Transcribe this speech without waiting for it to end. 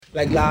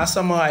Like last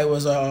summer, I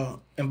was a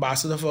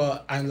ambassador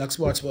for Analog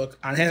Sportsbook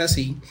and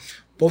Hennessy.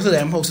 Both of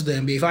them hosted the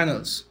NBA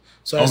Finals.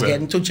 So I was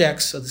getting 2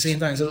 checks at the same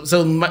time. So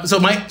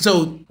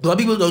what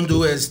people don't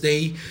do is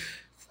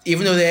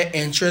even though their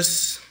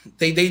interests,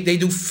 they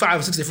do 5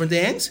 or 6 different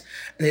things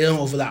and they don't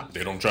overlap.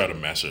 They don't try to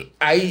mesh it.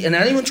 I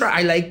don't even try.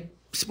 I like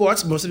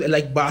sports, most of it,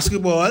 like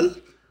basketball,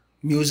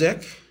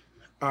 music,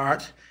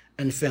 art,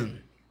 and film.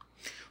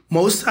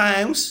 Most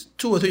times,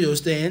 2 or 3 of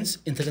those things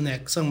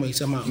interconnect some way,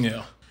 somehow.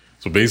 Yeah.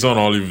 So based on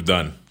all you've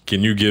done,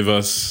 can you give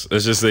us,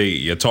 let's just say,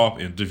 your top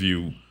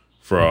interview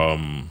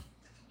from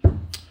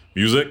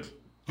music,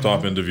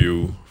 top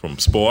interview from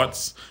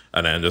sports,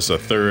 and then just a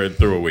third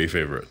throwaway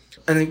favorite?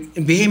 And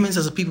in Bahamians,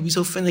 as a people, be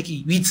so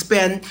finicky. We'd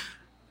spend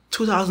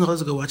 $2,000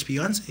 to go watch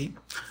Beyonce.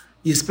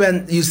 You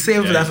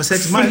save for that for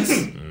 6 months,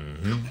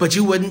 but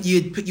you'd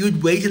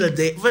wait till a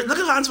day. But look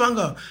at Hans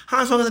Wanger.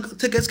 Hans Wanger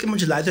tickets came on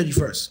July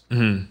 31st.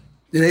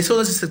 Then they sold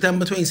us in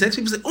September 26th.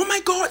 People say, "Oh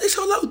my God, they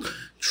sold out."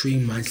 3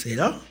 months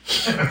later,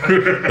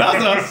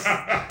 That's us.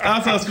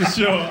 That's us for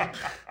sure.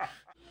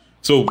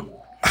 So,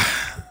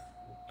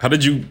 how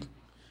did you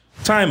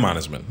time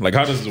management? Like,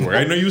 how does it work?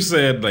 I know you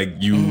said like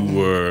you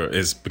were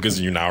it's because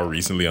you're now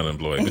recently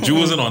unemployed, but you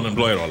wasn't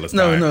unemployed all this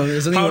time. No, it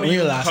was only how one do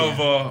year you last year.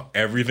 cover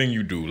everything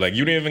you do? Like,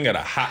 you didn't even get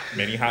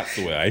many hats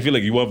to wear. I feel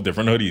like you have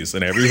different hoodies,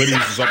 and every hoodie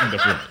is something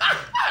different.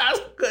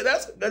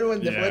 That's a good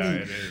one. It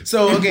is.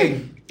 So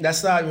okay, let's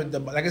start with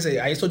like I say,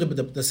 I told you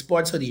about the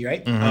sports hoodie,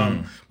 right?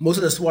 Most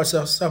of the sports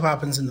stuff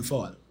happens in the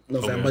fall,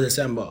 November,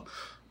 December.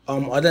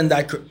 Other than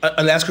that,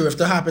 unless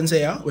Carifta happens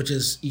here, which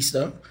is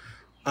Easter,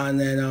 and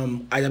then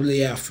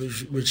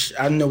IWF, which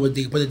I don't know what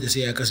they put it this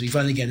year because we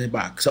finally get it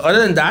back. So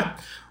other than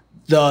that,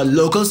 the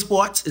local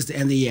sports is the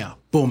end of the year.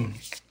 Boom.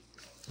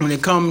 When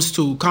it comes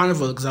to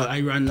Carnival, because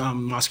I run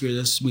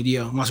Masqueraders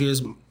Media,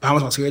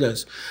 Bahamas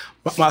Masqueraders.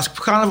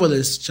 Carnival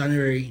is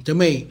January to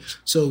May.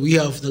 So we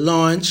have the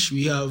launch,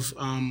 we have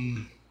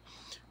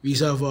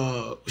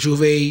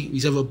Juve,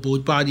 we have a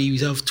boat party, we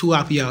have 2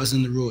 happy hours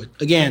on the road.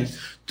 Again,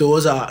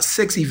 those are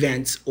 6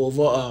 events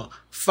over a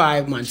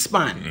 5-month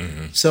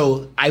span.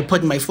 So I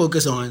put my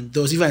focus on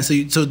those events.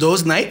 So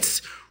those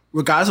nights,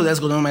 regardless of what's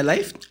going on in my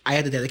life, I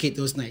had to dedicate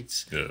those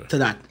nights to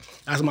that.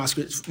 As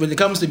Masquerade. When it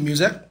comes to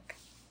music,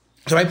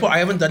 so I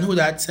haven't done Who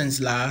That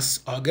since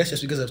last August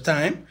just because of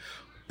time.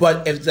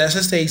 But if let's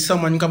just say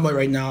someone come out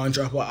right now and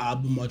drop an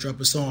album or drop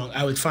a song,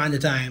 I would find the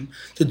time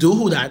to do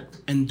Who That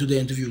and do the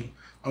interview.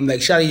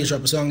 Like Shadi just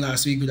dropped a song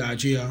last week with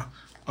Adria.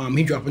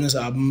 He dropping his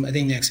album, I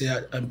think next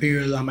year at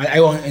Imperial. I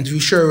want to interview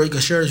Sher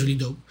because Sher is really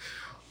dope.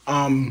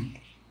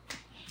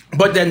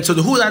 But then, so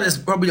the Who That is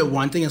probably the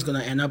one thing that's going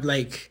to end up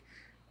like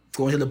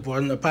going to the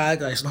bottom of the pile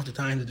because I just don't have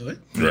the time to do it.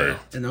 Right.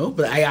 You know,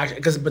 but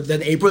but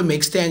then April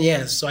makes 10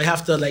 years. So I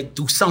have to like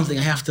do something.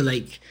 I have to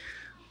like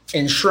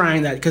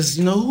enshrine that because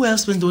you know who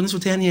else been doing this for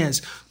 10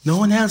 years? No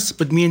one else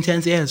but me in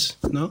 10 years.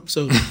 You know,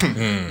 so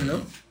you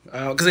know,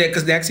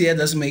 because next year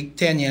does make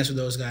 10 years for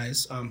those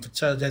guys. For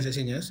 10,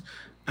 15 years,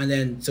 and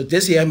then so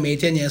this year made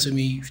 10 years for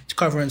me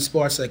covering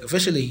sports like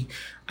officially,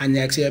 and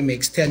next year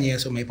makes 10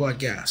 years for my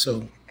podcast.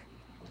 So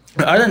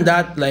other than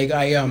that, like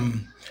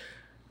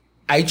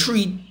I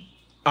treat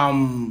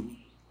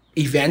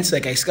events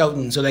like I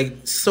scouting. So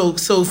like so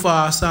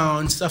far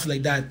sound stuff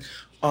like that.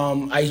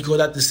 I go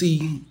out to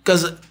see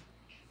because.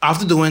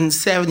 After doing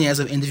 7 years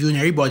of interviewing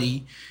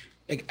everybody,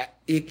 like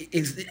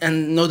it's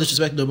and no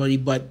disrespect to nobody,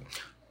 but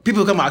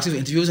people come ask me for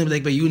interviews and be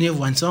like, "But you only have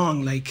one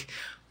song." Like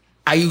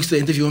I used to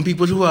interviewing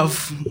people who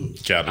have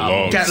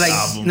Catalogs.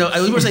 No,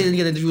 I was I didn't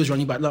get interviews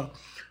Ronnie Butler,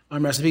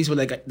 recipes with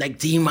like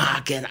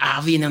D-Mark and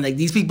Avi and like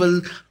these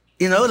people,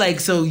 you know,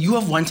 like so you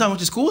have one song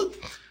which is cool.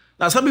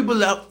 Now some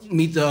people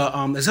meet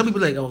the some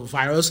people like a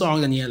viral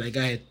song and yeah, like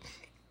I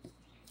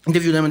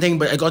interview them and thing,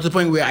 but I got to the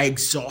point where I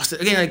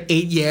exhausted again like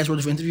 8 years worth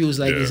of interviews.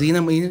 Like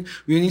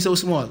we only so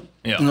small.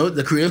 Yeah. You know,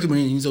 the creative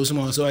community is so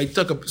small. So I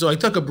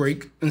took a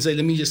break and said,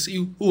 let me just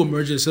see who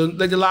emerges. So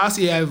like the last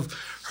year I've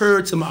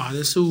heard some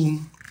artists who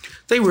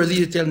they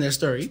really telling their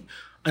story.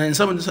 And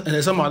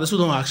then some artists who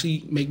don't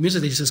actually make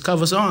music, they just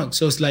cover songs.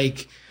 So it's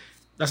like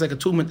that's like a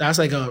 2 minute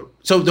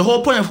so the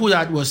whole point of Who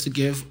That was to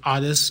give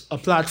artists a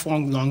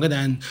platform longer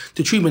than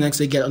the 3 minutes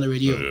they get on the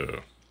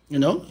radio. You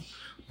know?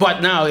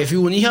 But now, if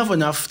you only have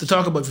enough to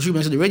talk about for 3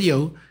 minutes on the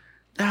radio,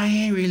 that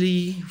ain't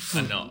really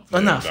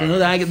enough. You know,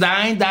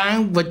 that ain't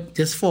dying, but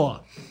just 4.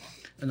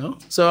 You know?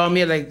 So I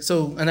mean, like,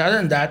 so, and other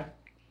than that,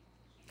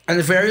 and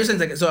the various things,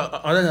 like, so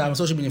other than that, I'm a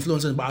social media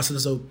influencer ambassador,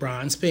 so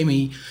brands pay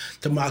me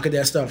to market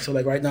their stuff. So,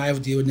 like, right now I have a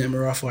deal with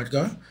Nemera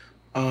Vodka.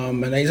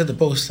 And I used to have to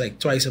post like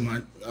twice a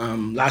month.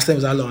 Last time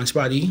was our launch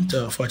party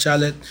for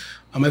Charlotte.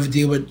 I have a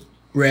deal with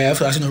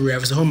Rev. As you know,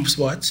 Rev is the home of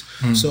sports.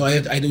 So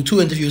I do 2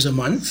 interviews a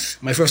month.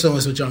 My first one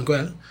was with John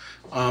Quell.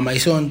 I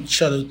saw on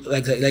Shadow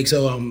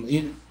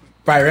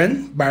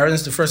Byron. Byron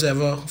is the first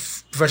ever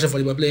professional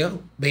volleyball player,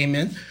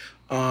 Bahamian.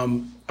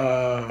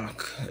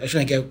 I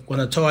should get one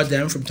of Todd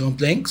them from Tom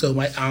playing. So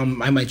I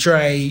might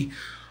try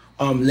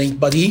Link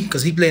Buddy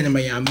because he playing in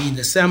Miami in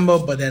December.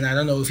 But then I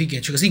don't know if he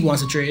can because he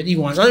wants to trade. He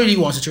wants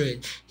to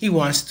trade. He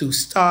wants to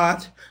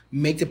start,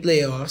 make the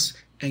playoffs,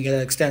 and get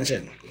an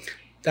extension.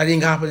 That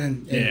didn't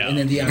happen in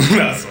Indiana.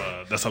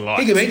 That's a lot.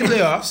 He can make the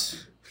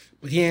playoffs,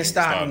 but he ain't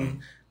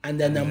starting. And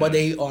then number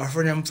they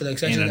offering him for the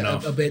extension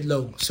a bit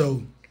low.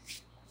 So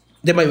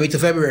they might wait till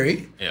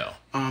February. Yeah.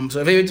 So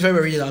if they wait till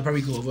February, I'll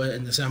probably go over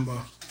in December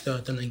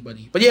to link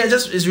buddy. But yeah,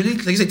 it's really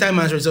like you say time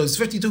management. So it's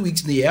 52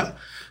 weeks in the year.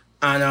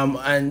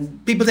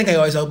 And people think I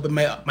always out, but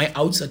my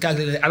outs are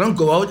calculated. I don't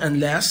go out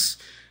unless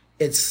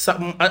it's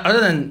something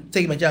other than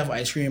taking my child for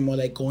ice cream or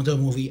like going to a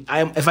movie.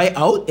 If I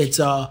out, it's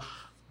a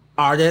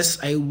artist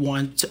I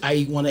want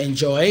to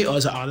enjoy, or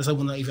it's an artist I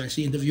want to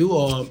eventually interview,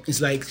 or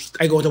it's like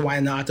I go to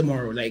Wine Art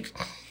tomorrow. Like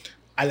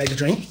I like to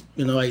drink,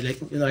 I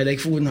like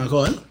food and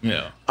alcohol.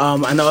 Yeah.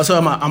 And also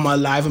I'm a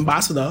live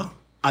ambassador.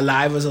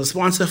 Alive as a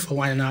sponsor for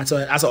Wine and Art, so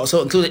that's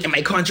also included in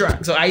my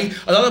contract. So a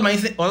lot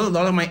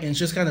of my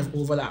interests kind of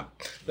overlap.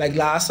 Like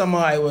last summer,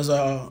 I was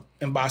a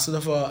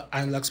ambassador for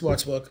Lux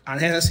Sportsbook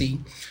and Hennessy.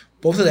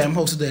 Both of them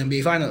hosted the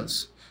NBA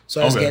Finals, so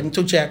I was getting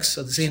 2 checks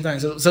at the same time.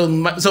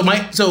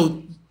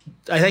 So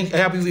I think I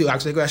happy with you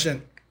asked the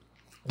question.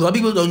 What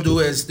people don't do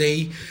is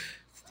even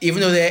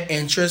though their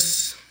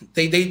interests,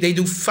 they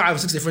do 5 or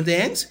 6 different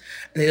things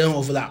and they don't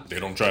overlap. They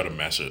don't try to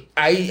mesh it.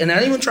 I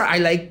don't even try. I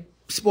like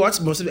sports,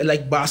 most of it,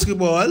 like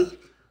basketball,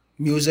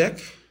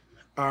 music,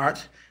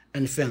 art,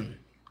 and film.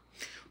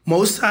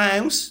 Most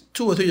times,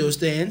 2 or 3 of those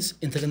things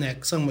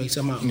interconnect some way,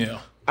 somehow.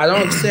 Yeah. I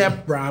don't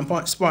accept brand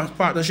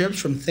partnerships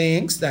from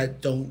things that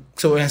don't.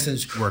 So, for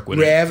instance, Work with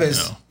Rev it,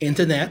 is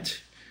internet.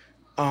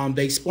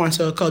 They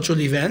sponsor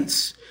cultural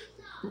events.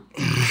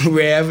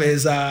 Rev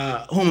is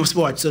home of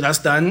sports, so that's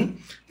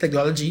done.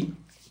 Technology.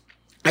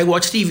 I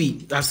watch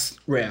TV. That's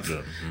Rev.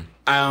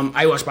 Yeah.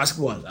 I watch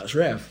basketball. That's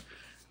Rev.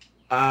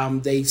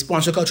 They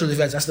sponsor cultural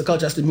events. That's the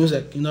culture. That's the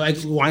music.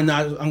 Why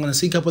not? I'm gonna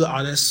see a couple of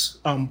artists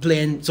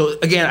playing. So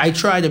again, I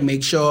try to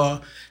make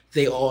sure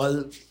they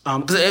all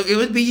because it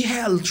would be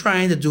hell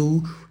trying to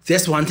do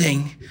this one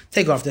thing,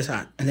 take off this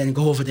hat, and then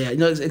go over there.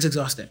 It's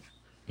exhausting.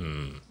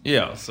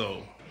 Yeah.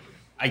 So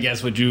I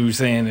guess what you're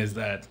saying is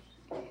that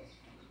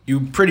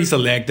you're pretty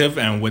selective,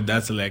 and with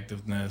that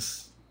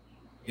selectiveness,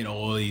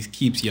 always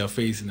keeps your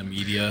face in the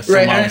media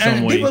somehow, right?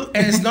 some way.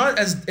 And it's not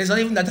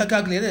even that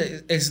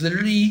calculated. It's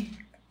literally.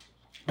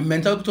 A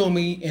mentor told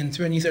me in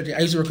 2013,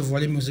 I used to work with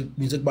Volume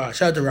Music Bar.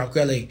 Shout out to Rob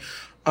Kelly.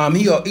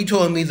 He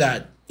told me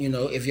that,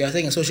 if you're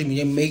thinking social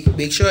media,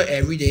 make sure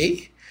every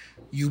day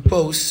you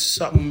post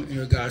something in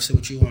regards to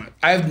what you want.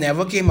 I've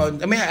never came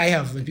out, I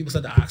have when people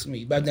start to ask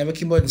me, but I've never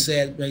came out and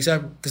said,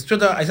 because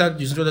Twitter, I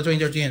started using Twitter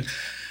 2013.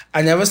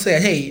 I never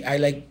said, hey, I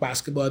like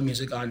basketball,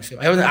 music, art, and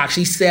film. I haven't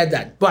actually said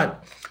that,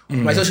 but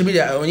my social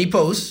media, I only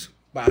post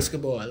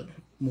basketball,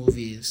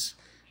 movies,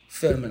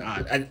 film and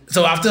art. And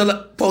so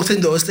after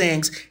posting those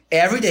things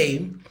every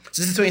day,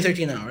 so this is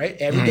 2013 now, right?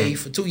 Every day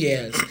for 2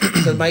 years.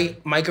 Because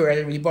my career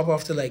didn't really pop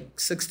off to like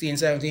 16,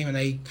 17 when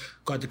I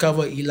got to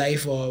cover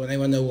E-Life or when I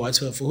won the awards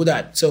for Who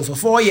Dat. So for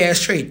 4 years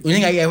straight, the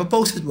only thing I ever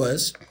posted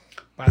was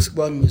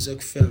basketball,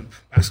 music, film.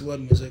 Basketball,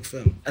 music,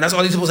 film. And that's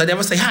all these posts. I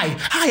never say, hi,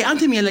 I'm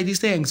Timmay, I like these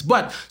things.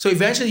 But so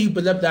eventually you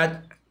build up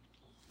that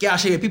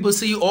cash here. People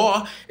see you,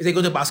 or if they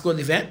go to a basketball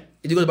event,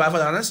 if you go to Bar for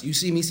Honest, you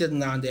see me sitting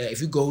down there.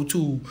 If you go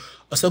to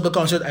a soca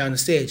concert, I'm on the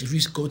stage. If you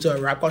go to a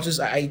rap concert,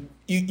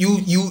 you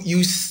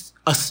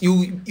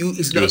associate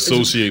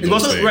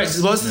those things. Right,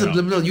 it's also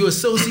subliminal. You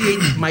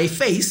associate my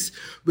face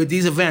with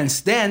these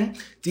events. Then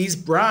these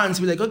brands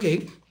be like,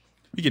 okay,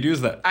 we could use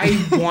that. I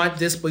want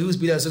this, but use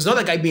be there. So it's not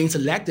like I'm being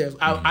selective.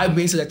 I'm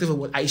being selective of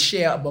what I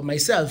share about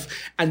myself,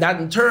 and that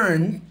in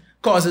turn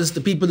causes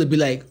the people to be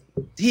like,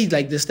 he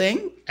like this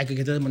thing, I could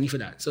get the money for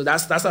that. So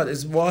that's how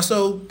it's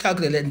also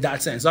calculated in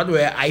that sense. Not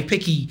where I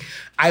picky.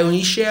 I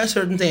only share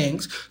certain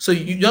things. So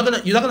you're not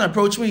gonna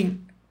approach me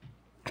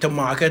to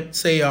market,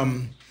 say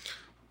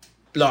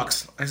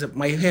blocks. I said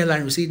my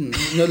hairline receding.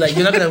 You're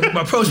not gonna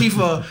approach me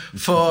for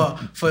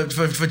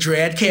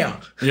dread care.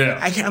 Yeah.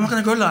 I'm not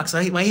gonna grow locks.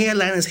 My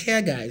hairline is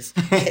hair, guys.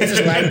 It's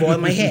just why I bought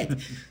my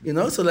head.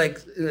 So like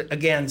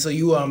again, so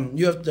you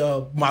have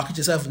to market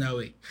yourself in that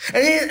way.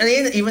 And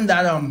then even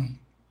that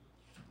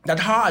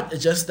hard.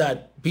 It's just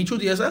that be true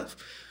to yourself.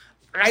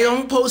 I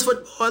don't post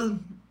football.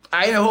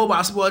 I in a whole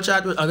basketball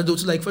chat with other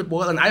dudes who like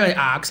football, and I only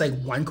ask like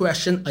one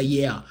question a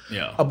year.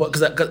 Yeah. About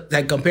because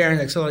like comparing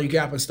like salary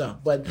cap and stuff.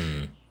 But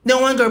no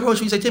one gonna approach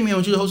me and say, Timmay, I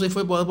want you to host a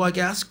football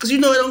podcast because I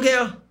don't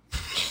care.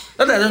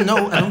 Not that I don't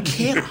know, I don't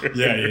care.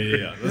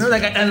 Yeah.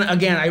 And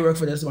again, I work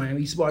for this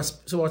Miami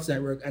Sports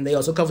Network, and they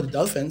also cover the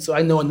Dolphins, so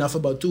I know enough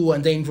about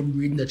 2-1 thing from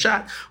reading the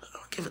chat.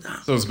 Give it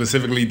down. So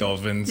specifically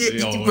Dolphins.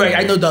 Right,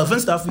 I know Dolphin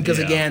stuff because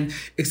again,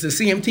 it's the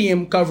same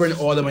team covering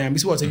all the Miami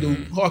sports. They do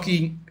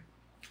hockey,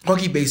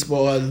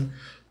 baseball,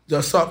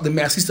 the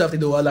messy stuff. They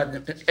do all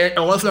that, and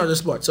all Florida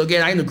sports. So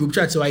again, I in the group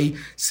chat, so I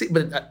see,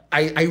 but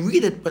I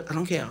read it, but I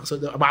don't care. So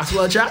the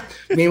basketball chat,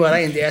 meanwhile,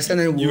 I in there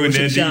sending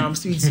jam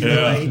tweets.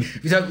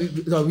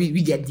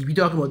 We get deep. We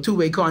talking about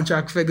 2-way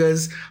contract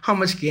figures, how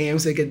much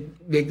games they could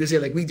make this year.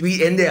 Like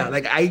we in there.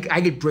 Like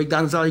I could break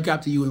down the salary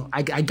cap to you.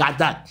 I got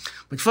that.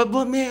 But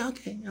football, man,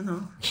 okay,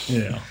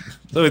 Yeah.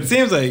 So it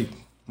seems like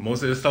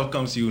most of this stuff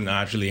comes to you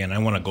naturally, and I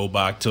want to go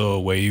back to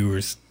where you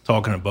were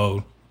talking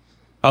about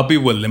how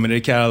people with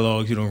limited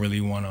catalogs, you don't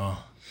really want to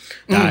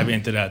dive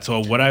into that.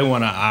 So what I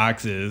want to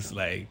ask is,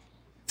 like,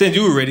 since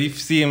you already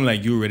seem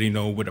like you already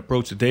know what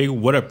approach to take,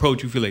 what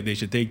approach you feel like they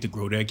should take to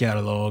grow their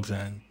catalogs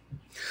and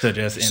to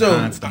just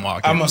enhance the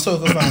market? I'm a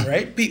soca fan,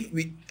 right?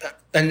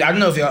 And I don't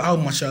know if how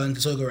much y'all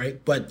into soca,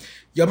 right? But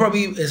y'all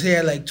probably is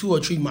here like 2 or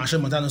 3 Marshall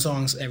Montano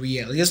songs every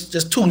year. Like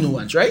just 2 new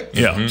ones, right?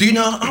 Yeah. Do you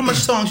know how much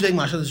songs you think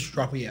Marshall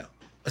drop a year,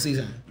 a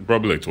season?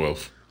 Probably like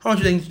 12. How much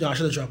you think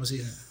Marshall drop a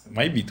season?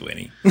 Might be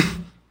 20.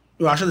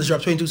 Marshall has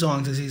dropped 22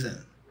 songs a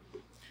season.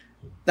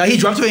 Now he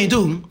dropped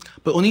 22,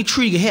 but only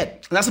 3 get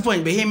hit. And that's the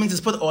point. Bahamians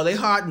just put all their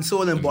heart and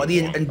soul and body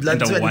and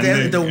blood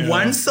into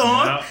one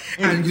song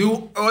and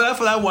do all that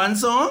for that one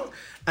song.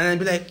 And then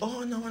be like,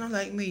 oh no, one don't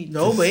like me.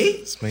 No way.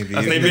 That's my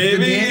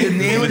baby. The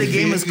name of the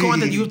game is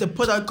content. You have to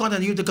put out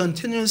content. You have to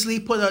continuously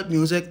put out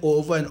music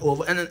over and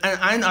over. And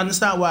I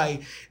understand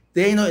why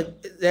there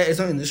is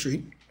no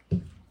industry.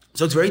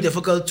 So it's very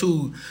difficult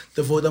to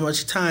devote that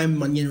much time,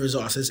 money, and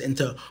resources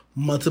into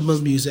multiple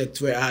music.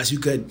 Whereas you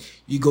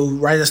go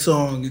write a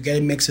song, you get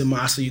it mixed and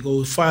master, you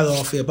go file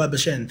off your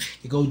publishing,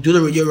 you go do the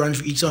radio run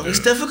for each song. It's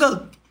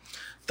difficult.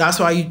 That's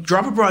why you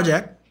drop a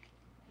project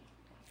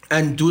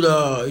and do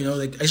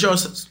the, I sure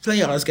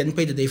plenty of artists getting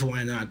paid today for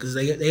why not, because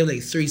they have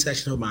like 3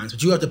 sections of bands,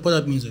 but you have to put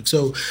up music.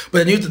 So, but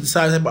then you have to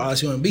decide what type of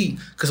artist you want to be.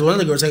 Because one of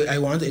the girls I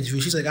wanted to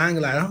interview, she's like, I ain't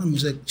gonna lie, I don't have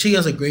music. She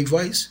has a great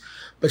voice,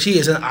 but she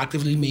isn't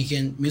actively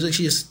making music.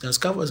 She just does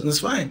covers, and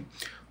it's fine.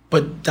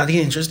 But that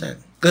ain't interesting.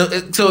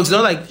 So it's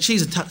not like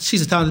she's a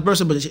talented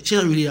person, but she's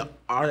not really an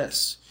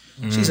artist.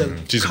 She's a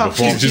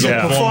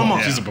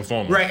performer. She's a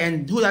performer. Right,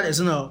 and who that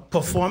isn't a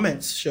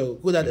performance show,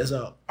 who that is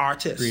an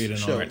artist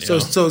show. Art,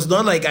 so it's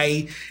not like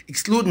I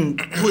excluding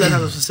who that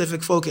has a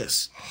specific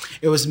focus.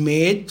 It was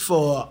made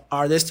for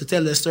artists to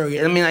tell their story.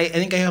 And I mean, I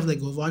think I have like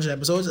over 100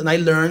 episodes, and I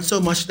learned so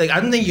much. Like, I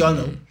don't think y'all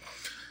know.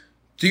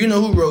 Do you know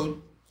who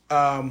wrote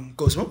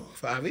Ghost Mode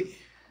for Avi?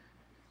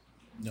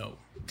 No.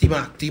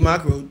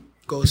 D-Mac wrote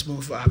Ghost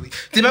Mode for Avi.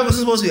 D-Mac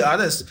wasn't supposed to be an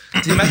artist.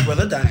 D-Mac's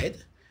brother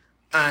died.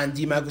 And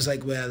D-Mac was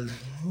like, well,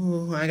 I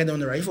ain't got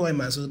nothing to write for him,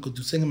 man, so I'll go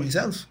do singing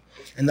myself.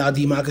 And now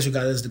D-Mac is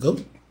regarded as the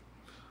GOAT.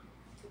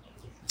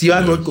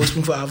 D-Mac wrote Ghost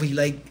Move for Avi.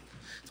 Like,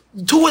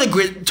 two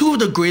of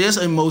the greatest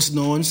and most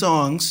known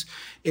songs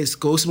is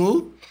Ghost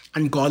Move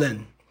and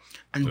Golden.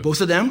 And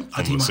both of them are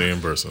I'm D-Mac. the same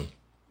person.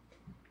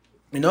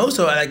 You know,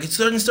 so like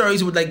certain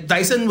stories with like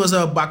Dyson was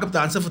a backup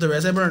dancer for the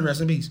Rest Ever and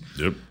Rest in Peace.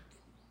 Yep.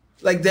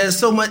 Like there's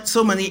so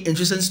many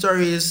interesting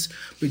stories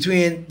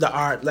between the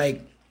art,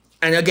 like.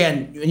 And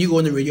again, when you go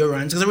on the radio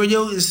runs, because the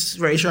radio is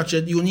very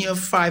structured, you only have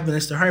 5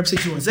 minutes to hurry up,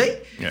 6 you want to say,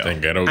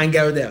 And get out. and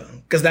get out there.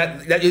 Because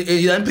that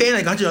you're not paying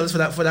like $100 for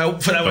that 5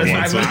 minutes.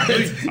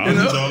 You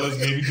know? $100,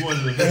 maybe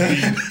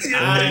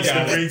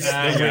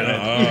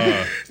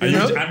 $250. And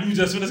you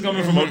just finished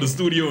coming from out the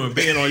studio and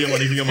paying all your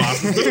money for your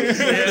masters.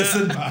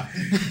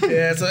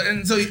 Yeah.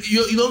 So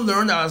you don't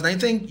learn that, and I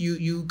think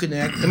you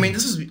connect. I mean,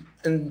 this is,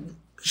 and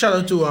shout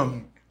out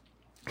to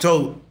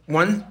So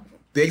one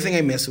big thing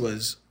I missed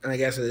was, and I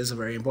guess it is a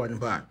very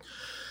important part.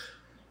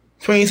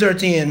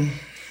 2013,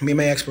 me and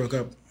my ex broke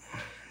up.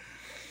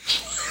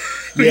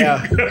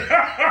 Yeah,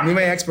 me and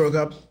my ex broke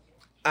up,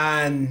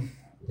 and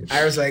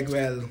I was like,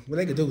 well, what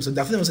I could do? So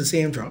definitely was the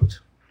same dropped.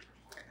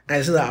 And I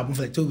listened to the album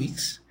for like 2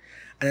 weeks.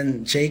 And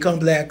then J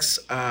Complex,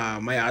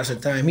 my artist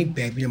at the time, he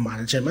begged me to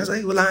manage him. I was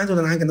like, well, I ain't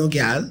got no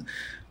gal.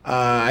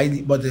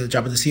 I bought the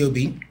job at the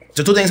COB.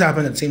 So 2 things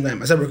happened at the same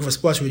time. I started working for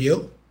Sports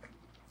Radio.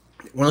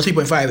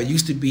 103.5, it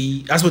used to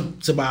be, that's what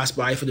Sabas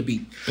buy for the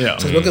beat. Yeah.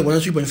 So I look at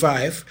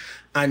 103.5,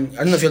 and I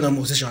don't know if you know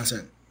Moses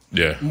Johnson.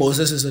 Yeah.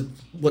 Moses is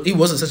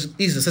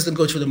he's assistant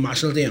coach for the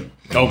national team.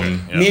 Okay.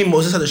 Yeah. Me and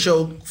Moses had a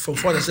show from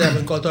 4 to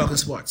 7 called Talking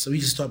Sports. So we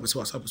just talk about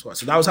sports.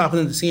 So that was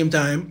happening at the same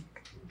time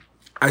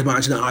I was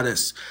managing the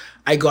artists.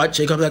 I got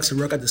J Complex to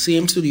work at the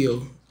same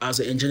studio as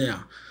an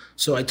engineer.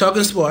 So I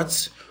Talking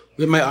Sports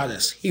with my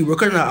artist. He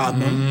worked on the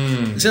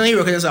album. Since he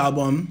worked on this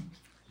album,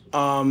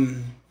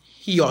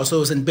 he also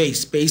was in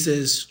bass. Bass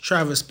is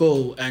Travis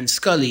Bow and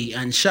Scully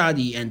and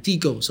Shadi and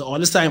Tico. So all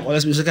this time, all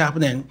this music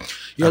happening.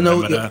 You all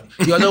know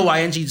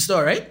YNG the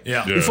store, right?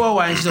 Yeah. Before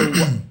YNG, so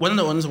one of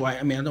the owners of I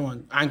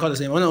ain't call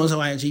his name. One of the owners of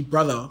YNG,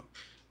 brother,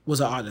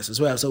 was an artist as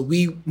well. So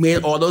we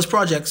made all those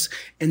projects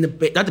in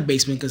not the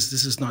basement, because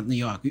this is not New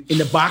York, in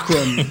the back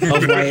room of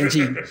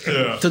YNG.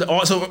 Yeah.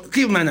 So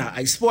keep in mind now,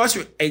 sports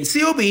and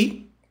COB,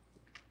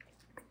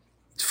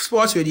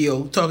 sports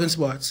radio, Talking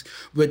Sports,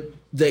 with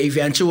the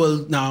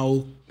eventual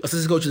now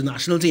assistant coach of the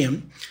national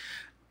team.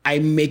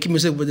 I'm making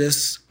music with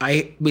this.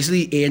 I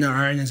basically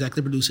A&R and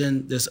executive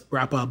producing this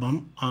rap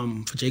album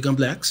for J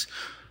Complex.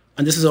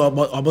 And this is all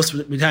about almost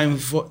the time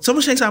for so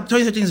much things happen.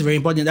 2013 is very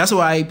important. That's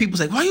why people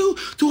say, why you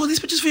do all these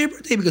pictures for your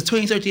birthday? Because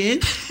 2013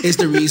 is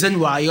the reason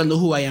why you'll know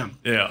who I am.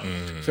 Yeah.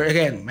 So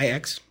again, my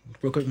ex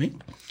broke up with me.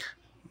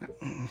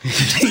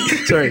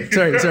 sorry.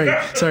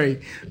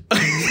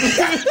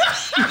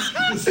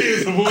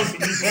 It's supposed to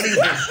be funny.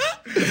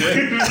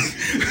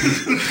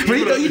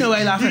 But you know why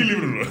I'm laughing.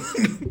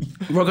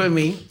 Broke up with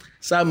me.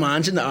 So I'm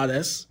managing the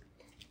artists,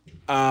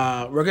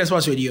 working at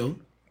sports radio,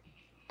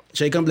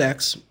 Shay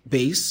Complex,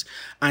 bass,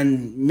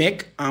 and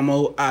Mick,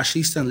 Amo,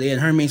 Ashley, Stanley,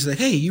 and her mates like,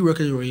 hey, you work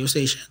at a radio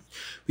station.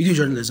 We do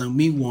journalism.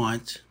 We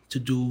want to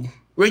do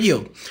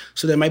radio.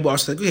 So then my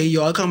boss was like, okay,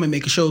 you all come and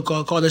make a show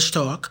called College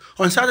Talk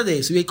on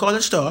Saturdays. So we had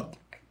College Talk,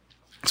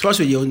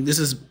 sports radio. This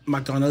is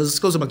McDonald's,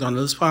 close to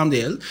McDonald's,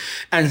 Palmdale.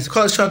 And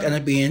College Talk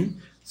ended up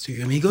being Three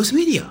Amigos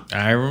Media.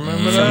 I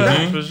remember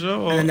that for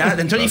sure. And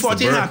then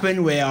 2014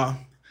 happened where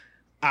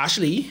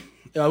Ashley,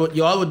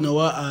 y'all would know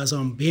her as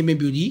Baby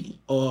Beauty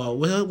or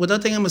what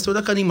that thing I'm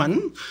still Cunning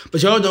Man.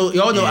 But y'all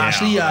know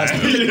Ashley as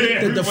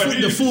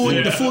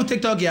the food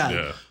TikTok girl.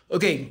 Yeah.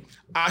 Okay.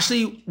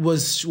 Ashley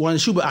was one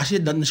shoot, but Ashley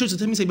had done the shoot. So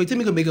Timmy said,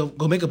 Timmy go make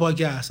a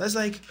podcast. I was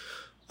like,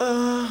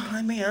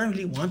 I mean, I don't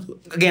really want to.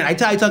 Again, I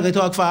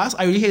talk fast.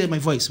 I really hated my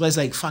voice. But it's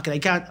like, fuck it, I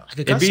can't.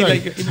 It'd be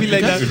like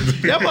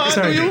that. Yeah, man,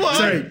 sorry, do you want?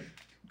 sorry.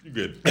 You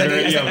good.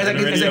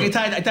 I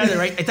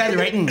tied the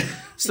writing.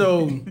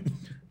 So,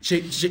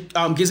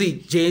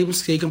 Gizzy,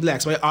 James, K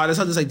Complex, my artist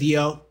had this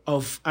idea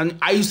of, and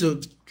I used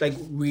to like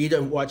read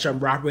and watch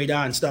Rap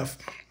Radar and stuff.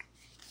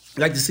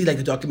 I like to see like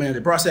the documentary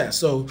the process.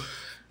 So,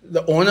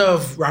 the owner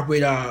of Rap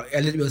Radar,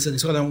 Elliot Wilson,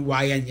 it's called him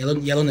YN,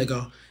 Yellow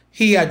Nigga.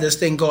 He had this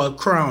thing called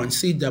Crown,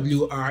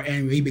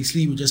 CWRN, where he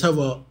basically would just have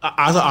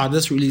as an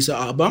artist, release an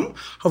album,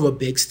 have a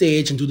big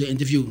stage and do the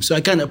interview. So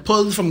I kind of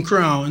pulled from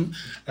Crown,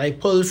 I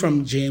pulled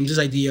from James's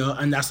idea,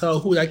 and that's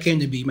who that came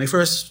to be. My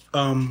first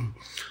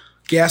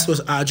guest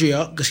was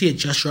Adria, because she had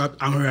just dropped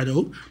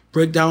Amaretto,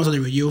 breakdowns on the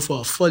radio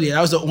for a full year.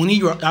 That was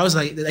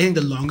I think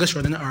the longest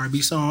running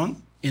R&B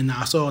song in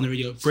Nassau on the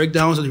radio.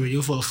 Breakdowns on the radio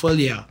for a full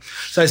year.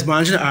 So I was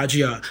managing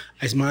Adria,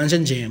 I was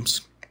managing James.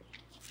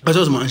 I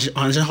was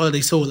managing Holiday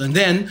Soul. And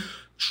then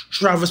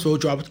Travis Rowe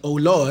dropped Oh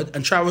Lord,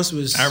 and Travis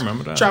was... I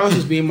remember that. Travis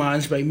was being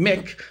managed by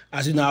Mick,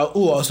 as you know,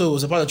 who also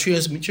was a part of Trio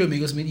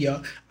Amigos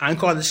Media and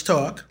College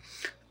Talk.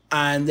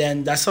 And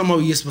then that summer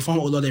we used to perform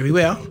Oh Lord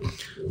everywhere.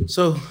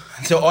 So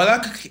all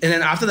that... And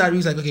then after that, we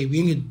was like, okay,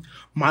 we need to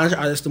manage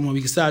artists more. We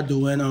can start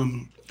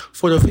doing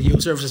photo video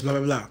services, blah,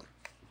 blah, blah.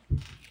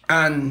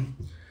 And...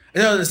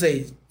 And I was to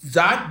say,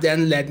 that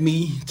then led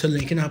me to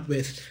linking up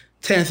with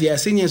 10th year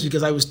seniors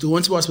because I was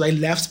doing sports, but I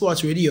left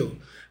sports radio.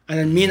 And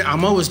then me and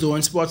Amma was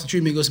doing sports at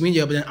Three Amigos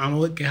Media, but then Amma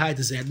would get hired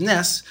to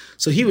ZNS.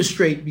 So he was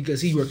straight because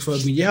he worked for a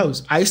media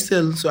house. I used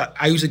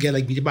to get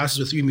like media passes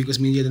with Three Amigos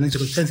Media, then I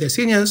took 10th year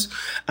seniors,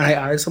 and I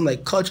added some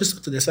like culture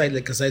stuff to the side,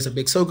 like because I was a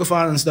big soccer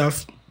fan and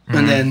stuff. Mm-hmm.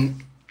 And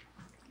then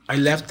I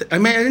left. I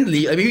mean, I didn't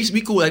leave. I mean, it used to be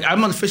cool. Like, I'm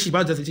not officially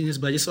about 10th seniors,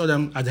 but I just saw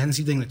them at the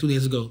Hennessy thing like 2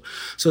 days ago.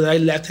 So I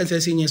left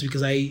 10th seniors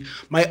because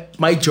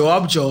my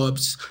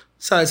jobs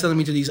started sending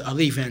me to these other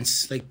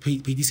events like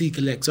PTC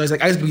Collect. So I was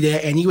like, I just be there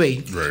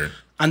anyway. Right.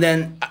 And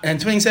then in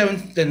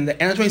 2017, then the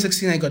end of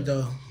 2016, I got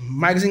the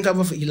magazine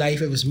cover for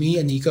eLife. It was me,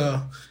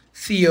 Anika,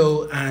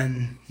 Theo,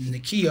 and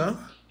Nikia.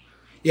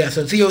 Yeah,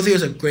 so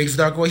Theo's a great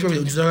photographer. He's probably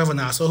the photographer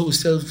now, so who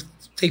still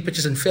take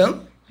pictures and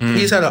film. Mm.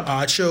 He just had an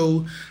art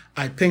show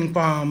at Ping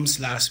Palms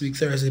last week,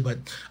 Thursday. But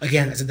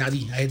again, as a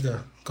daddy, I had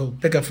to go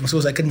pick up from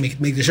school, so I couldn't make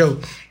the show.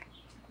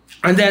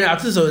 And then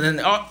after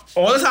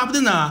all this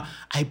happening now,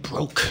 I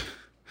broke.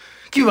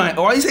 Keep in mind,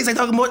 all these things I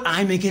talking about,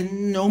 I'm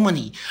making no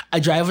money. I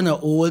drive in an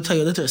old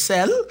Toyota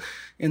Tercel.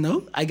 You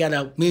know, I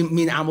got me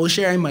and Amo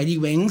sharing Mighty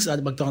Wings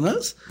at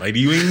McDonald's.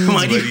 Mighty Wings?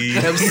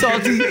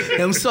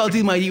 them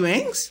salty Mighty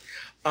Wings.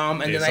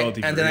 And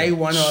then I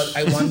won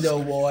the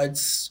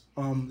awards.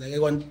 I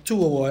won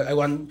 2 awards. I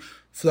won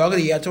Vlog of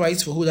the Year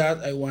twice for Who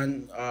That. I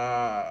won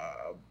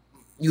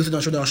Youth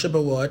Entrepreneurship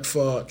Award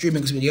for Three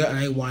Amigos Media, and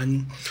I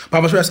won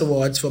Palmas Press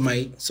Awards for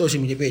my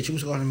social media page.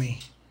 Who's calling me?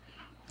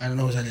 I don't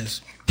know who that is.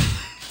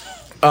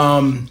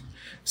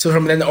 So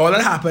from then all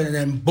that happened, and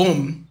then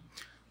boom,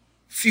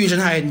 Fusion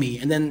hired me.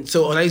 And then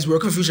so when I was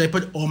working for Fusion, I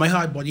put all my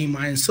heart, body,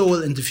 mind, and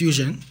soul into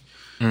Fusion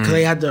because I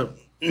had to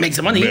make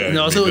some money. Yeah, and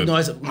also, I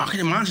was a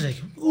marketing manager.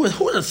 Like, who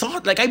would have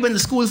thought? Like, I've been to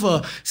school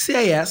for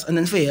CIS and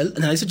then failed,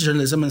 and then I switched to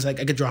journalism, and it's like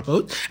I could drop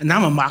out, and now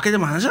I'm a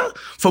marketing manager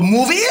for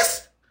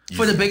movies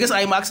for the biggest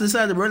IMAX in this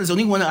side of the world. There's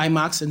only one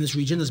IMAX in this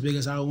region as big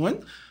as our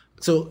one.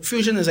 So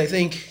Fusion is, I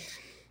think,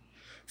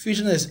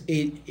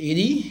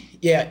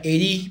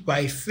 80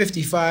 by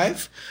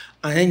 55,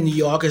 and then New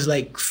York is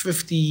like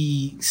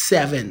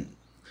 57.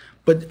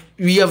 But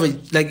we have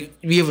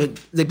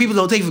people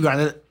don't take for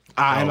granted.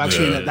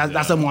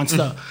 That's a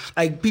monster.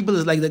 Like people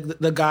is like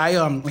the guy.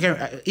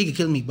 He could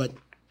kill me, but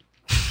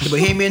the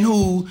Bahamian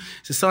who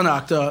is a son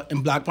actor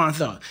in Black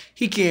Panther.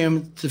 He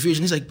came to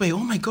Fusion. He's like, "Babe, oh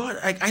my God,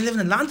 I live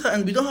in Atlanta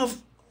and we don't have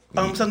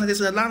something like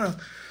this in Atlanta."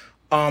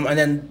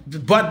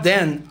 But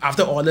then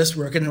after all this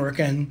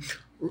working,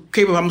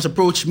 Cable Thomas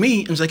approached me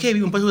and was like, "Hey,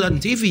 we want to put that on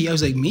TV." I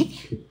was like, "Me?"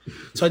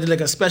 So I did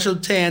like a special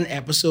 10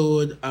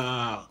 episode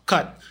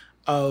cut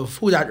of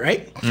Who That,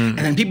 right? And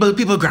then people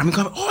grab me,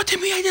 come, "Oh,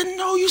 Timmay, I didn't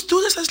know you used to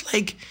do this." I was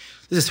like,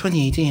 "This is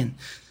 2018.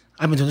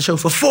 I've been doing the show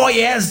for 4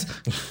 years."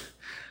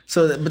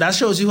 But that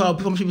shows you how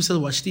people still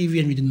watch TV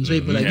and read the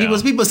newspaper. Like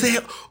people say,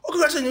 "Oh,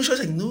 congrats on a new show."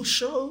 It's like, "New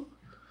show."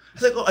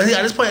 was like, oh, and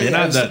at this point,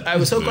 Yeah, I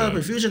was so caught up in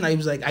confusion. I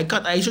was like,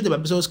 I shoot the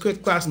episodes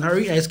quick, fast, and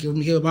hurry. I just gave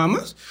them to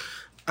Bahamas.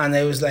 And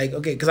I was like,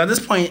 okay, because at this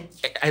point,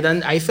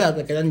 I felt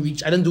like I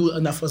didn't do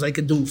enough as I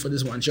could do for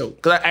this one show.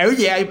 Because I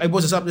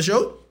supposed to stop the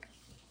show,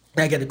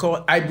 and I get the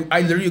call. I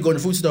literally go in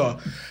the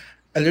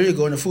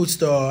food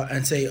store.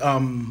 And say,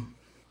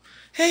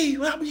 hey,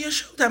 what happened to your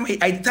show?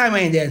 I tie my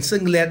in there in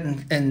singlet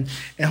and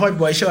hot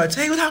boy shorts.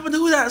 Hey, what happened to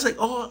who that? I was like,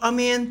 oh, I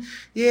mean,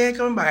 yeah,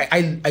 coming back.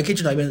 I kid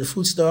you not, I went to the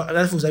food store.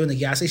 Another food store, I went to the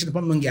gas station to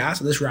pump my gas.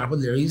 And this rapper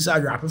literally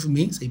started rapping for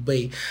me. Say,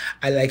 babe,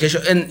 I like your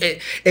show. And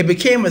it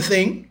became a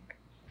thing.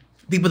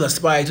 People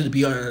aspire to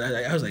be on.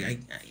 I was like,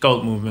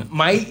 Cult movement.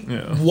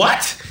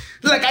 What?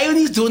 Like, I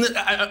only doing it.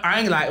 I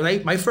ain't gonna lie.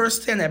 Like, my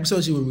first 10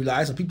 episodes, you will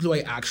realize are people who I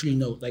actually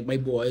know, like my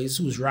boys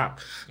who's rap.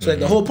 So, like,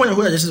 the whole point of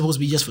who this is supposed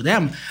to be just for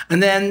them.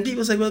 And then people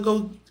was like, well,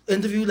 go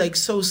interview like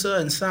Sosa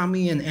and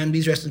Sammy and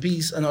MD's Rest in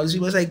Peace. And all these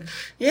people was like,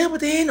 yeah, but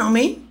they ain't know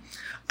me.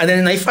 And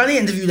then I finally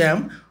interviewed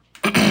them.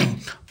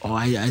 Oh,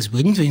 I was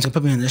waiting for you to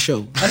put me on the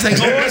show. I was like,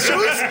 oh, shoes?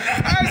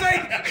 I was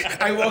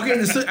like, I walk in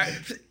the studio.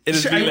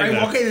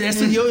 I walk in the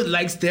studio, it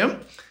likes them.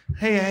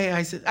 Hey,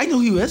 I said, I know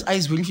who you is. I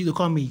was waiting for you to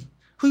call me.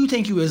 Who you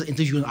think you is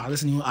interviewing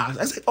artists and you ask?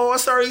 I was like, oh,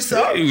 sorry,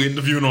 sir. You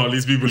interviewing all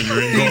these people you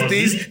ain't called.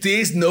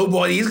 These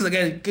nobodies. Because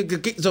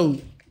again, so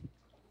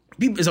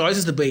people, it's always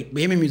this debate.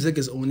 Bohemian music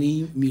is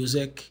only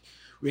music,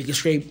 reggae,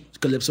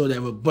 straight, calypso,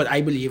 whatever. But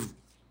I believe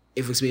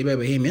if it's made by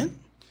Bohemian,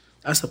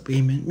 that's a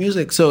Bohemian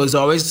music. So it's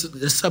always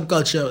the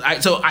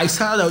subculture. So I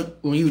started out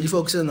when you really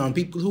focusing on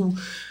people who,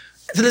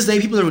 to this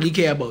day, people don't really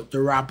care about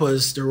the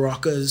rappers, the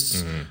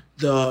rockers,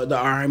 the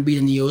R&B,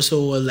 the neo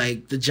soul,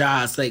 like the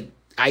jazz. Like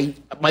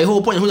my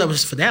whole point of who that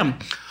was for them.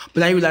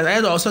 But I realized I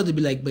had also to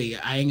be like, but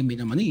I ain't gonna make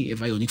no money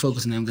if I only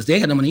focus on them because they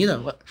ain't got no money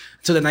either.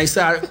 So then I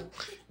started,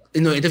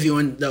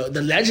 interviewing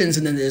the legends,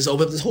 and then there's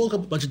open up this whole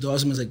bunch of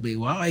doors, and I was like,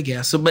 wow, I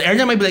guess. So, but every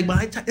time I'd be like,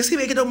 but this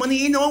ain't making no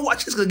money, no one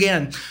watch this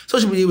again.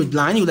 Social media would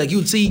blind you. Like, you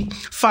would see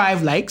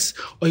 5 likes,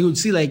 or you would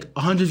see like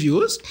 100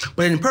 viewers.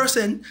 But in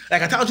person,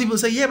 like, I tell people,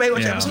 say, yeah, baby,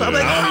 watch that episode. I'm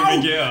like, I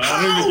don't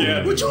even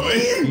care. What you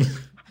mean?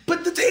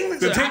 But the thing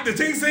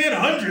saying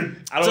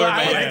 100. I don't So know.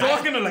 I- I'm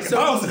talking to like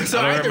So 1,000.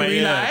 I had to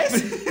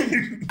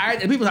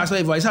realize, and people ask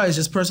my voice, how is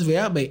just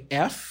persevere, but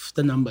F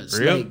the numbers.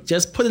 Real? Like,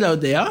 just put it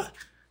out there.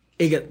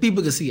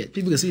 People can see it.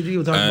 People can see it.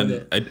 People talking about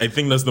it. And I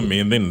think that's the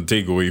main thing to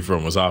take away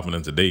from what's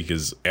happening today,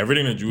 because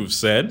everything that you have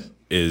said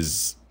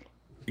it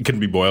can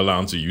be boiled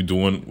down to you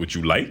doing what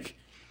you like,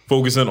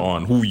 focusing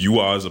on who you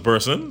are as a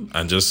person,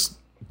 and just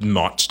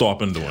not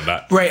stopping doing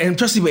that. Right, and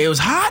trust me, it was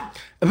hard.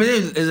 I mean,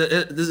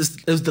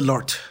 it was the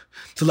Lord.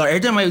 So like,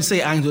 every time I would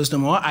say I ain't doing this no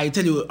more, I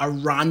tell you a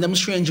random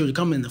stranger would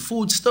come in the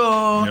food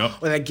store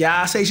or the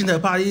gas station to a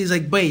party. He's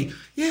like, babe,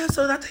 yeah,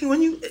 so that thing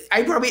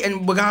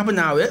and what happened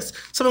now is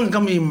someone can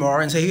come to me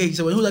more and say, hey,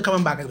 so when who's that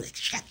coming back? I'm like,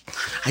 shit,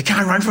 I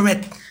can't run from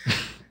it.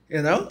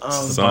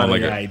 Sound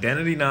like your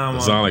identity now,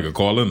 man. Sound like a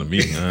calling to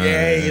me.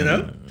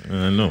 Yeah,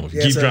 I know.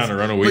 Yeah, Keep so trying to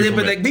run away from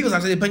but it. like people's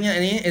actually opinion,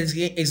 and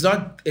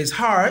it's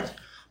hard,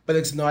 but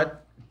it's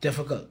not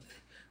difficult.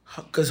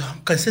 Because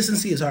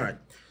consistency is hard.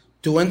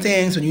 Doing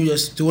things when you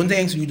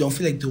don't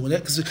feel like doing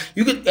it.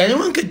 Because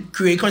anyone could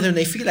create content when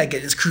they feel like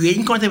it. It's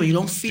creating content when you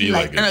don't feel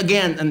like it. And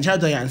again, and shout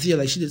out to Diane, see,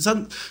 like, she did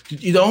something.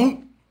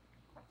 You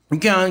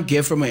can't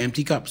give from an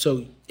empty cup.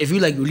 So if you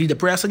like really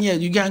depressed and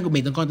you can't go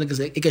make the content because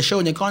it can show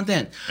in your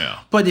content. Yeah.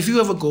 But if you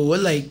have a goal,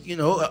 like,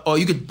 or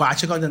you could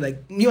batch your content,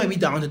 like, you might be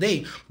down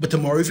today, but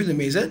tomorrow you feel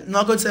amazing.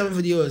 Knock out 7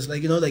 videos.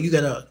 Like, like, you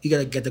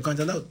gotta get the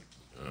content out.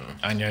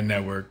 And your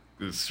network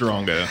is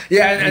stronger.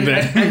 Yeah, and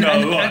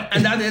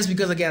and that is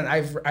because, again,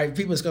 I've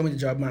people is coming to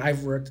job, man.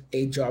 I've worked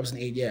 8 jobs in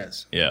 8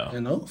 years. Yeah.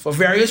 For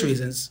various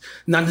reasons,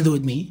 nothing to do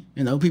with me.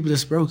 People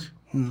just broke.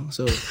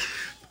 So,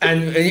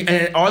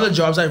 and all the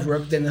jobs I've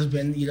worked in has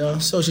been either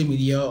social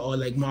media or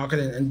like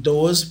marketing, and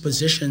those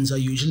positions are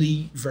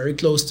usually very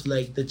close to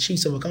like the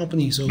chiefs of a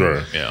company. So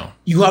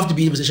you have to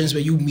be in positions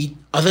where you meet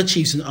other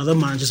chiefs and other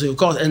managers, of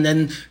course. And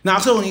then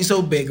not only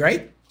so big,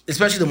 right?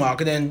 Especially the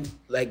marketing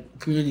like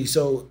community.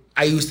 So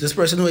I used this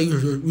person who I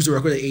used to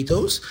work with at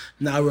Atos,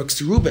 now works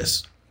to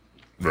Rubis.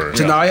 Right.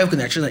 So now I have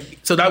connection.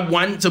 So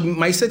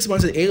my 6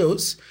 months at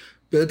Atos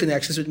built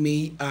connections with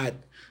me at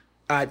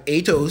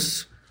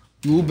Atos,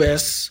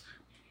 Rubis,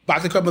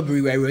 back to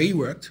Crumbleberry where I already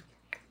worked,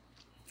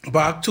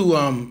 back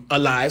to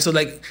Alive. So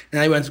like, and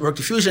I went to work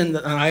to Fusion,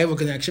 and I have a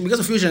connection. Because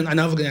of Fusion, I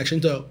now have a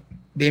connection to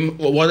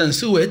Water and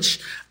Sewage,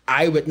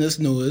 Eyewitness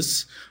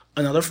News,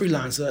 another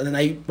freelancer, and then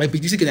my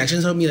BTC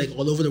connections help me like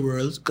all over the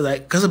world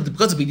because of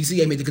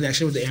BTC I made the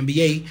connection with the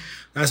NBA.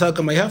 That's how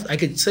come I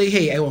could say,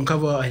 hey, I want to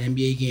cover an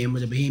NBA game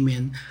with a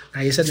Bohemian,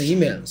 and I just send an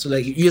email. So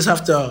like, you just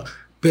have to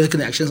build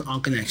connections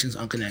on connections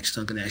on connections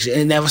on connections,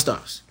 and it never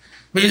stops.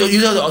 But you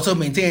have to also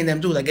maintain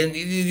them too. Like, and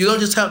you don't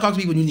just talk to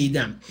people when you need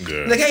them.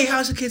 Yeah. Like, hey,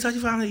 how's the kids? How's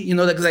your family?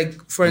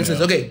 Like for instance,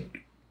 okay,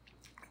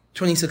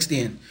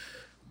 2016,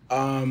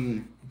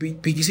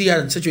 BTC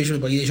had a situation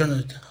with Body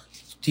trying to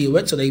deal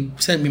with, so they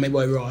sent me my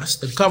boy Ross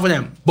to cover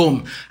them.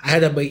 Boom, I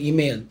had that by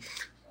email.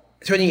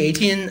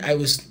 2018, I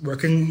was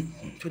working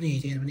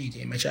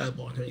 2018, my child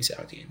born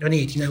 2017.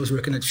 2018, I was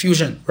working at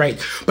Fusion, right?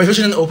 But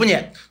Fusion didn't open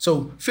yet.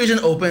 So Fusion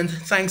opened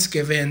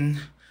Thanksgiving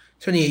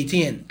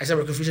 2018. I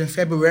started working at Fusion in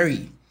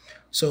February.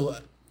 So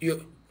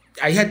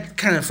I had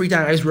kind of free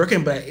time. I was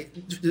working, but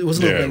it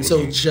wasn't open.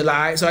 So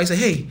July, so I said,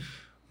 hey,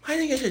 I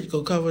think I should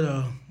go cover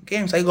the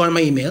game. So I go on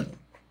my email.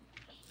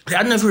 I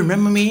don't know if you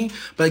remember me,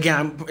 but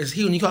again,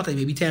 he only called like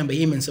maybe 10 by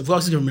so of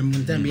course he don't remember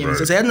the 10 by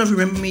So I don't know if you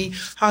remember me.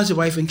 How's your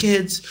wife and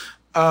kids?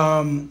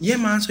 Yeah,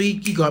 man. So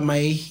he got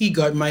my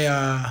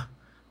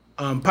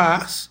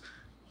pass,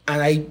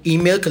 and I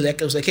emailed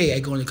collect. I was like, hey,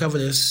 I'm going to cover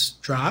this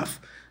draft.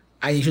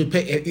 I need you to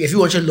pay if you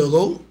want your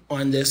logo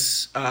on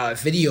this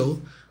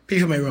video. Pay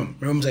for my room.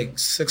 My room's like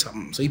 $6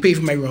 something. So he paid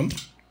for my room.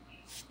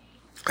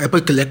 I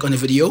put collect on the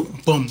video.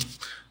 Boom.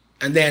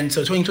 And then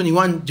so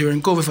 2021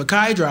 during COVID for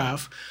Kai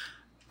draft.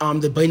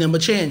 The buy number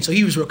changed. So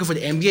he was working for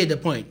the NBA at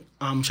that point.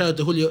 Shout out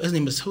to Julio. His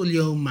name is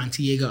Julio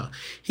Mantiega.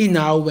 He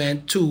now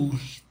went to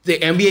the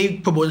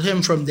NBA, promoted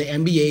him from the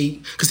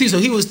NBA because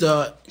he was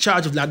the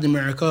charge of Latin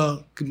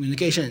America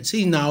communications.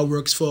 He now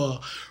works for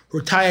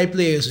retired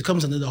players who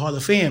comes under the Hall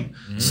of Fame.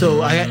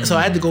 So I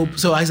had to go.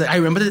 So I said I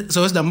remember it.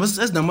 So his number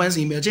his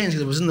email changed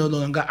because it was no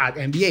longer at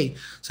NBA.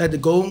 So I had to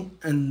go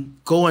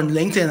on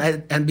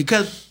LinkedIn and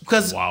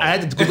because I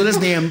had to Google his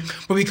name,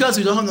 but because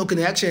we don't have no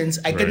connections,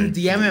 I couldn't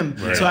DM him.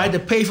 Right. So I had to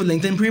pay for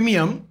LinkedIn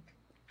Premium.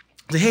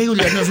 I said, hey,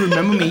 Julio, I don't know if you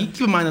remember me.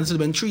 Keep in mind, it's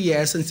been 3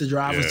 years since the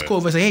draft was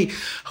COVID. I said, hey,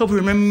 hope you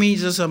remember me.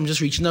 I'm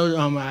just reaching out.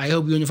 I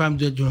hope you and your family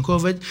did during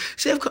COVID.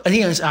 And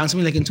he answered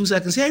me like in 2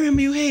 seconds. Hey, I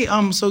remember you. Hey,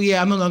 so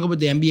yeah, I'm no longer with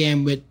the NBA.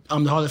 I'm with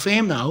the Hall of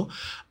Fame now.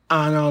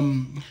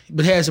 And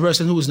but here's the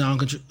person who is now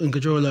in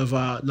control of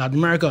Latin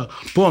America.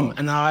 Boom.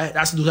 And now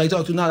that's the dude I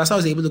talk to now. That's how I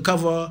was able to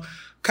cover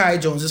Kai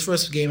Jones'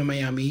 first game in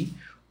Miami.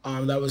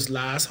 That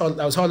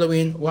was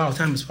Halloween. Wow,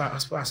 time is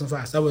fast and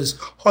fast. That was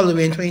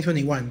Halloween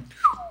 2021.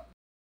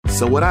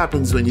 So what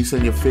happens when you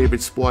send your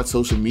favorite sports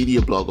social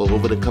media blogger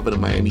over to cover the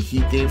Miami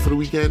Heat game for the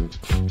weekend?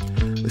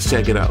 Let's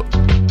check it out.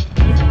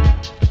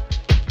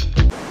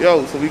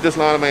 Yo, so we just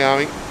landed in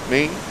Miami.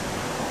 Me,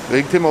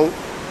 Big Timmay.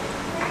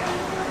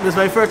 This is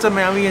my first time in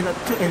Miami in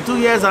 2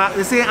 years.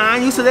 They say I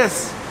ain't used to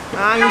this.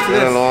 It's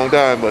been a long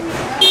time, but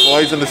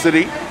boys in the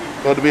city.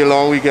 Going to be a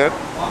long weekend.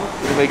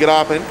 We'll make it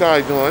happen.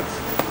 Kai Jones,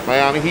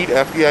 Miami Heat,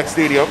 FTX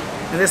Stadium.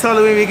 And it's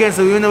Halloween weekend,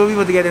 so we don't know what we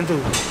want to get into.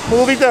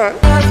 Movie time.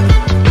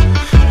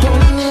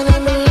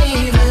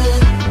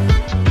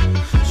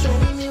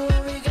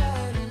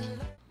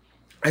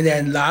 And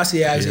then last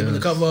year I was able to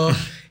cover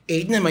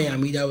Aiden in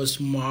Miami. That was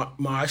March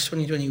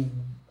 2020.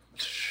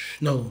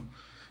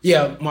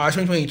 March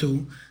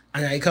 2022.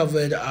 And I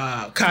covered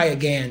Kai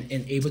again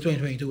in April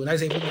 2022. And I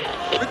was able to...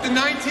 With the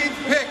 19th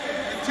pick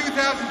in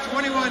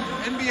 2021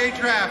 NBA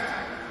Draft,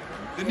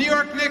 the New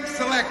York Knicks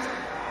select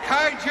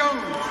Kai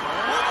Jones,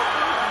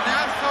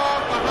 Nassau,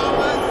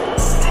 Bahamas.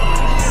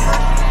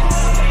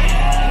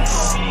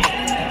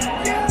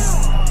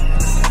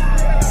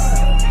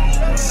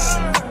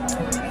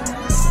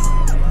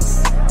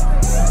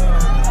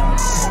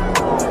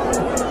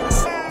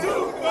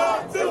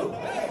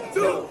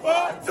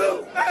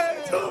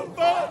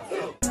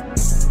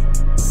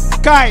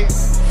 Kai,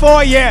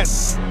 4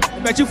 years. I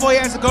met you 4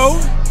 years ago.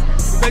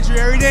 I bet you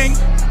everything.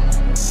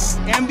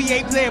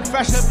 NBA player,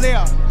 professional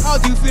player. How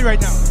do you feel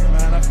right now?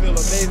 Man, I feel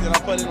amazing. I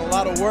put in a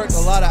lot of work, a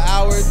lot of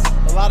hours,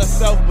 a lot of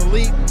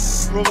self-belief,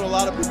 proving a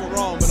lot of people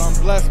wrong, but I'm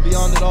blessed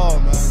beyond it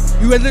all, man.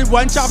 You entered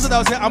one chapter that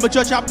was an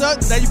amateur chapter,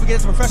 then you became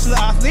a professional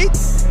athlete.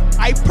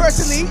 I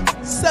personally,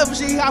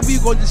 selfishly happy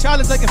you go to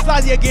Charlotte so I can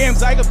fly to your games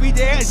so I can be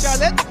there in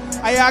Charlotte.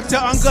 I asked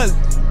your uncle,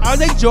 I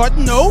don't think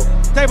Jordan know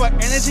the type of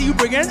energy you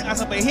bring in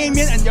as a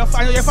Bahamian and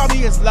I know your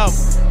family is love.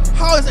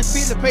 How does it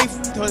feel to pay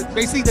to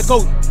basically the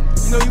GOAT?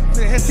 You know,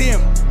 his team.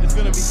 It's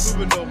gonna be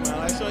super dope, man.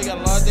 I'm sure you got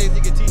a lot of things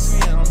he can teach me,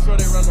 and I'm sure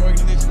they run the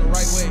organization the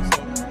right way.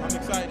 So I'm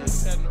excited.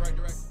 It's heading in the right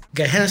direction.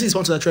 Again, Hennessy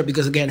sponsored that trip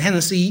because again,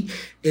 Hennessy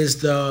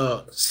is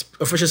the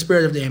official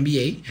spirit of the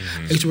NBA.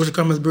 I used to work at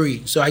Commonwealth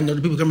Brewery, so I know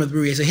the people at Commonwealth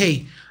Brewery. I say,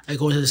 hey, I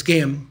go into this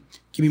game,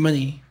 give me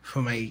money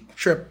for my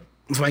trip,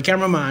 for my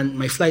cameraman,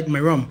 my flight, and my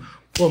room.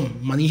 Boom,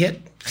 money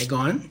hit. I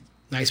gone.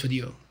 Nice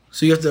video.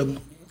 So you have to,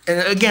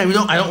 and again,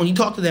 I don't only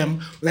talk to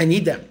them when I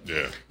need them.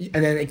 Yeah.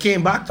 And then it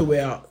came back to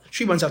where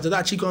 3 months after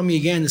that, she called me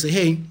again and said,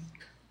 hey,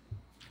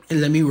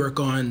 let me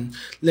come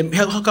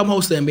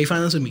host the NBA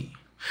Finals with me.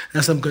 And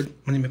that's some good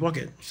money in my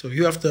pocket. So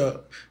you have to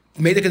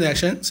make the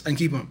connections and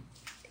keep them.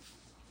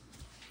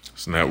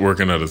 It's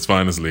networking at its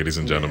finest, ladies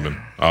and gentlemen.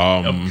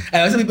 And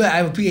also people, I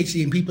have a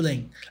PhD in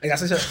peopling. Like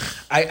that's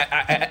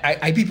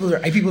I people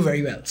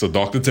very well. So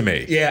Dr.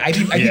 Timmay. Yeah, I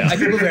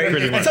people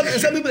very well. And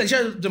some people, like,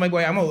 shout out to my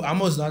boy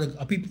Amo's not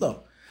a peopler.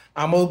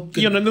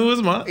 You on the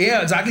news, man?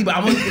 Yeah, exactly. But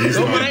Amo,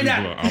 don't mind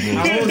that.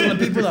 Amo's not a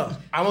peopler.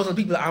 Amo's not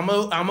a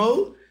peopler.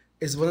 Amo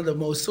is one of the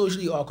most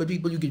socially awkward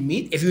people you can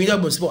meet if you know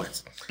about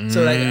sports.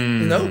 So like,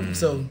 you know,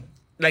 so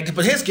like,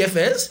 but his gift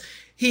is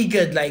he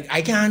could like,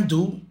 I can't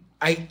do,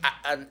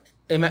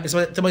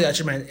 somebody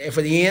actually, man, if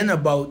it ain't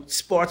about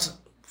sports,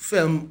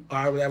 film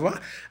or whatever,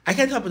 I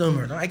can't help it no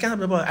murder. I can't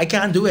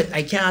do it.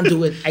 I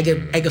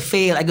can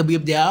fail. I can be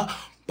up there,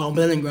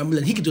 bumbling and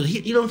grumbling. He could do it.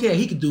 He don't care.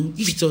 He could do.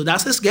 So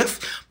that's his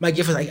gift. My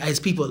gift is like as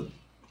people.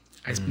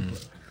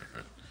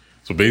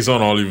 So based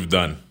on all you've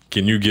done,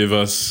 can you give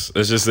us,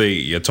 let's just say,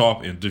 your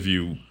top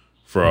interview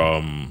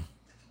from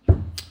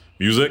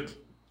music,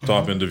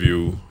 top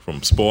interview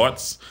from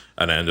sports,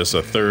 and then just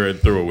a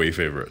third throwaway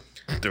favorite?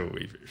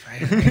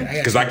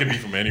 Because that can be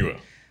from anywhere.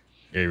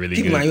 Yeah, really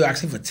Keep in good. mind, you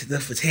asking for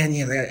 10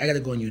 years. I got to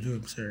go on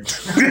YouTube, sir.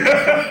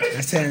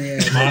 That's 10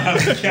 years. Wow.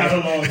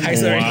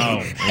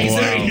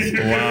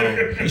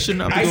 You should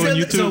not be on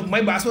YouTube. So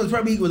my basketball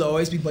probably will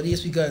always be Buddy,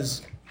 is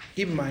because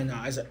keep in mind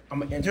now,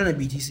 I'm an intern at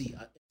BTC.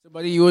 So,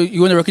 buddy, you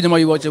want to rookie more,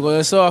 you watch your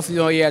yourself,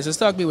 just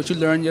talk to me what you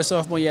learned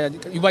yourself more. Yeah,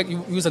 you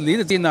was a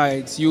leader team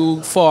nights.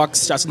 You,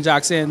 Fox, Justin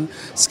Jackson,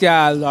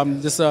 Scal,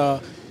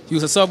 you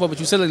was a sophomore, but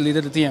you still a leader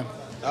of the team.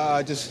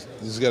 Just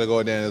gotta go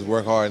out there and just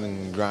work hard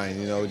and grind.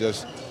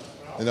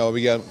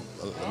 We got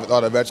a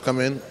lot of vets come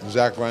in,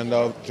 Zach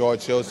Randolph,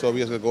 George Hill, so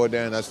we just gotta go out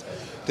there and just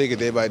take it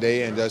day by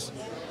day and just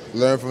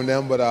learn from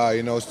them. But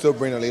still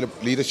bring a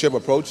leadership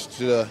approach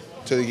to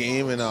the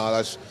game and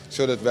let's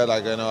show this vet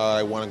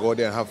I want to go out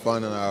there and have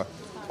fun. And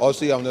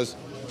also, if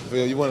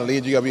you want to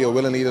lead, you gotta be a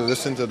willing leader.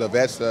 Listen to the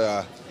vets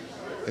that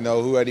who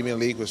already been in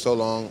the league for so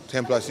long,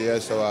 10+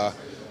 years. So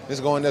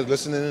just going there,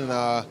 listening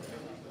and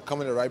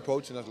coming to the right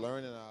approach and just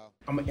learning.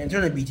 I'm an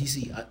intern at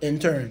BTC. An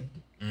intern.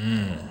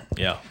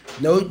 Yeah.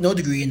 No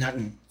degree in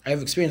nothing. I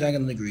have experience. I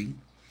got no degree.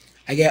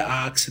 I get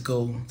asked to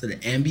go to the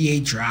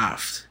NBA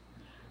draft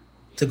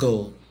to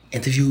go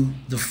interview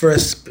the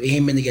first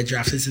Bahamian to get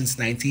drafted since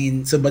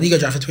 19. So, but he got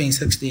drafted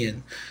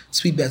 2016.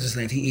 Sweet Bet was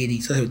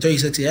 1980. So,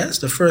 36 years.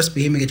 The first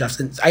Bahamian to get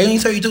drafted. I only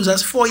 32, so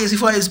that's 4 years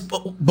before I was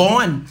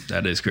born.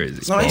 That is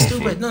crazy. No, it's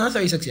stupid. No, not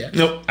 36 years.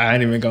 Nope. I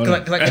ain't even going to. I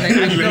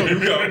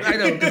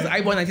know, because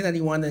I born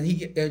 1991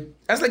 and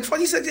that's like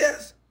 46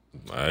 years.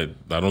 I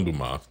don't do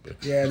math.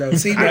 But. Yeah, no.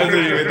 See,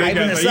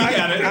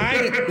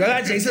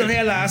 Jason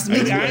here last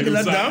week. I ain't gonna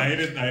look dumb.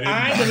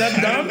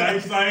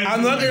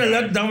 I'm not gonna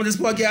look dumb with this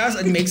podcast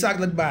and make Sock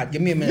look bad.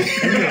 Give me a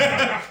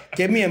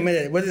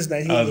minute. What is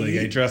that? I was like,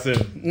 I trusted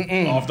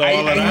off the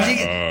wall of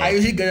that. I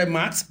usually good at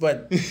maths,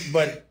 but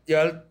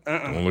y'all.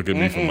 Don't look at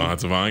me for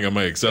maths. If I ain't got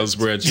my Excel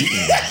spreadsheet.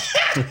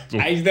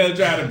 I still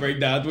trying to break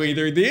down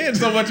 2013.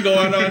 So much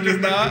going on just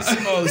now.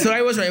 Oh, so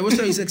I was right. It was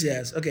 36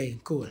 years. Okay,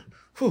 cool.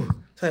 Whew.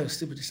 So I was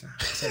stupid just now.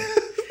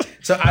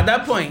 So at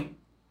that point,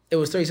 it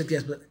was 36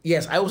 years. But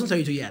yes, I wasn't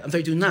 32 yet. I'm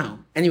 32 now.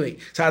 Anyway,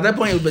 so at that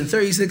point, it had been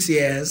 36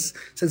 years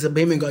since the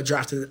Bahamian got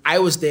drafted. I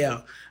was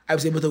there. I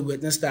was able to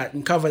witness that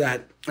and cover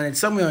that. And it's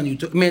somewhere on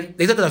YouTube. I mean,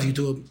 they took it off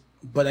YouTube,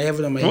 but I have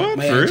it on my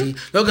IG.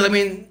 No, because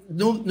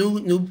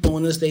new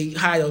owners, they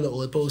hide all the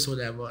old posts or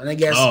whatever. And I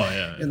guess,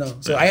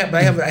 so I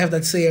have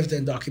that saved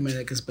and documented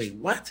because, wait,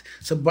 what?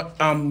 So, but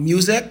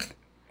music,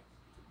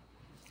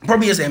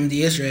 probably just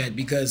MD's right,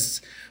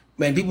 because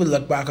when people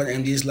look back on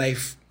MD's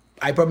life,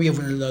 I probably have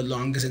one of the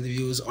longest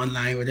interviews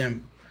online with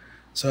him.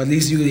 So at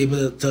least you were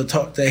able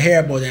to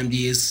hear about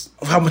MD's,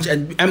 how much,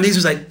 and MD's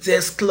was like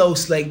this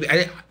close, like,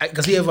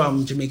 because we have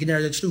Jamaican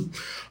heritage too.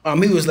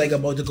 He was like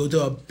about to go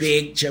to a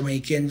big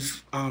Jamaican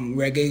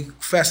reggae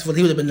festival.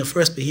 He would have been the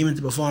first Bahamian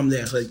to perform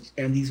there. So like,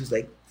 MD's was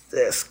like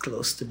this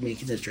close to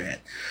making it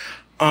dread.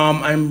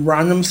 And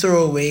random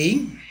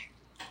throwaway,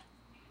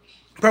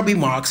 probably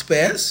Mark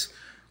Spears.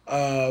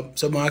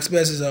 So Mark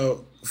Spears is a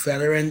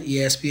veteran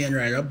ESPN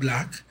writer,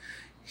 black.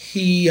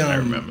 I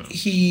remember.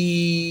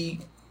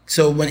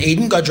 So when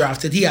Aiden got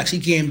drafted, he actually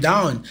came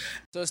down.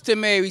 So it's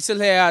Timmay, we still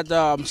here at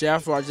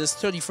Jeff Rogers'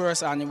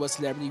 31st annual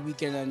Celebrity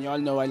Weekend, and y'all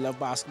know I love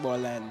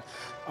basketball, and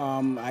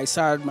I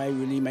started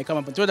my come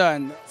up on Twitter,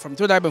 and from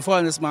Twitter I've been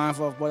following this man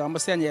for about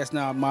almost 10 years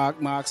now,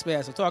 Mark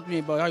Spears. So talk to me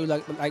about how you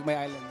like my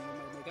island,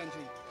 my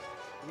country.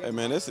 Yeah. Hey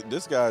man,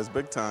 this guy is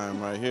big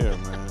time right here,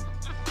 man.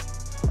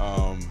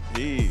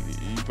 You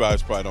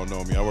probably don't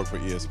know me. I work for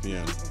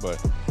ESPN, but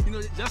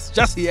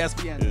just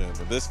ESPN. Yeah,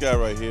 but this guy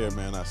right here,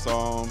 man, I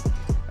saw him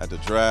at the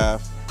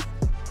draft,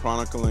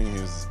 chronicling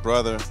his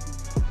brother.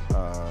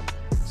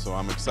 So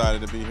I'm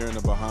excited to be here in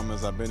the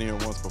Bahamas. I've been here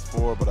once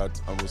before,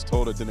 but I was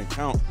told it didn't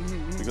count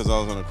because I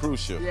was on a cruise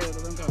ship. Yeah, it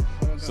doesn't count.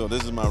 So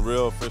this is my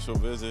real official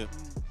visit.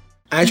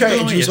 I try to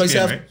introduce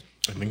myself. Right?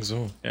 I think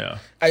so. Yeah.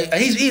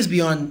 He's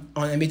been on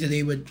NBA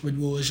Today with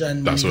Woj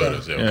and that's what it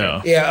is. Yeah.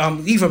 Yeah.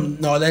 He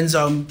from Northern's,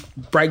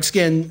 bright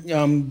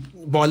skin,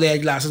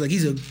 bald-head glasses. Like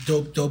he's a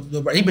dope.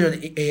 He been on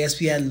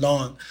ESPN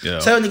long. Yeah.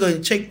 So I went to go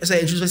check. I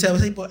introduce myself.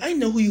 I say, boy, I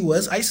know who you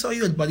was. I saw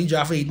you at Buddy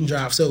draft for Aiden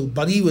draft. So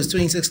Buddy was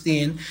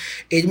 2016,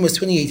 Aiden was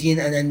 2018,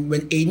 and then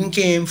when Aiden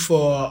came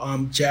for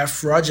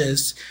Jeff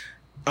Rogers,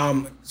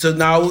 so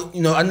now I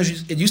don't know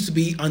if it used to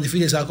be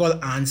Undefeated. It's called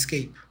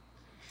Anscape.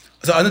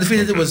 So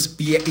Undefeated was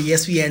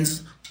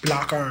ESPN's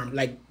block arm.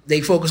 Like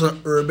they focus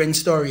on urban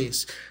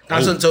stories.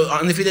 So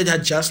Undefeated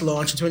had just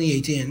launched in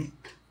 2018,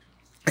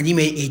 and he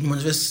made 8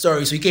 months of his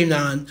story. So he came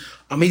down,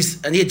 and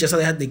he had just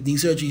had knee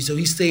surgery. So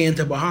he's staying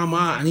to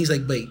Bahama, and he's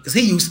like, wait, because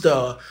he used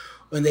to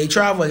when they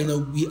travel,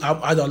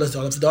 our dollar's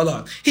dollar for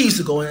dollar. He used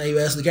to go in the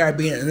US, the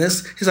Caribbean, and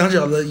his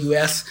 $100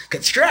 US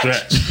could stretch.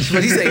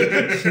 But he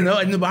say, in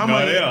the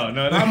Bahamas,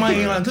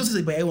 he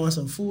say, but I want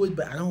some food,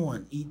 but I don't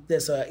want to eat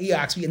this. He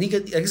asked me, and he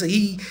could, like I said,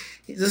 this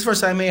is the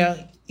first time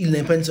he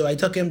limping, so I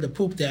took him to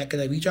poop deck,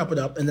 and we chop it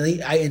up, and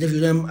then I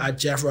interviewed him at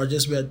Jeff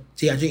Rogers where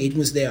DeAndre Ayton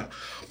was there.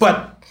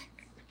 But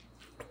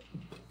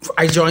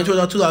I joined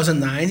in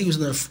 2009. He was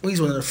one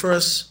of the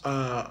first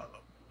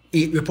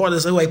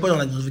reporters who I put on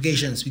like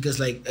notifications because,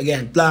 like,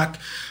 again, black,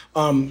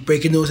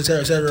 breaking news,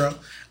 etc.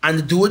 And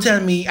the dude tell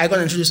me, I got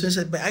introduced and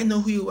said, but I know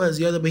who you was.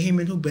 You're the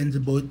Bahamian who been to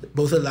both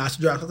of the last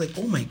drafts. I was like,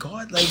 oh my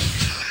God, like,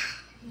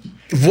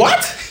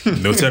 what?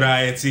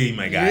 Notoriety,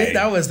 my guy. Yeah,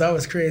 that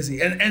was crazy.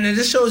 And it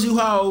just shows you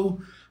how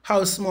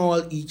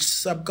small each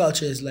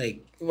subculture is.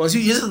 Like, once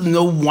you just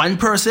know one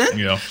person,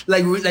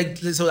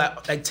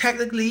 like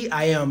technically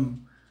I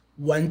am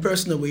one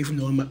person away from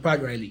knowing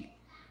Pat Riley.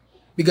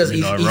 Because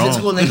he's just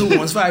a nigga who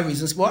wants 5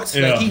 Reasons Sports.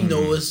 Yeah. Like, he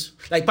knows.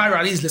 Like, Pat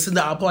Riley's listened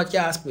to our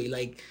podcast, but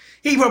like,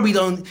 he probably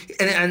don't.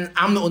 And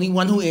I'm the only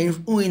one who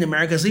in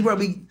America. So he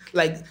probably,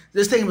 like,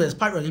 this thing with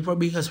Pat Riley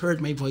probably has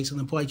heard my voice on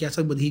the podcast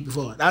about the Heat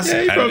before.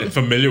 I'm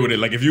familiar with it.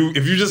 Like, if you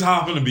just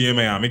happen to be in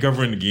Miami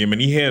covering the game and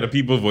he hear the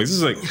people's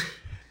voices, like,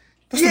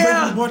 that's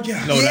the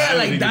podcast. No, yeah,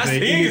 like that's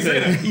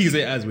he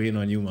say, "I was waiting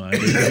on you, man."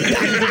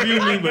 Interview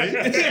me, but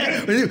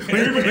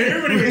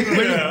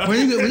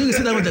when you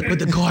sit down with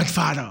the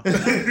Godfather,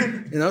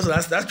 so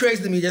that's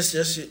crazy to me. Just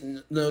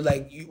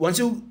like once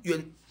you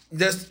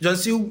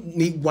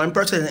meet one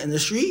person in the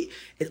street,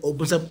 it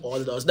opens up all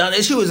the doors. Now the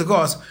issue is, of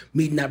course,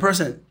 meeting that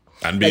person.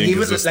 And being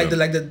even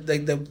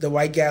the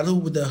white gal who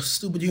with the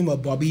stupid humor,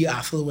 Bobby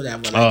Affle,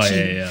 whatever. Like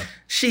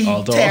she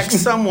texts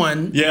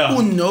someone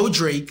who know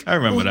Drake. I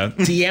remember that.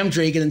 DM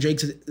Drake, and then Drake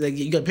said, like,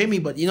 you gotta pay me,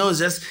 but it's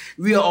just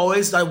we are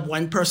always like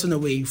one person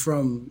away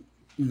from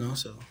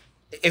So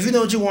if you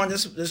know what you want,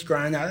 just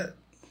grind at it.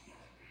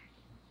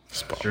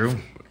 It's true.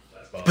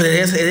 But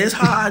it is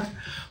hard.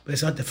 But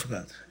it's not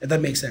difficult, if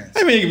that makes sense.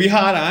 I mean, it can be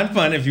hard and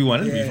fun if you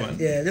want it to be fun.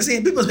 Yeah, just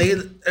saying people make it,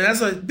 and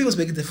that's why people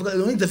make it difficult.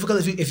 It's only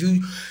difficult if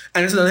you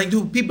and it's another thing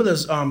too. People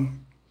is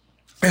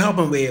they hop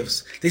on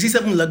waves. They see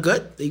something look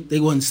good, they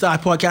go and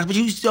start a podcast. But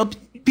you still,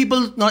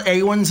 people, not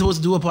everyone's supposed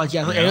to do a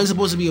podcast. Not everyone's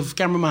supposed to be a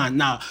cameraman.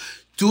 Now,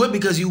 do it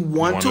because you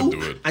want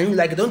to, and you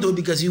like it. Don't do it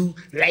because you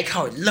like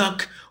how it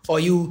look, or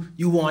you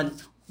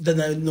want the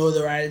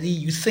notoriety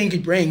you think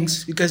it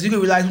brings, because you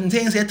can realize when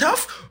things get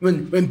tough,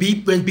 when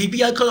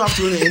BPL cut off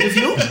during the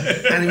interview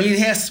and we in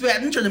here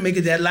sweating trying to make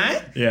a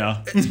deadline.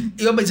 Yeah.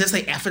 You'll be just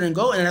like effort and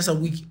go, and that's a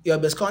week your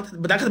best content.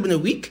 But that could have been a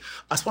week.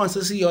 A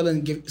sponsor see y'all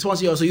and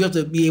sponsor y'all, so you have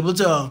to be able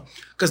to,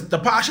 because the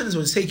passion is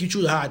what take you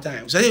through the hard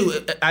times. So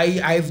I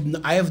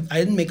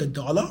didn't make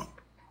 $1.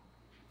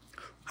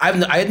 I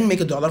didn't make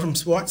 $1 from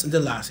sports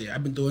until last year.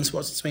 I've been doing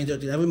sports since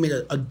 2013. I haven't made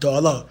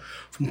 $1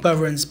 from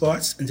covering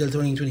sports until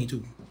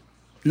 2022.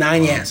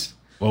 9 years.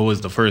 What was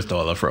the first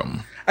 $1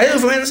 from? I did it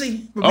from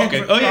Hennessy.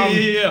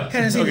 Okay. Yeah.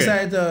 Hennessy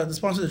decided to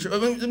sponsor the trip.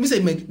 Let me say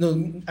make.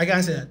 No, I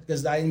can't say that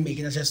because I didn't make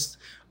it. I just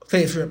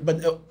played for it.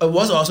 But it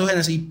was also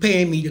Hennessy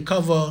paying me to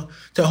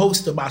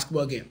host the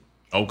basketball game.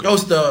 Okay.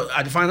 Host the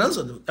finals.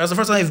 That was the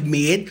first time I've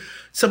made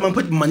someone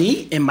put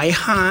money in my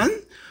hand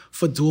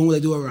for doing what I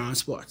do around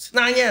sports.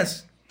 9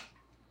 years.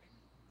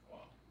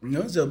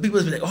 So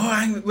people be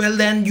like, well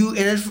then you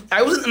in it.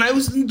 I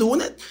wasn't doing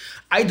it.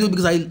 I do it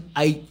because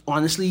I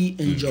honestly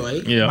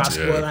enjoy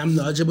basketball. Yeah. I'm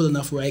knowledgeable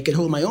enough where I can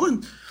hold my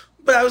own.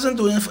 But I wasn't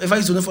doing it. If I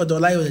was doing it for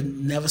 $1, I would have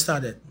never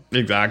started.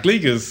 Exactly,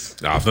 because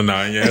after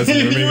 9 years,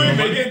 you were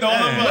making $1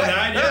 for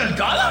 9 years.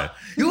 $1?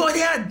 You already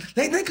had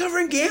like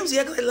covering games.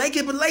 Yeah, I like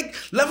it, but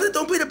loving it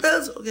don't pay the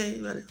bills. Okay.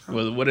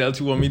 Well, what else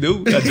you want me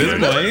to do at this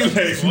point?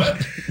 Like,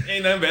 what?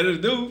 Ain't nothing better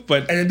to do.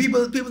 But and then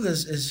people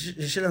is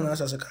shit on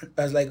us as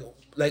like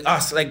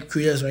us, like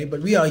creators, right?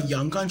 But we are a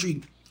young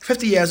country.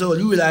 50 years old,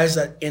 you realize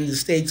that in the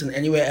States and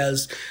anywhere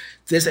else,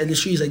 this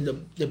industry is like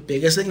the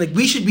biggest thing. Like,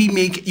 we should be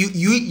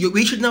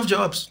we shouldn't have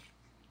jobs.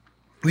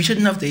 We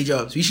shouldn't have day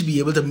jobs. We should be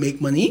able to make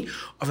money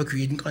off of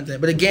creating content.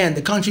 But again,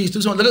 the country is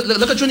too small.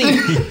 Look at Trinity.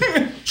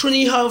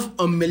 Trinity have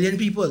 1 million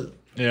people.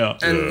 Yeah.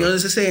 And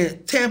this is saying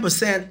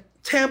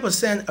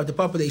 10% of the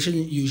population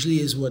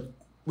usually is what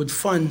would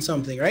fund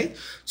something, right?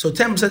 So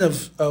 10%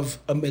 of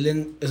 1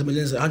 million is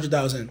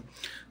 100,000.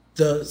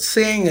 The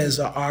saying is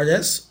an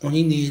artist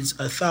only needs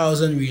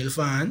 1,000 real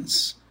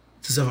fans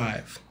to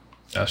survive.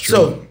 That's true.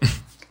 So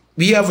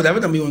we have whatever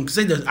number you want to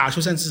say. The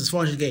actual census is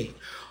 400K.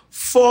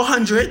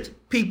 400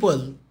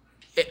 people,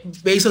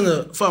 based on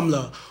the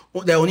formula,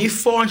 there are only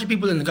 400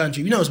 people in the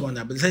country. We know it's one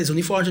that, but they say it's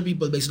only 400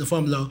 people based on the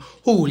formula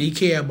who really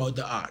care about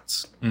the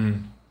arts.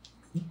 Mm.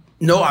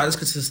 No artist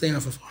could sustain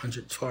off of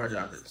 400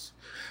 artists.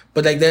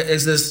 But like there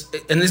is this,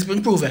 and it's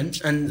been proven,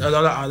 and a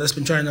lot of artists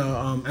been trying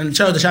to, and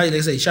shout out to Shadi,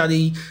 they say,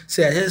 Shadi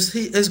said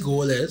his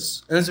goal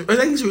is, and I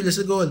think it's a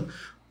realistic goal,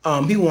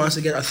 he wants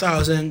to get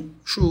 1,000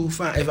 true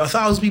fans. If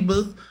 1,000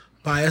 people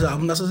buy his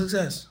album, that's a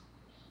success.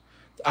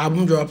 The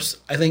album drops,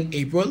 I think,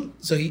 April,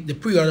 so the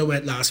pre-order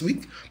went up last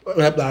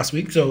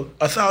week, so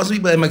 1,000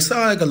 people, it might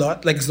sound like a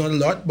lot, like it's not a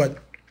lot, but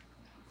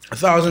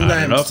 1,000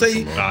 times.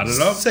 Add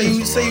it up.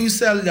 Say you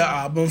sell the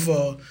album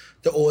for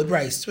the old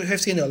price,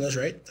 $15,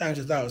 right? Times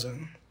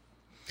 1,000.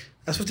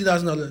 That's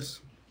 $50,000.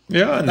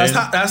 Yeah, and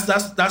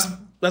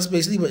that's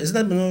basically what isn't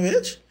that minimum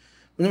wage?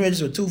 Minimum wage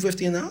is what,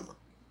 $250 an hour?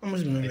 How much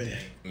is minimum wage?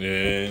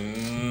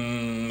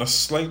 That's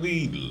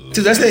slightly.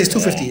 So let's say it's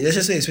 $250. Let's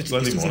just say it's $50.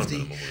 Slightly It's more than $250.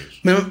 minimum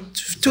wage. Minimum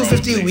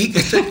 $250 a week.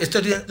 It's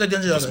 $300.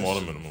 That's more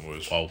than minimum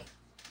wage. Wow.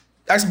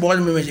 That's more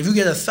than minimum wage. If you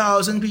get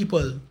 1,000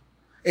 people,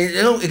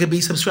 it could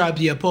be subscribed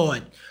to your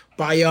pod,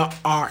 buy your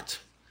art.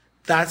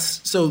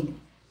 That's so.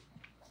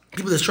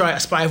 People just try to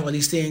aspire for all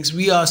these things.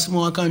 We are a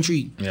small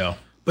country. Yeah.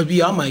 But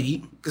we are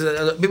mighty.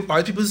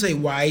 Because people say,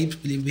 why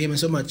believe him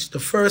so much? The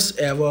first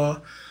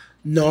ever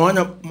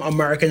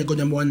non-American to go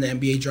number one in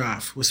the NBA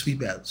draft was Sweet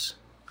Bells.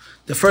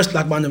 The first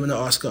black band to win the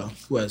Oscar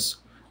was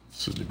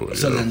Cindy Boy.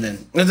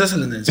 London. No, that's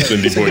London.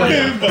 Cindy Boy.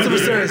 Hey,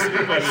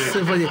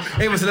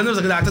 but London was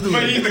a good actor too.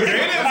 One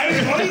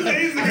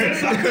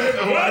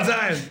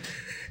time.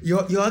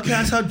 Y'all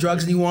can't stop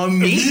drugs and you want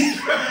me?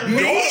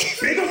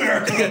 Big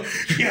America.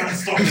 Yeah,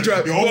 stop it.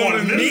 You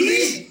want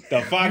me?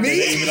 The fact that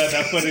they even had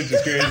that footage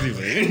is crazy,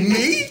 man.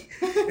 Me?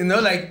 You know,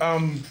 like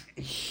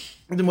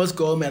the most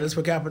gold medals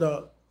per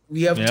capita.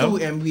 We have two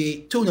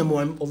number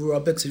one overall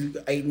picks.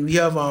 We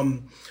have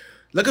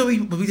look at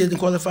what we did in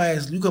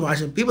qualifiers. You can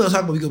imagine people are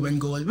talking about we could win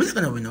gold. We're not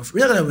gonna win enough.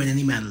 We're not gonna win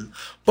any medal.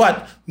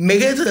 But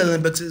making it to the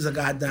Olympics is a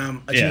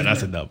goddamn achievement. Yeah,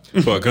 that's a dub.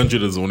 For a country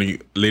that's only,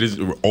 ladies,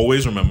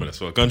 always remember this.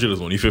 For a country that's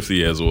only 50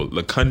 years old,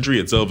 the country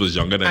itself is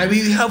younger than. And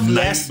we have 90%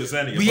 less. of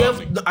your We have.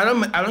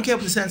 population. I don't care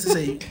what the census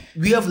say.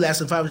 We have less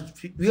than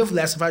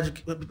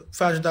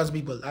 500,000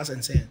 people. That's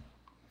insane.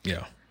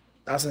 Yeah.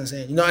 That's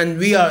insane. You know, and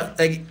we are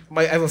like.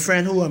 I have a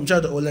friend who I'm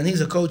Chad Olin.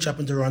 He's a coach up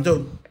in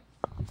Toronto.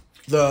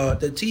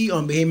 The T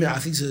on Bahamian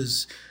athletes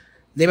is.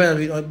 They might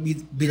not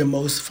be the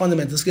most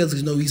fundamental skills.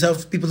 You know, we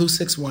have people who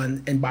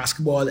 6'1" in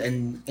basketball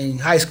and in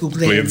high school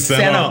playing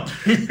center.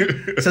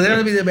 So they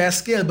don't be the best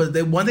skill, but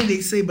the one thing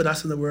they say about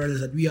us in the world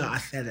is that we are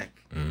athletic.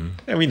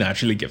 And we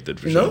naturally gifted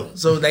for You sure. know,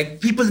 so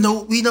like people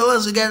know we know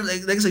us again.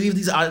 Like I said, we have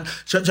these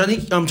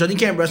Johnny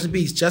Camp, rest in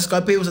peace. Just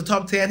Got Paid was a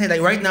top 10 hit.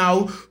 Like right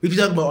now, we be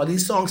talking about all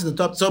these songs in the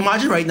top. So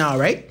imagine right now,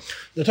 right?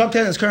 The top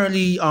 10 is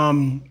currently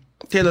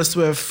Taylor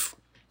Swift,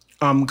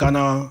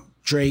 Ghana,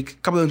 Drake, a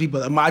couple of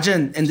people.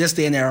 Imagine in this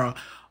day and era,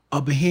 a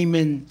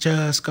Bahamian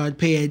Just Got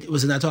Paid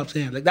was in that top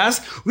 10. Like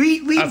that's we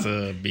That's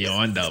a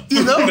beyond dub.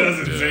 you know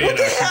That's insane, what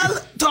the hell?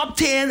 Top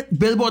 10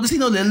 Billboard. This you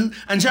know little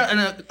and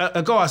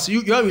of course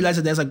you all realize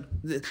that there's a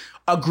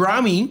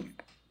Grammy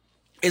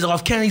is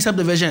off Kennedy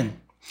Subdivision.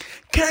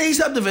 Kennedy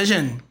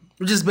Subdivision,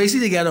 which is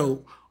basically the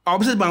ghetto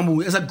opposite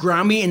Bamboo. It's a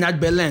Grammy in that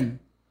building.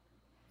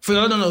 For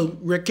y'all don't know,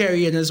 Rick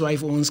Carey and his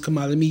wife owns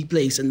Kamala Mead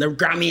Place, and the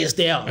Grammy is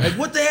there. Like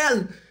what the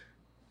hell?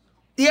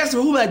 Yes,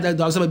 who like that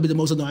dog might be the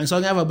most annoying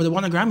song ever, but they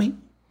won a Grammy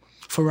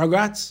for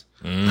Rugrats.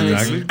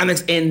 And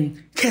it's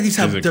in Kennedy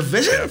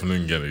Subdivision.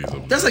 Definitely Kennedy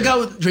Subdivision. That's like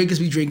how Drake is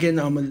be drinking.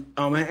 And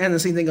the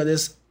same thing of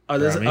this.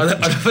 This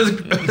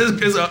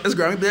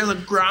Grammy. There's a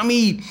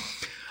Grammy.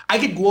 I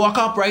could walk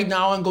up right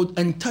now and go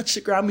and touch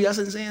the Grammy. That's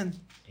insane.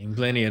 Ain't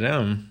plenty of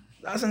them.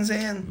 That's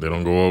insane. They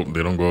don't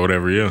go out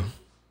every year.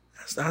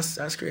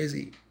 That's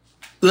crazy.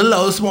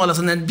 Little smallest,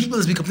 and then people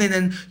just be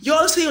complaining.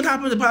 Y'all see what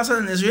happened to the pastor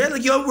in Israel?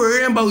 Like you're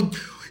worrying about.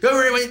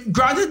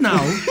 Granted now.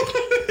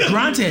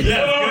 Granted.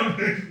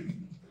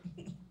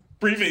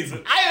 Preface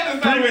it. I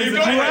understand where you're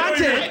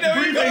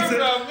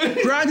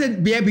going.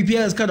 Granted,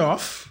 BPL is cut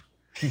off.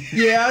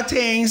 Yeah,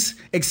 things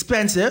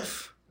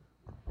expensive.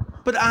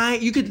 But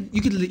you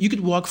could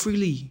walk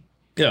freely.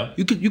 Yeah.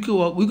 You could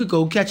walk. We could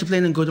go catch a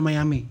plane and go to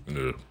Miami.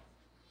 Yeah.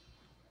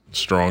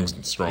 Strong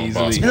Easily.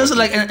 basketball. And also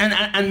like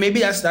and maybe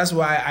that's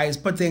why I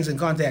put things in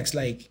context.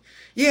 Like,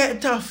 yeah,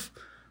 tough,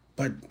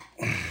 but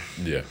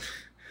Yeah.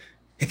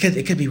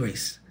 it could be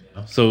race.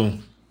 So,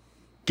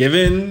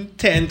 given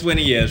 10,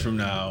 20 years from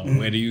now,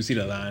 where do you see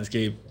the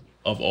landscape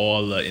of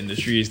all the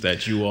industries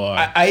that you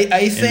are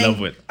I think, in love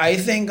with? I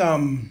think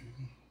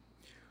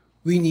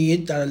we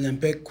need that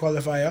Olympic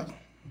qualifier.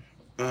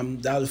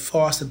 That'll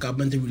force the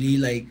government to really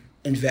like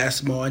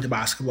invest more into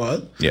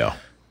basketball. Yeah.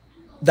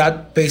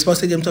 That baseball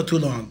stadium took too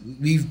long.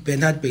 We've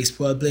been had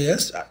baseball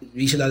players.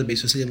 We should have a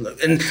baseball stadium.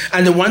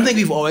 And the one thing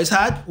we've always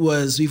had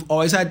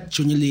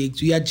junior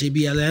leagues. We had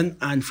JBLN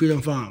and Freedom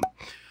Farm.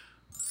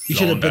 You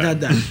should have been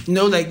at that. You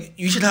know, like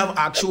you should have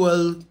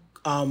actual.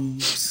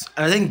 And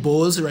I think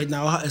bowls right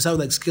now is have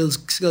like skill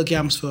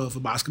camps for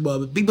basketball.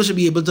 But people should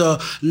be able to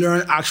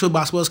learn actual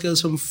basketball skills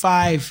from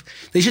 5.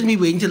 They shouldn't be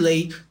waiting till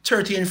like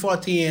 13,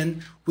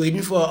 14,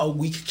 waiting for a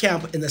week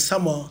camp in the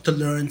summer to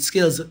learn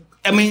skills.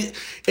 I mean,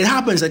 it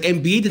happens. Like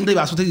Embiid didn't play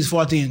basketball until he's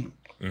 14,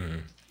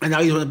 and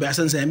now he's one of the best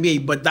in the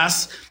NBA. But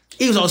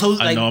he was also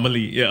like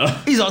anomaly.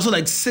 Yeah, he's also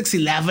like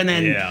 6'11",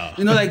 and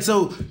you know, like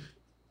so.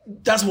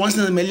 That's once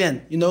in a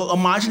million. You know,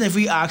 imagine if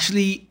we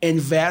actually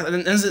invest.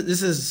 And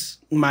this is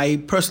my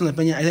personal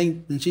opinion. I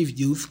think the chief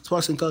youth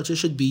sports and culture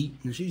should be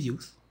in chief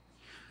youth,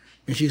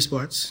 in chief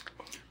sports.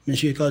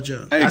 Ministry of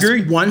Culture. I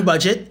agree. One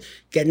budget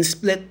getting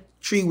split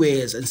 3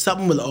 ways, and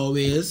someone will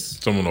always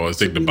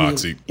take the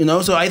box seat. You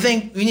know, so I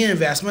think we need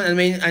investment. I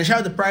mean, and shout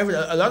out the private.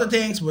 A lot of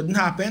things wouldn't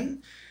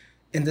happen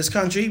in this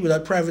country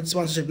without private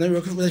sponsorship. When I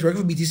worked for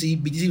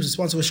BTC. BTC was a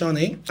sponsor with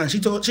Shawnee, and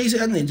she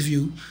said in an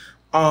interview,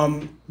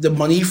 the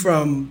money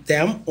from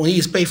them only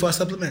is paid for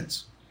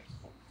supplements.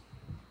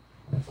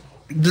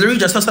 Literally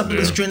just for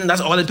supplements training.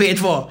 That's all they paid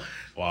for.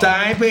 Wow. They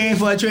ain't paying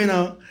for a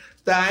trainer.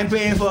 They ain't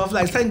paying for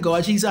flights. Thank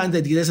God she's on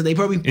the dealer, so they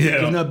probably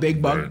giving her a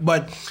big buck. Right.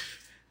 But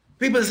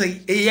people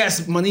say,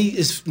 yes, money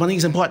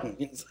is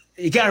important.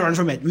 You can't run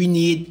from it. We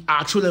need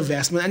actual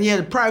investment. And yeah,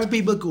 the private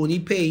people can only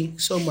pay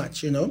so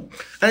much, you know.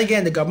 And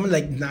again, the government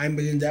like $9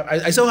 billion.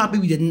 I'm so happy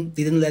they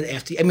didn't let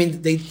FTX. I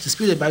mean, they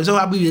disputed, but I'm so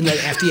happy we didn't let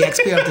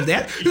FTX pay off the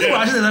debt. You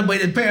watching that by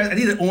the parents. I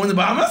need to own the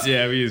Bahamas.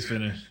 Yeah, we just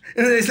finished.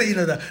 And then they say, you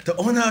know, the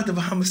owner of the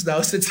Bahamas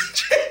now sits in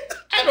jail.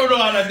 I don't know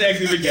how that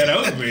thing even get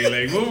out, man.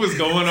 Like, what was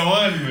going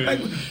on, man? Like,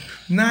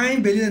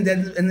 $9 billion,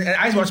 and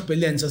I watch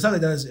Billions, so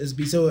something like that is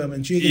be so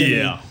intriguing.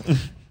 Yeah.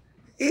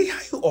 Hey, how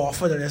you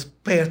offer to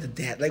just pay off the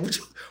debt? Like,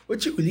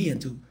 what you really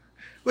into?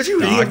 What you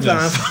really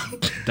applying for?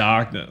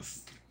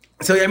 Darkness.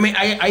 So I mean,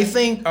 I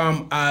think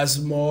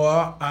as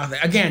more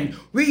again,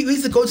 we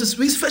used to go to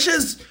we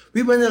fishers.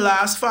 We were in the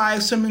last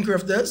 5 swimming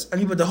grifters, and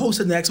we were the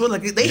host of the next one.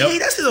 Like they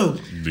hate us, you know.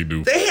 They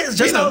do. They hate us.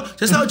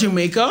 Just how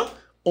Jamaica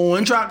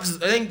on track. I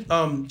think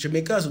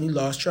Jamaica has only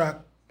lost track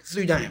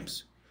 3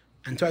 times,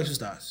 and twice with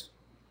stars.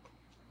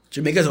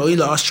 Jamaica's only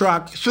lost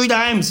track 3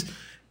 times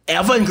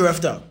ever in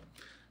grifter.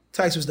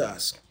 Twice was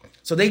us.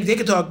 So they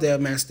could talk their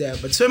mess there.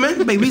 But swimming,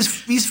 baby,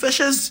 these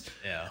fishers.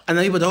 Yeah. And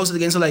then you put the host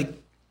again. So like,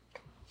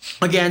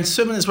 again,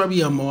 swimming is probably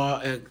a more.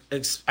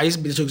 I used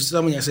to be the joke.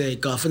 Someone I say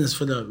golfing is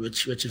for the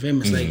rich and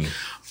famous. Like,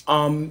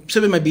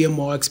 swimming might be a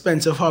more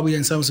expensive hobby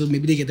than some. So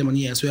maybe they get the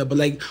money elsewhere. But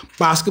like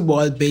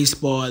basketball,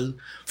 baseball.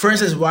 For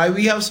instance, why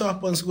we have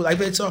softball in school? I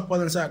played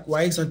softball and soccer.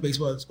 Why it's not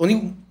baseball? It's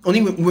only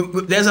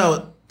there's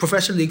a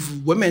professional league for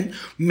women.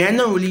 Men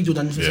don't really do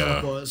nothing for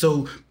softball.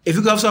 So if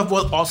you go have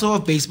softball, also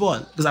have baseball.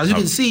 Because as you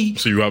can see,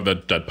 so you have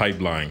that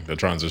pipeline, the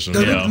transition.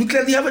 We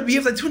clearly have it. We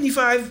have like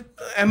 25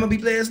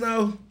 MLB players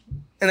now,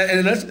 and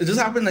it just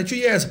happened in like 3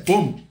 years.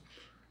 Boom,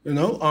 you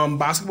know.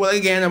 Basketball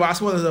again.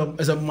 Basketball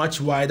is a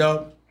much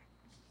wider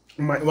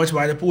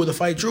pool to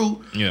fight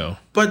through. Yeah.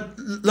 But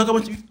look at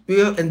what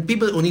and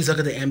people only look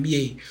at the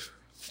NBA.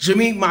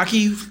 Jimmy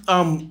Maki,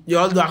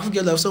 y'all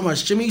Africa love so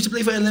much. Jimmy used to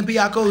play for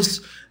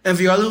Olympiacos, and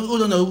for y'all who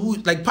don't know,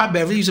 Patrick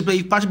Beverly used to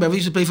play for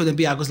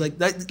Olympiacos,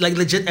 like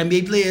legit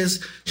NBA players.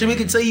 Jimmy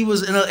could say he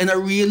was in a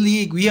real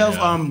league. We have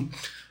like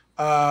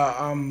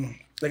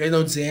I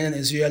know Zayn in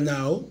Israel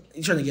now.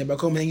 He's trying to get back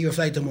home. I think he'll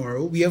fly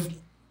tomorrow. We have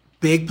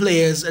big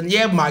players, and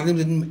yeah, Magnum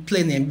didn't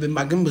play in the NBA, but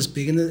Magnum was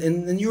big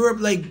in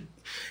Europe. Like,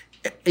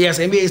 yes,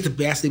 NBA is the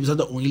best league, but it's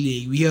not the only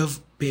league. We have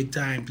big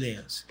time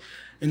players,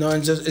 you know,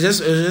 and it's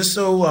just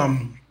so.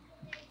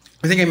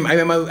 I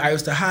remember I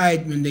used to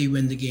hide when they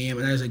win the game,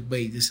 and I was like,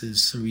 wait, this is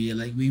surreal.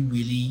 Like, we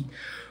really...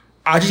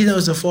 Argentina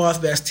was the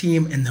 4th best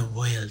team in the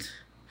world.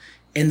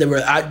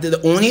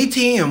 The only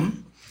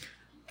team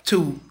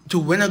to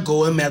win a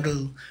gold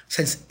medal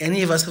since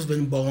any of us have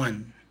been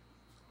born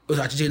was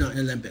Argentina in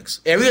the Olympics.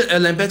 Every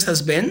Olympics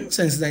has been,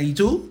 since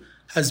 92,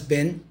 has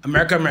been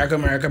America,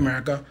 Argentina,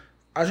 America.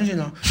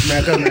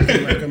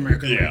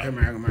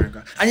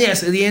 And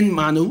yes, at the end,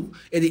 Manu,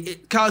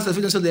 Carlos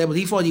Delfino still there, but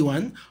he's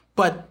 41.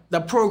 But the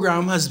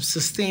program has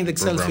sustained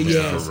itself for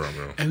years.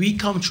 And we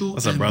come through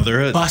and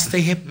bust the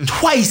hip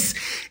twice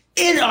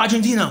in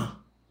Argentina.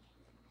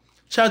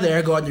 Shout out to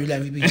Eric Gordon, real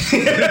MVP.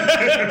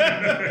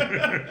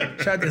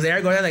 Shout out to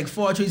Eric Gordon, like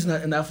 4 trees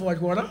in that 4th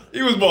quarter.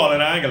 He was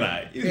balling, I ain't gonna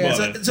lie.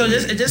 So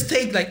it just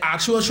take like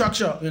actual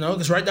structure, you know,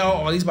 because right now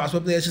all these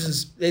basketball players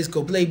just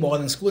go play ball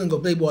in school and go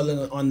play ball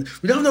on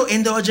we don't have no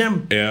indoor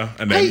gym. Yeah,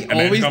 and then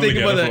come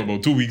together for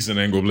about 2 weeks and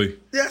then go play.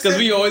 Because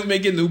we always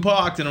making new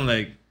parks, and I'm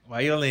like, why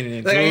you only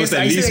enclose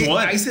at least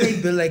one? I used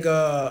to build like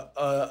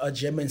a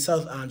gym in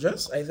South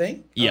Andres, I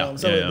think. Building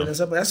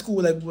something. That's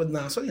cool, like with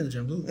Nassau in the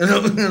gym too. You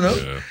know?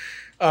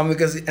 Yeah.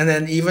 Because and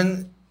then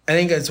even I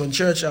think it's one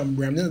church,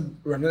 Remnant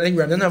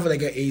have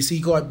like an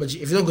AC court, but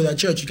if you don't go to that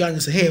church, you can't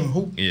just say, hey, I'm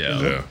hoop. Yeah.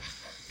 You know?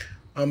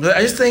 But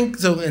I just think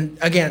so. And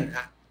again,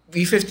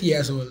 we 50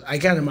 years old. I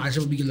can't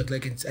imagine what we could look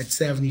like at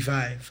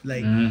 75.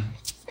 Like,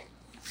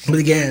 but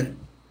again,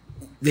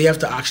 they have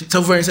to actually.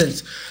 So, for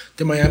instance,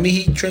 the Miami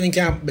Heat training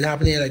camp been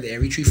happening like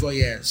every 3-4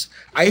 years.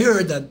 I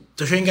heard that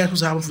the training camp was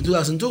supposed to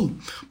happen from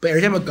 2002, but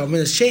every time a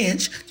government has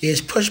changed, they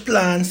just push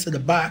plans to the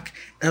back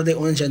and have their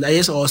own agenda. I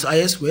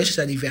just wish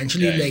that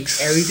eventually, like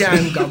every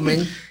time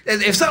government,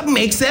 if something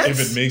makes sense,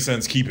 if it makes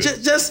sense, keep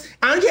it. Just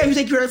I don't care if you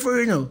take credit for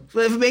it, you know.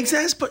 But if it makes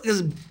sense, but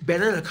it's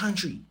better than the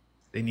country.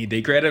 They need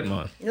their credit,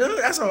 man. You know,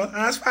 that's all.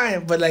 That's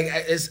fine. But like,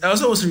 it's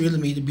also surreal to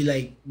me to be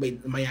like,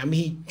 wait, Miami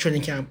Heat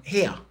training camp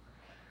here.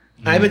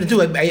 I went to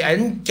two. I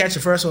didn't catch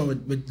the first one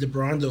with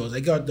LeBron though.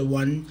 I got the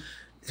one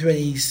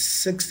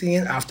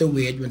 2016 after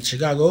Wade went to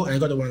Chicago, and I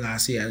got the one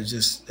last year. And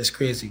it's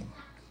crazy.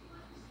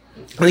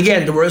 And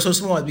again, the world is so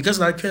small because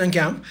of that training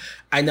camp.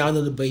 I now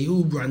know the boy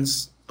who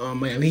runs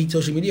Miami Heat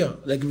social media.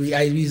 Like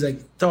he's like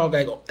talk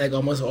like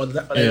almost all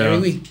the every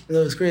week. You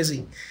know, it's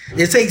crazy.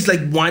 It takes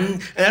like one,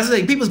 and that's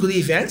like people's go to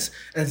defense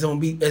and so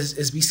be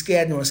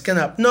scared and skin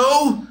up.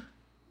 No.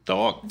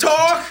 Talk.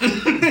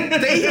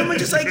 They human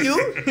just like you.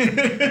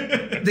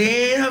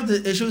 They have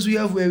the issues we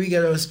have where we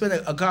get to spend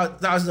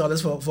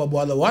 $1,000 for a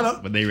bottle of water.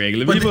 But they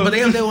regular people. But they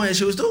have their own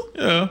issues too.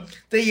 Yeah.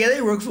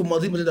 They work for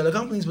multi-million-dollar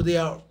companies, but they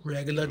are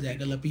regular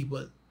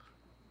people.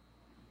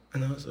 You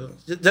know, so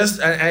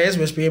just I just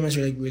wish parents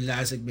should like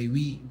realize like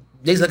baby,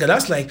 they look at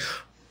us like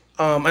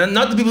and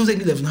not the people who think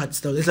we live in hot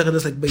stuff. They look at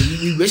us like baby,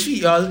 we wish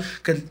we all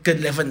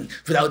could live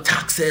without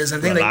taxes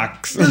and things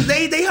Relax. like.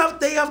 They have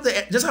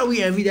the just how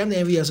we envy them, they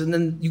envy us, and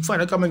then you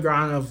find a common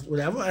ground of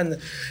whatever. And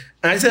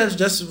I said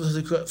just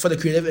for the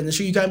creative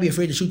industry, you can't be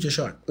afraid to shoot your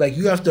shot. Like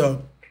you have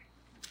to.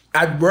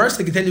 At worst,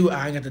 they can tell you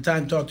I ain't at the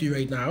time talk to you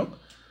right now.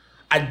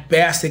 At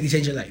best, they can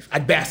change your life.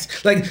 At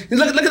best, like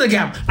look at the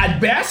gap. At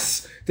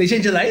best, they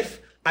change your life.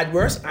 At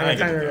worst, I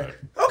kind of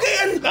okay.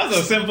 And that's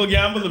a simple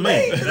gamble to me.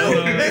 Hey, you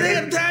know, they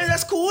got time.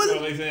 That's cool. What are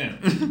they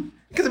saying?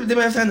 Because they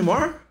might have time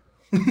tomorrow.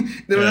 They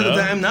don't have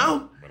the time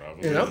now.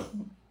 You know.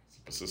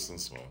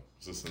 Persistence, man.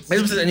 Persistence.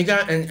 And you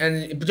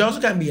can't, but you also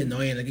can't be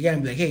annoying. Like you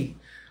can't be like, hey.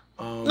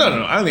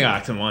 No. I only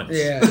asked him once.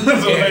 Yeah, that's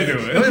what I do.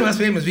 One of my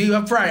famous. We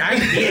have pride. I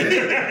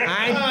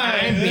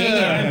ain't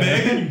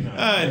begging.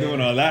 I ain't doing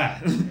all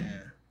that.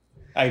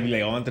 I'd be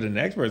like on to the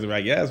next person,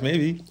 I guess,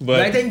 maybe. But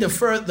I think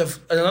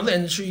another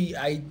industry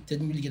I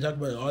didn't really get talked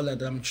about all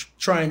that I'm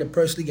trying to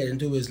personally get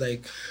into is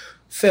like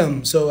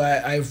film. So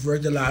I've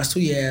worked the last 2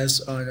 years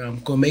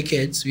on Gourmet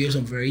Kids. We have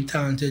some very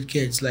talented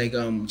kids like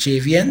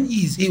Javian.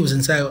 He was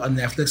inside a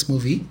Netflix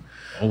movie.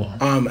 Oh wow.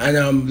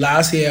 And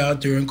last year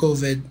during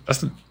COVID,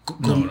 that's the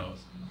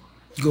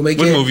Gourmet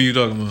Kids. What movie you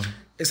talking about?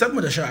 It's something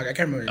with a shark. I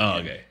can't remember. Oh,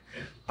 okay.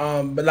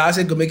 But last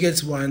year, Gourmet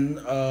Kids won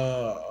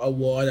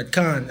award at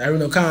Cannes. I don't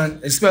know Cannes.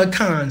 It's spelled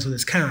Cannes, so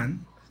it's Cannes.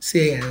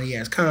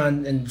 C-A-N-E-S.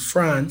 Cannes in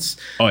France.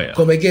 Oh yeah.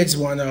 Gourmet Kids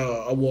won an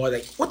award.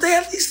 Like what the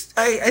hell?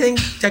 I think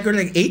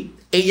technically like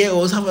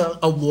 8-year-olds have an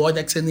award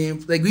that's in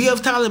name. Like we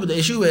have talent, but the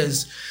issue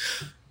is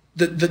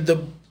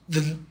the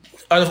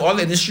out of all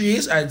the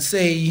industries, I'd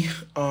say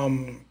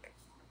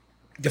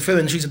the film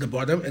industry is at the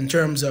bottom in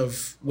terms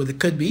of what it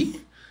could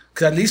be.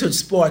 Because at least with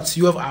sports,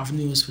 you have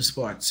avenues for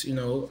sports. You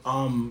know,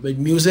 with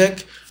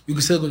music, you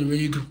can still go to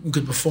radio. You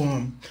could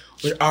perform.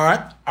 With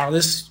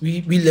artists, we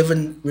live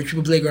in rich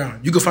people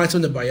playground. You can find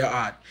something to buy your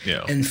art.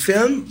 Yeah. And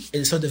film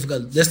is so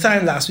difficult. This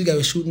time last week, we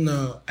were shooting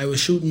a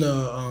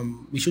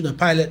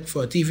pilot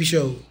for a TV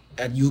show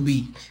at UB.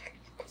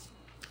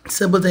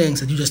 Simple things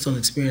that you just don't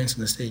experience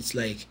in the States.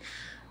 Like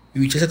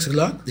you reach 6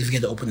 o'clock, they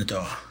forget to open the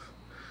door.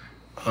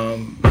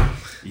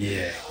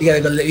 Yeah. You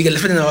gotta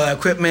lift in all the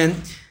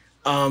equipment.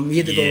 You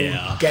had to go you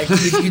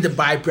had to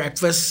buy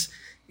breakfast.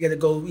 You had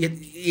to go. You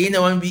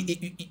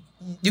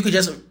could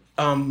just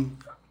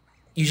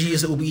usually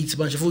use Uber Eats a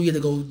bunch of food. You had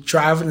to go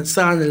drive and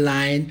stand in the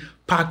line,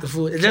 pack the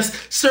food. It's just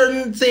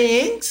certain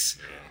things.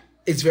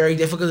 It's very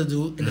difficult to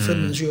do in the film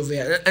industry over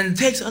there, and it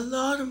takes a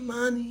lot of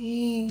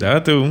money.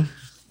 That too.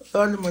 A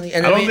lot of money.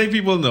 And I don't think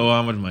people know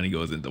how much money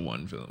goes into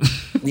one film.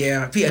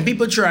 Yeah, and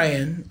people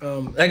trying.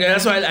 Like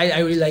that's why I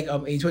really like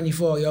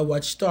A24. Y'all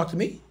watch Talk to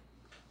Me.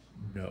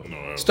 No.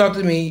 Talk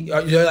to Me.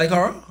 You like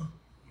horror?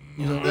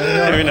 You know,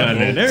 every now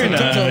and then.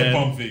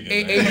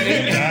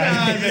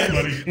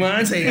 Man,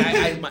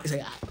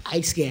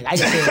 I scared.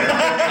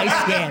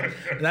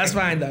 That's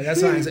fine though.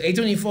 That's fine. So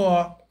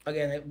A24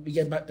 again. We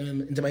get back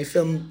into my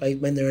film by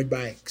my nerd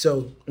bike.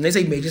 So when they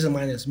say majors and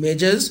minors,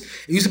 majors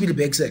it used to be the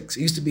big six.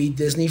 It used to be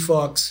Disney,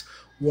 Fox,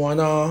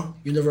 Warner,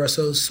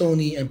 Universal,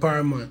 Sony, and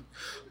Paramount.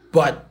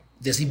 But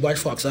Disney bought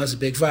Fox, so that's the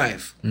big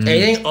five.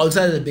 Anything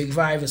outside of the big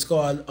five is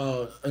called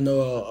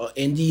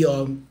indie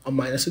or a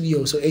minor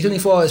studio. So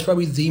A24 is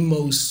probably the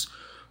most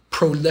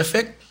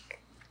prolific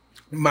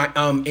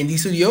indie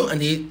studio,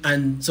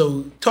 and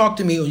so Talk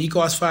to Me only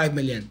cost $5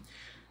 million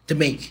to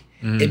make.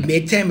 It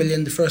made $10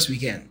 million the first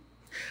weekend,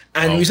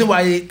 and the reason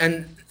why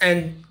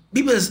and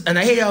people and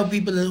I hate how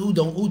people who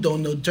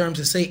don't know the terms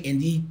to say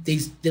indie they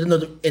don't know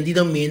indie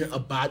don't mean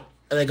about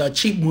like a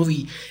cheap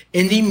movie.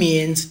 Indie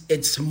means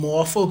it's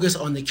more focused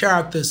on the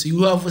characters. So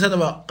you have instead of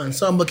an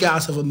ensemble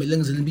cast of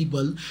millions of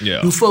people,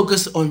 you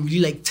focus on really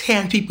like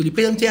 10 people. You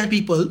pay them 10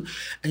 people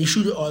and you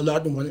shoot it all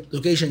out in one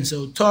location.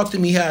 So Talk to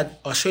Me had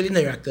Australian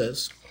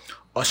directors,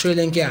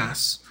 Australian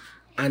cast,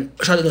 and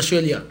shot in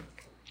Australia.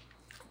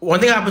 One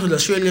thing happens with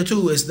Australia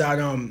too is that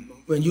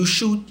when you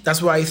shoot,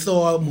 that's why I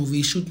thought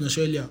movies shoot in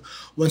Australia.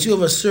 Once you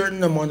have a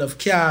certain amount of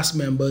cast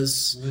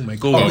members,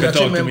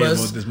 production members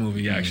about this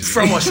movie actually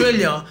from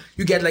Australia,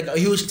 you get like a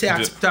huge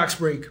tax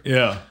break.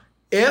 Yeah.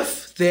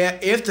 If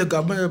the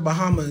government of the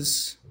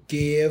Bahamas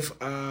gave,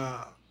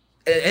 I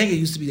think it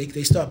used to be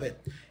they stop it.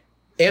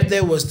 If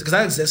there was, because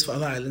that exists for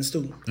other islands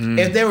too.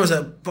 If there was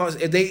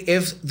if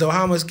the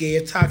Bahamas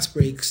gave tax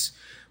breaks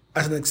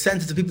as an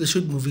incentive to people to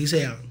shoot movies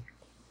here,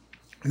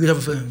 you'd have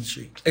a film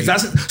industry.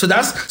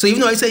 So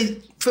even though I say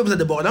films at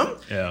the bottom,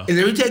 it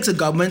really takes a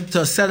government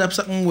to set up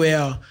something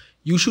where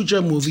you shoot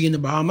your movie in the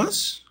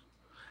Bahamas,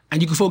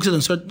 and you can focus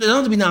on certain. It doesn't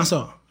have to be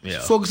Nassau. Yeah.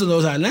 Focus on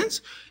those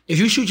islands. If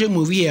you shoot your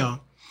movie here,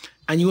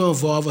 and you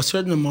involve a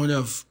certain amount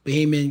of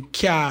Bahamian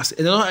cast,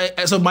 and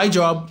so my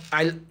job,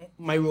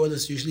 my role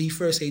is usually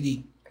first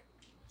AD.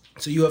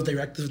 So you have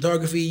director of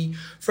photography,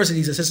 first AD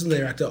is assistant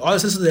director. All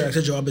assistant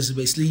director job is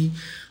basically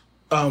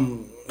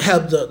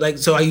help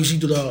so I usually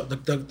do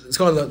the it's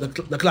called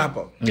the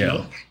clapper.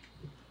 Yeah.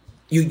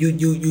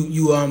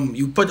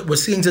 You put we're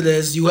seeing to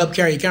this, you help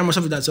carry camera,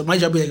 stuff like that. So my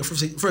job is like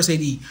a first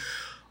AD.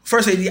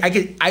 First AD,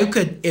 I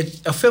could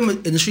if a film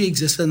industry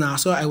existed in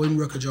Nassau, I wouldn't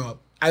work a job.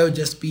 I would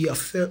just be a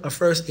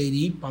first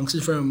AD,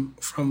 bouncing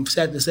from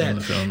set to set.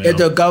 If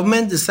the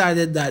government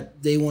decided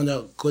that they want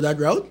to go that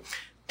route,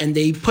 and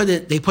they put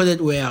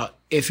it where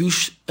if you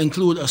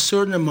include a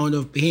certain amount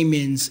of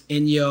Bahamians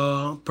in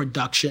your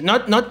production,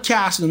 not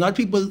cast, not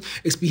people,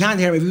 it's behind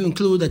here. If you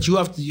include that you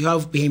have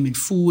Bahamian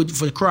food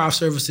for the craft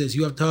services,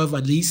 you have to have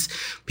at least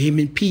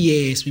Bahamian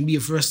PAs, maybe a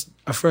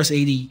first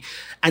AD,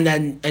 and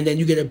then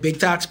you get a big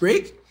tax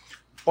break.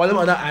 All the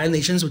other island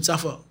nations would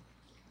suffer.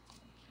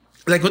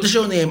 Like what the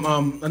show name?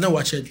 I don't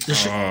watch it. The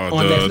show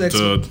on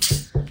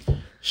Netflix.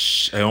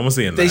 I almost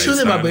say they shoot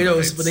in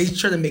Barbados, but they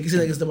try to make it seem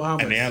like it's the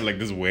Bahamas. And they had like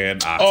this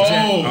weird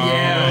accent.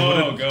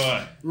 Oh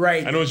God!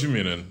 Right. I know what you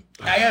mean.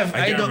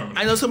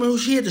 I know someone who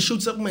she had to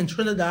shoot something in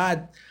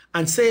Trinidad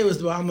and say it was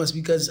the Bahamas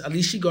because at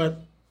least she got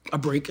a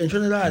break in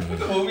Trinidad. What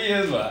the movie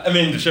is, man? I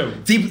mean, the show.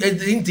 Deep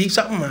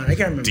something, man. I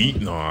can't remember. Deep?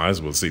 No, I was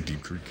about to say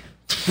Deep Creek.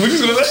 What you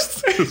gonna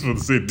say? I was about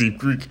to say Deep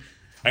Creek.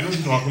 I know what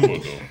you're talking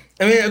about though.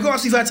 I mean, of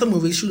course, you've had some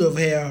movies shoot over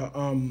here.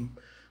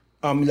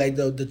 Like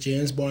the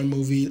James Bond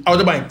movie,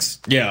 Outer Banks.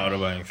 Yeah, Outer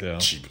Banks. Yeah.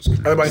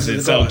 Outer Banks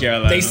in South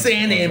Carolina. They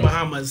saying they're in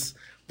Bahamas,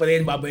 but they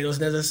in Barbados.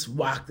 And there's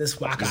this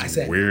whack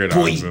accent. Weird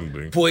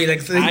accent. Boy,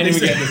 like I didn't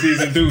even get to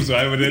season 2, so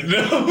I wouldn't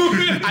know.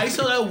 I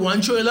saw that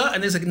one trailer,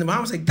 and it's like in the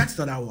Bahamas, like that's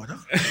not our water.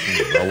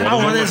 Our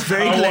water is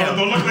very clear.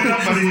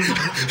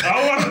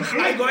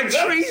 I got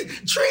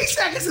 3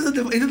 seconds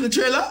into the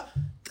trailer.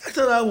 That's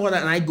not our water,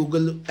 and I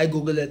Google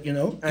it,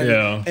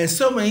 And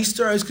so many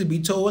stories could be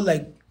told,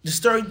 like. The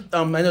story,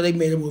 I know they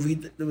made a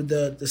movie with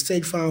the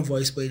State Farm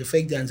voice by the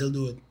fake Denzel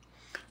do it.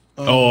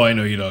 I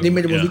know you know. They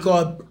made a movie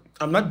called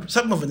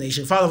something of a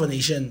Nation, Fall of a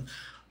Nation,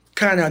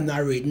 kind of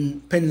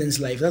narrating Penland's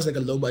life. That's like a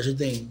low budget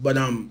thing, but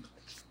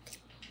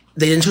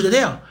they didn't shoot it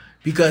there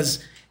because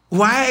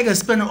why I gotta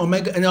spend on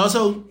Omega and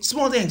also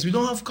small things. We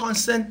don't have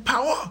constant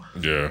power.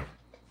 Yeah.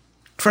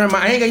 Friend of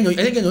mine, I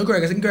think I know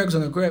Craig. I think Craig was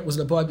on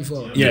the pod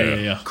before.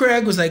 Yeah.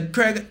 Craig was like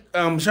Craig.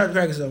 Shout out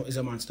Craig is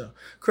a monster.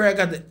 Craig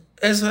got the.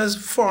 As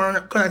foreign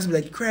contacts be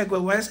like, Craig,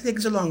 well, why does it take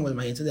so long with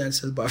my internet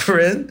still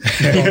buffering?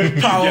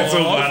 Power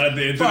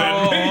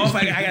off.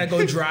 I gotta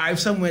go drive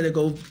somewhere to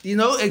go.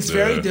 It's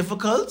very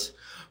difficult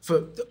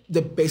for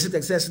the basic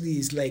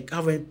necessities like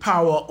having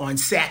power on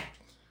set.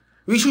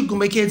 We should go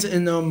make kids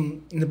in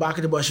the back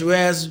of the bus,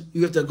 whereas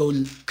you have to go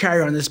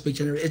carry on this big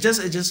generator. It's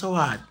just so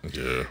hard.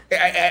 Yeah.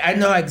 I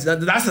know that's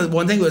the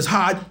one thing that was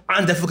hard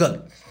and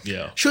difficult.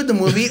 Yeah. Shoot the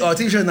movie or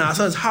TV show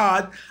NASA is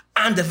hard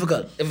and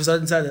difficult if it's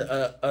inside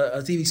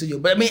a TV studio.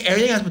 But I mean,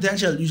 everything has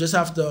potential. You just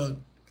have to.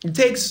 It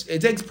takes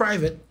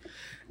private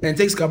and it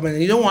takes government.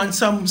 And you don't want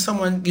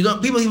someone.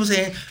 People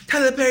saying,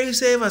 Tyler Perry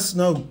save us.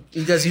 No,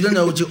 because you don't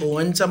know what you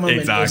own. Someone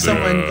exactly. If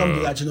someone come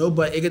to that,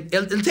 But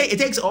it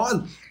takes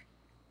all.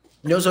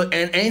 So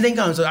and anything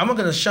comes. So I'm not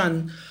gonna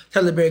shun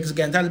Tyler Perry because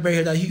again, Tyler Perry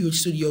had a huge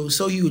studio,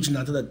 so huge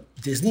now that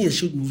Disney is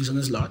shooting movies on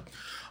his lot.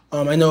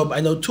 I know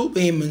 2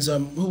 Bahamians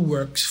who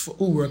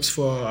works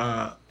for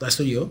that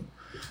studio.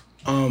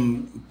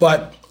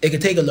 But it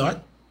could take a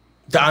lot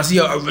to answer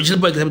your original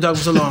point because I've been talking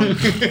for so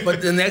long.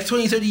 But the next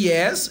 20, 30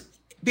 years,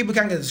 people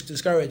can't get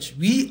discouraged.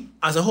 We,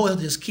 as a whole, have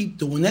to just keep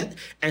doing it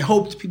and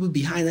hope people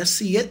behind us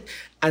see it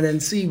and then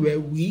see where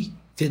we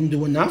didn't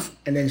do enough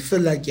and then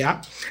fill that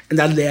gap. And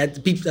that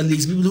led people, at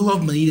least people who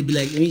have money, to be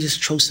like, let me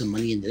just throw some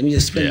money in there. Let me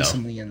just spend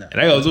some money in that.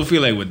 And I also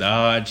feel like with the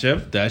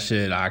hardship, that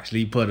should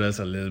actually put us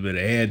a little bit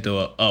ahead to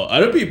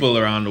other people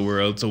around the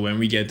world. So when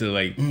we get to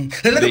like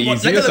the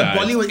easier side.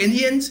 Bollywood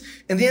Indians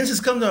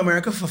just come to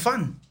America for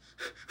fun.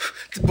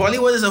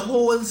 Bollywood is a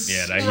whole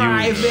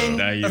thriving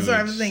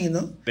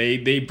thing,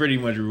 They pretty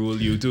much rule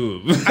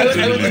YouTube.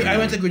 I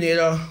went to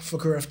Grenada for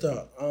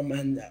Carifta,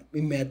 and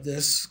we met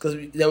this because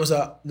there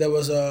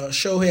was a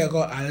show here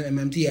called Island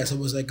MMTS. It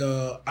was like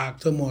a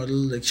actor model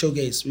like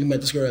showcase. We met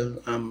this girl.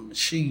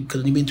 She could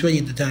only been 20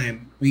 at the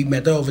time. We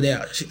met her over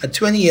there. At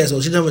 20 years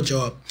old, she didn't have a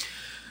job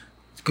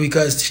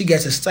because she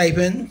gets a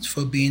stipend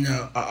for being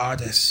an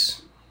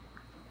artist,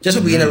 just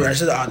for being a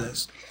registered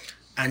artist.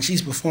 And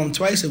she's performed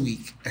twice a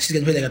week, and she's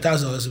getting paid like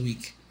 $1,000 a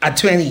week at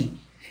 20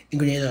 in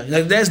Grenada.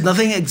 Like there's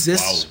nothing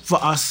exists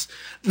for us.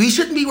 We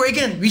shouldn't be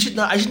working. I should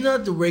not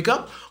have to wake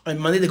up on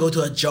Monday to go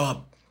to a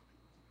job.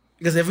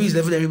 Because if he's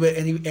living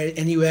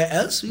anywhere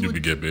else, we would be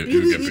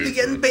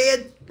getting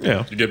paid.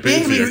 Yeah, you get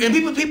paid.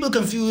 And people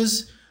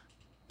confuse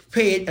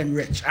paid and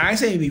rich. I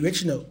say we'd be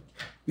rich, no.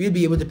 We'd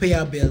be able to pay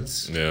our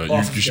bills. Yeah,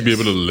 you should be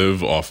able to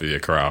live off of your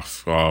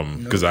craft.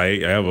 Because I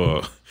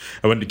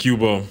went to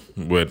Cuba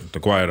with the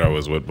choir I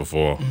was with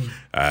before,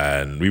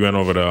 and we went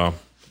over there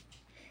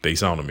they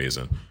sound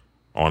amazing,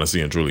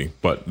 honestly and truly.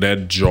 But their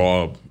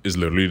job is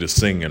literally to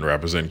sing and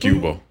represent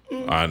Cuba,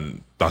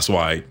 and that's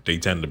why they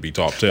tend to be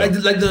top tier.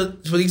 Like the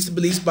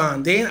police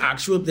band, they ain't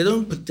actual. They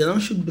don't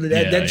shoot.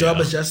 Their job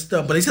is just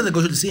but they still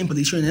go to the same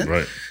police training.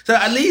 Right. So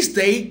at least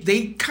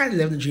they kind of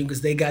live the dream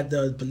because they got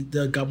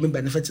the government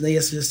benefits and they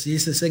just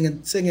used to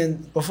sing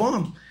and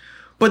perform.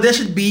 But you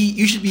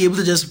should be able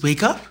to just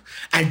wake up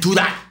and do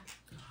that.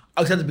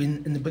 Outside of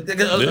being in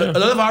a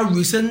lot of our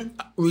recent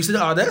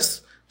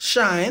artists,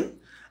 Shine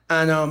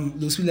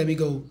and Lucy Let Me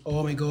Go.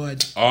 Oh my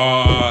God.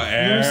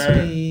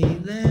 Lucy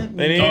Let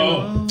Me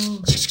Go.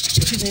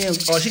 What's her name?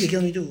 Oh, she could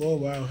kill me too. Oh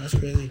wow, that's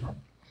crazy.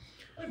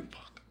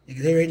 You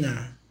can say right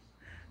now.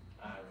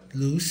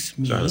 Loose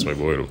me. Shine is my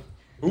boy though.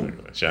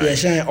 Shine. Yeah,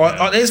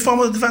 Shine. There's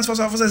former defense force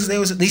officers. There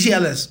was Nishi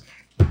Ellis.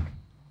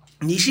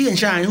 Nishi and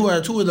Shine, who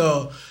are two of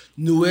the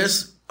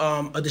newest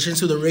additions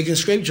to the rig and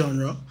scrape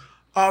genre.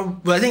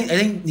 But I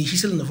think Nishi's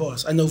still in the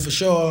force. I know for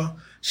sure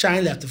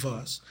Shine left the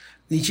force.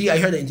 Nishi, I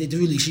heard an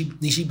interview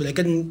Nishi, but I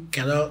couldn't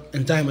get her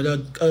in time with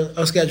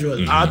a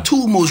schedule. Our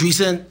two most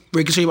recent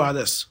break and scrape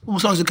artists,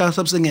 whose songs they can't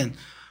stop singing,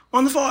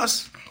 on the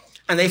force.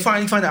 And they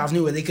finally found an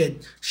avenue where they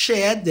could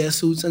share their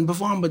suits and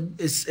perform, but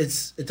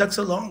it took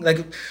so long. Like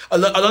a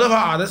lot of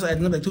our artists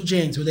ended up like 2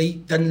 Chainz, where they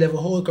didn't live a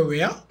whole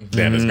career.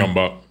 Then it's come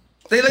back.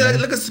 They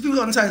look at the people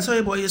on the side.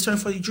 Sorry boy, he's turning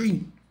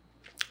 43.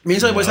 Me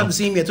and Sorry Boy started the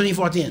same year,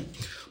 2014.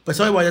 But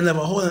Sorry Boy didn't live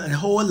a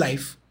whole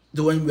life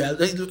doing well.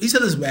 He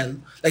still is well.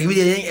 Like if he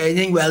did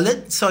anything well,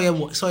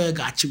 Sawyer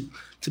got you.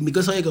 To make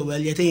Sawyer go well,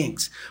 your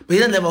things. But he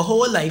didn't live a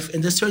whole life in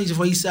this 30s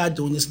before he started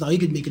doing this. Now he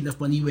could make enough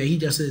money where he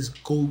just is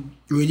go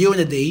radio in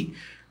the day,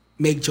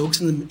 make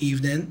jokes in the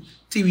evening,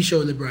 TV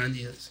show LeBron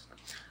deals.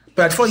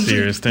 But at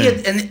 43,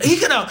 he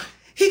could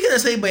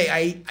have said, "But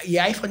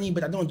I funny,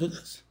 but I don't do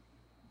this."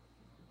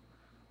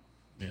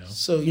 Yeah.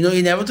 So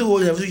you're never too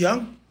old, never too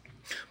young.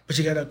 But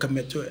you gotta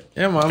commit to it.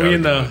 Yeah, man.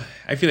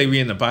 I feel like we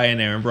in the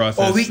pioneering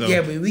process. Oh, but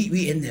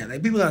we in there.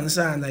 Like people don't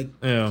understand. Like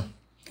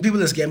people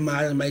just get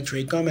mad at my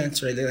Drake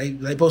comments, right?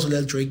 Like I post a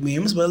little Drake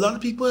memes, but a lot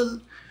of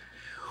people,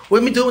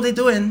 when we do what they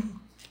doing,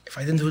 if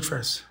I didn't do it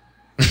first.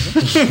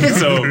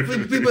 So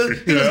people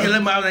just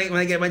get mad when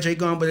I get my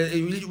Drake on. But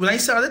when I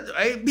started,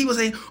 people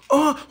say,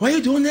 "Oh, why are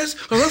you doing this?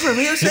 Go for a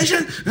radio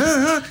station?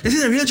 This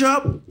is a real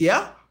job."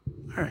 Yeah.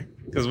 All right.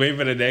 Because wait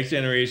for the next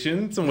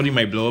generation, somebody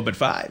might blow up at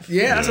 5.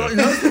 Yeah, that's all.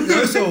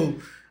 So,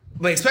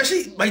 but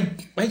especially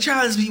my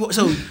child is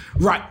so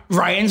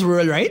Ryan's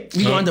World, right?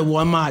 We go on to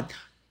Walmart.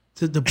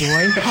 The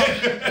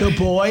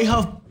boy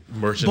have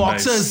merchandise.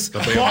 Boxes. The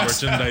boy have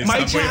merchandise.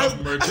 My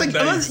child, I was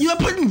like, you are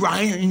putting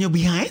Ryan in your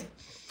behind.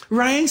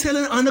 Ryan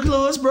selling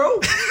underclothes, bro.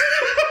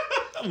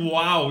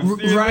 Wow.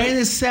 Ryan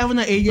is 7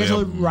 or 8 years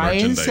old.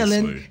 Ryan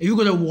selling. If you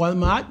go to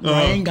Walmart,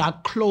 Ryan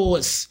got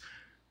clothes.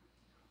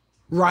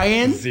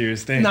 Ryan,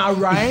 serious thing. Now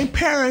Ryan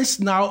parents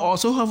now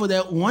also have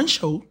their own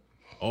show.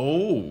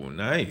 Oh,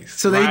 nice.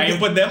 So Ryan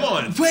put them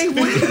on. Wait.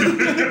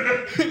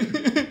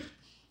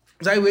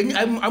 So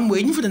I'm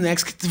waiting for the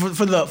next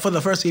for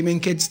the first female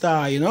kid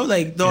star.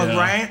 Like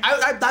Ryan.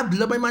 That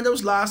blew my mind. That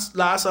was last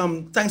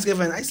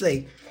Thanksgiving. I was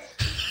like,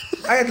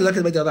 I had to look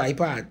at my other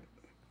iPad.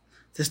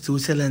 This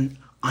dude selling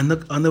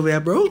underwear,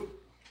 bro.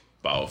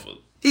 Powerful.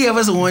 He have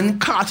his own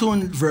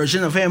cartoon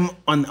version of him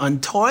on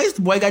toys.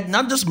 The boy got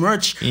not just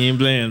merch. He ain't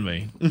playing,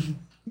 man.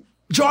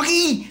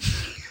 Jockey!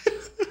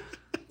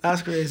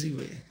 That's crazy,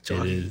 man.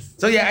 Jockey. It is.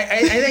 So yeah,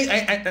 I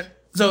think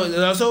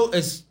so also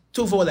it's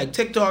twofold. Like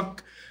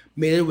TikTok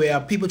made it where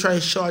people try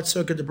to short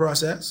circuit the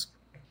process.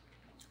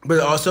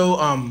 But also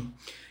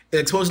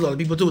it exposed a lot of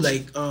people too.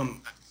 Like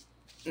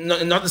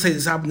not to say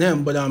this happened to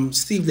him, but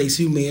Steve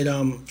Lacy made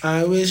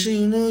I Wish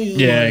You Knew You.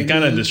 Yeah, it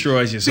kind of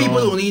destroys your song.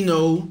 People only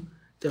know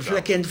the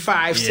flicking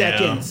 5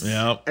 seconds.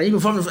 Yeah. And he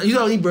performed. You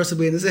know, he burst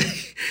away and say.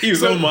 He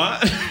was so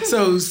mad.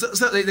 So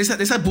they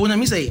said booing him.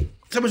 He say,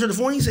 "Somebody on the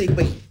phone." He say,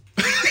 "Wait."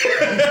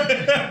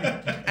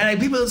 And like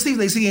people, Steve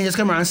Lacy and just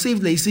come around.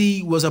 Steve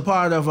Lacy was a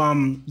part of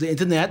the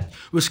internet,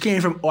 which came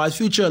from Odd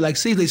Future. Like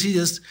Steve Lacy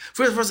just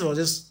first of all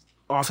just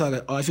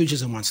after Odd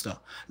Future's a monster.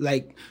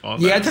 Like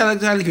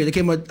Tyler Creator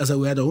came out as a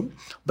weirdo,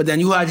 but then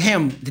you had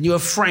him, then you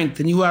had Frank,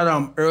 then you had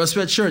Earl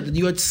Sweatshirt, then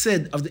you had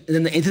Sid, and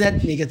then the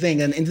internet make a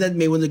thing, and the internet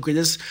made one of the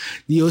greatest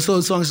neo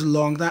soul songs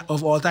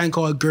of all time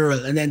called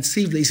 "Girl," and then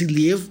Steve Lacy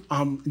leave.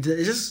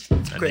 It's just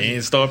crazy. And they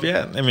ain't stopped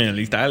yet. I mean, at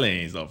least Tyler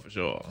ain't stopped for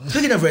sure.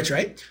 Speaking of which,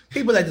 right?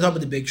 People like the top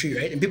of the big tree,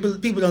 right? And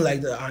people don't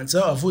like the answer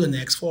of who the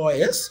next 4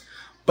 is,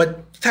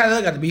 but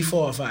Tyler got to be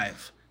 4 or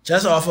 5.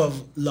 Just off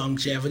of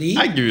longevity.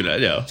 I do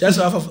that, yeah. Just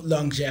off of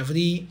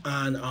longevity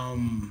and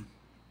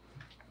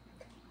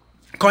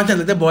content.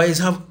 Like the boys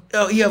have,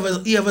 he have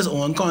his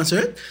own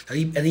concert, and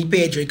he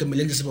paid Drake $1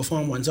 million just to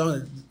perform one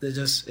song.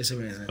 It's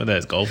amazing. But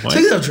that's gold point.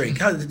 Speaking of Drake,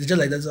 did you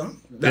like that song?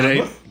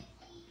 I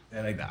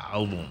like the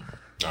album.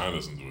 I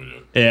listened to it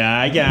yet. Yeah,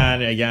 I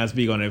can't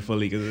speak on it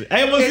fully because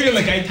I almost feel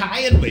like I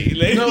tired me.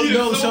 Like,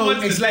 no. So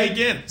it's like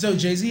so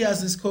Jay-Z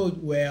has this quote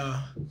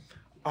where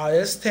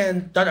rappers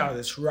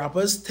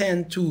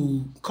tend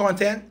to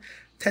content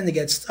tend to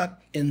get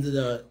stuck in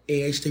the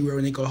age they were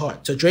when they got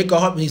hot. So Drake got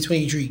hot when he's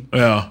 23.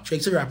 Yeah.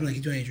 Drake's a rapping like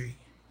he's 23.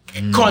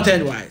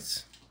 Content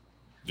wise.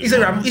 He's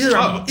a rapper. He's a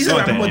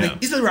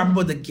rapper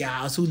about the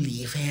gals who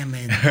leave him,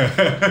 man.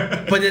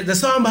 But the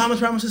song Bahamas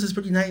Promises is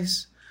pretty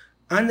nice.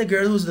 And the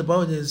girl who's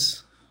about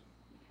is.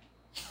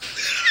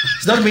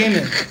 It's not a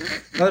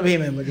Bahamian. Not a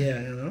Bahamian, but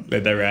yeah, you know.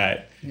 Let that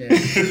ride. Yeah.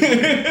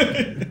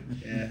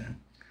 Yeah.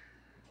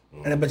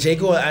 And but J.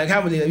 Cole, I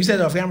can't believe it. You said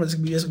off camera,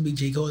 this could be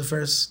J. Cole the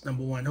first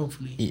 #1,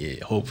 hopefully.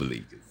 Yeah,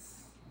 hopefully.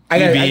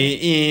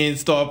 He in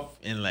stop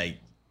in like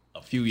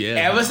a few years.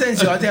 Ever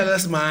since y'all tell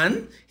us,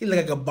 man, he look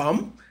like a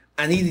bum.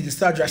 And he need to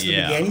start dressing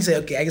up again. He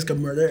said, okay, I just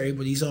can murder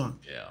everybody's on.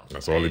 Yeah.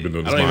 That's all he's been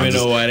doing. I don't even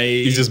know why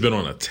he's just been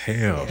on a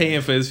tail. Paying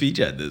for his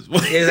feature at this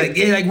point.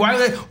 It's like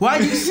why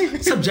do you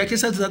subject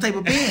yourself to that type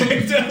of pain?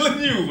 I'm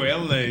telling you, man.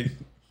 I'm like,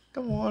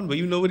 come on, but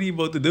you know what he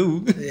about to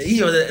do. He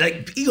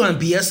gonna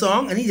be a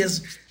song and he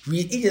just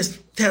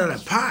tear it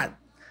apart.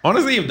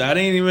 Honestly, if that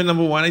ain't even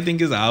 #1, I think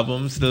his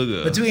album's still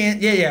good.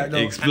 Between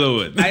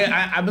Explode.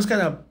 I was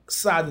kind of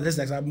sad that this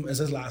next album is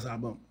his last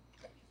album.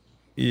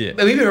 Yeah.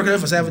 But we've been working on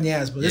it for 7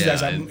 years, but this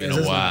last album is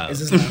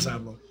his last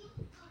album.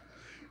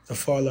 To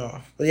fall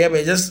off. But yeah,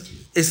 but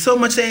it's so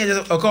much thing.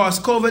 Of course,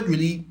 COVID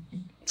really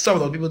stopped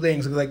a lot of people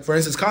things. Like for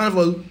instance,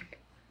 Carnival,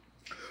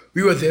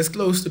 we were this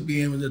close to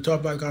being with the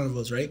top 5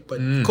 carnivals, right? But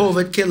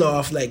COVID killed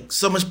off like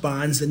so much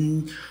bands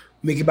and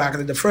make it back.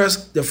 Like the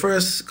first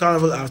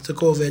carnival after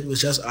COVID was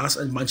just us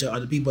and a bunch of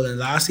other people. And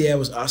last year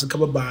was us and a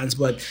couple of bands,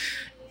 but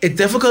it's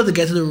difficult to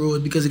get to the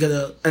road because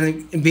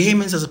and in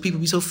Bahamians as a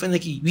people, we so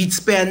finicky. We'd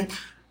spend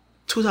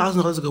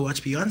 $2,000 to go watch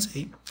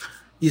Beyonce.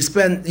 You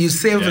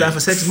save for that for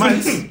 6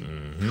 months,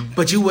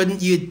 but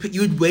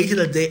you'd wait till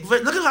a day.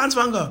 Look at Hans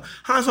Wanger.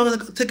 Hans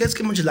Wanger tickets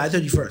came on July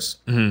 31st.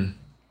 Then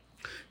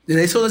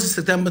they sold us in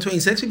September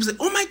 26th. People said,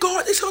 "Oh my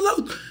God, they sold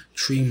out."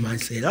 3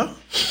 months later,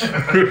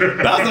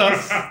 that's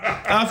us.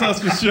 That's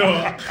us for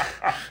sure.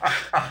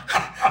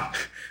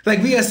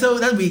 Like we are so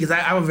that's me because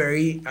I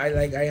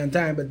on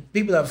time, but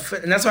people are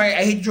fit, and that's why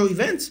I hate to throw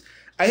events.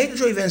 I hate to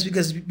throw events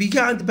because we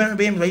can't depend on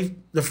being like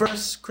the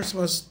first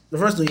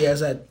New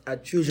Year's at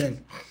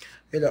Fusion,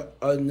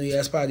 a New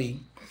Year's party.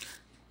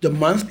 The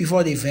month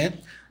before the event,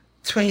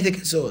 20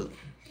 tickets sold.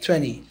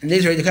 20. And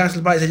they're ready to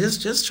cancel the party. They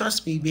said, just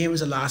trust me, BM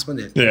was the last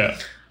minute. Yeah.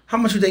 How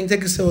much would you think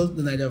tickets sold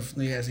the night of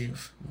New Year's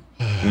Eve?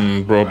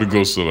 Probably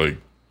close to like,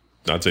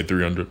 I'd say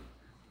 300.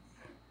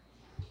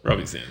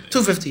 Probably saying that.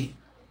 250.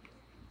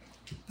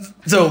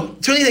 So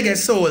 20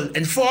 tickets sold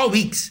in 4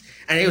 weeks.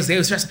 And they was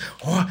stressed.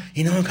 Oh,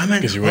 I'm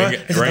coming. Because you ain't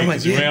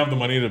have the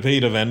money to pay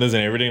the vendors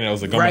and everything that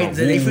was like coming right.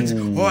 So and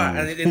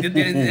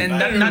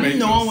nothing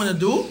no one want to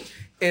do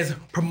is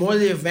promote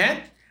the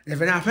event. And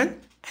if it happen,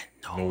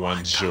 no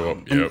one show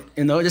up. Yep.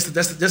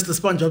 Just the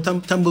sponge of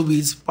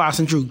tumbleweeds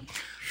passing through.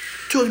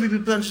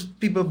 200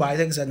 people buy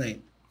things that night.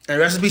 And the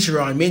rest of the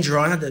Sharon, me and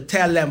Sharon had to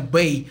tell them,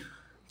 "Boy,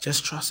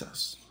 just trust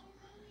us.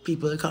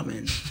 People are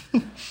coming."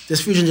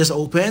 This Fusion just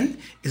opened.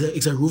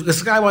 It's a roof. The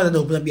Sky wasn't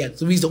open up yet.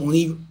 So we's the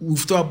only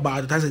rooftop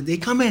bar. The time they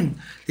come in.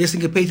 They just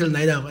think pay till the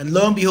night of. And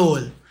lo and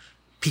behold,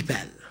 people.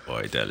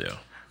 Boy, I tell you.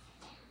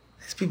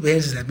 These people here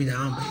just let me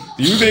down, baby.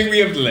 Do you think we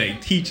have to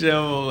like teach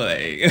them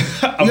like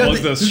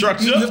about the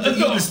structure you have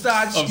to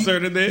start, of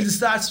certain days? You have to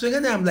start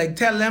swinging them, like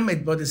tell them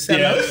about the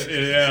sellers.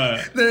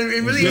 Yeah. Then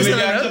it really is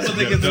couple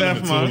tickets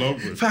left, man.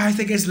 5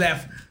 tickets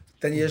left.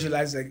 Then you just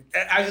realize, like,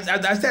 I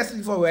tested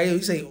before where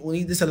you say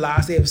only this is the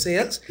last day of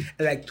sales,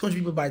 and like 200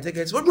 people buy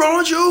tickets. What's wrong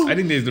with you? I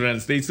think they do that in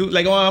the States too.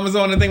 Like on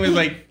Amazon, the thing was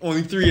like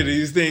only 3 of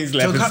these things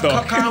left in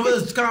stock. Carnival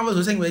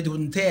was saying they do it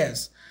in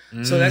tiers.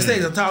 So let's say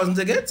it's 1,000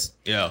 tickets.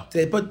 Yeah.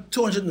 They put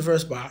 200 in the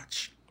first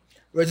batch,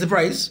 raise the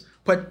price,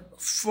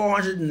 put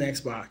 400 in the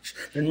next batch,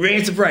 then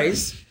raise the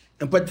price,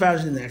 and put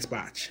 500 in the next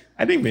batch.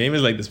 I think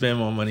Bahamians like to spend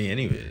more money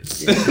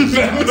anyways.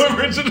 Yeah. The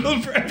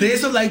original price. They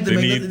also like to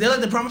they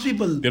like to promise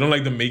people. They don't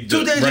like to make the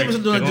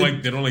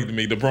they don't like to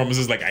make the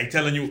promises. Like I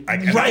telling you,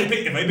 if I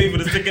pay for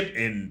this ticket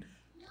in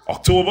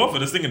October for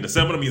this thing in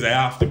December, that means I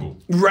have to go.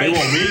 Right. They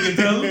won't wait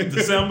until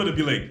December to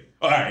be like,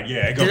 all right,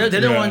 yeah, I go.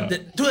 They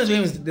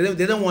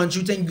don't want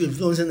you to think you're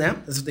influencing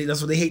them.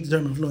 That's what they hate the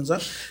term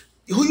influencer.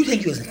 Who you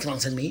think you is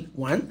influencing me?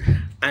 1,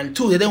 and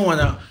 2, they don't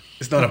want to.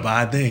 It's not a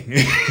bad thing.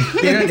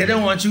 they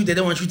don't want you. They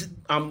don't want you to.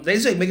 They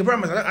say make a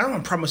promise. I don't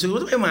want to promise you.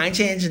 What if your mind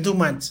change in 2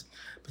 months?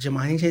 But your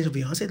mind change with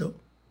Beyonce though.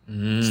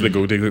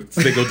 Stay-go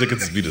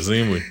tickets be the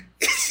same way.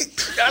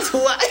 That's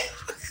why.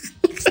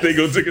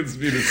 Stay-go tickets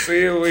be the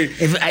same way.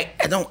 If I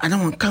don't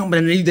want to come, but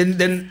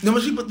then no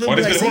much people. Or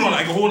they say, hold on,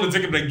 I can hold the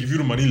ticket, but I give you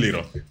the money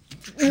later.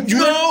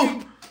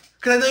 No.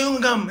 Because I know you're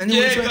going to come. And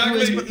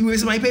you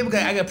waste my paper.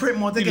 I got to print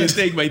more tickets.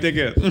 You take my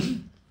ticket.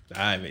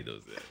 I made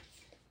those there.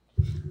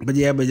 But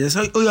just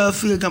how y'all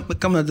feel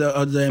coming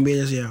to the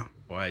NBA this year?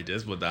 Why,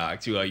 just what I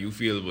asked you how you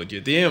feel about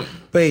your team.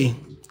 Hey,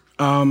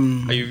 how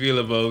you feel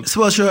about?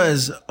 Spoelstra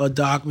is a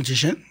dark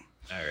magician.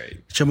 All right.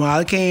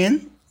 Jamal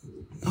Cain,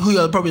 who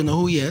y'all probably know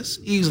who he is.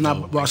 He was in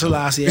our roster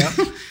last year.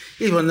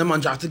 He's one of them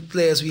undrafted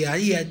players we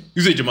had.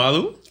 You say Jamal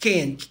who?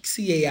 Cain,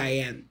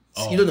 Cain.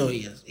 You don't know who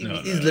he is.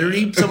 He's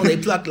literally someone they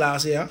plucked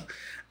last year.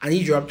 and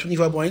he dropped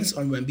 25 points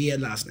on Wemby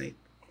last night.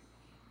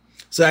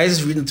 So I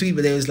just read the tweet,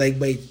 but it was like,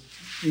 wait,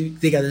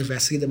 they got to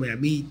investigate the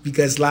Miami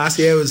because last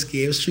year it was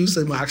Gabe Strus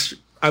and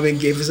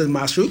Gavis and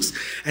Mark Strus,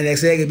 and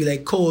next year it could be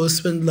like Cole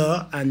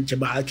Swindler and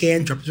Jamal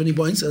Cain dropping 20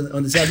 points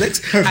on the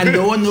Celtics, and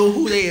no one know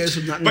who they is.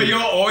 But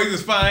y'all always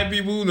just find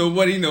people who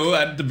nobody know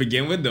at the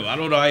begin with though. I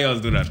don't know how y'all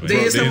do that.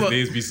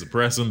 They be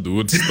suppressing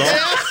dude stuff.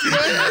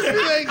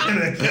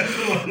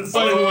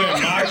 So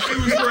when Mark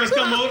Strus first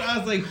come out, I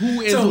was like,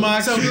 who is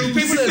Mark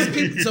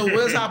Strus? So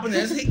what's happening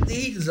is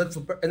he just look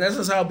for, and that's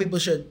just how people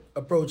should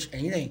approach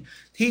anything.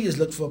 He just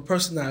look for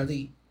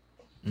personality.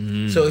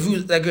 So if you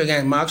like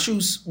again, Mark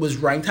Strus was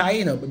ranked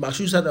high, but Mark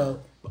Strus had a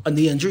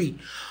knee injury.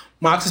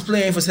 Marks is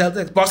playing for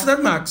Celtics. Boston had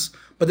Marks,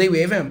 but they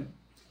waive him.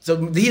 So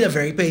they are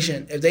very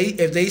patient. If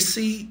they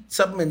see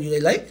something in you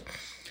they like,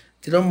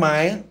 they don't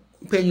mind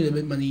paying you a little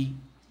bit of money.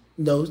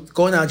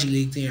 Go in our G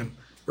League team,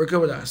 work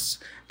with us,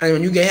 and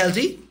when you get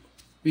healthy,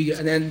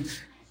 and then.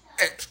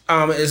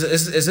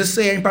 Is this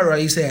saying Pat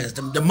Riley says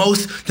the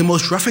most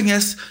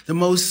roughingest, the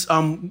most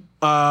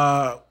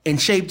in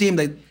shape team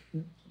like.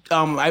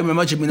 I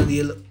remember Jimmy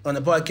O'Neal on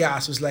the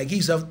podcast was like he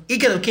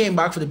could have came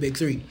back for the big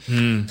three.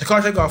 The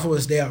contract offer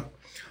was there,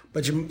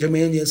 but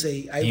Jimmy O'Neal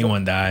say he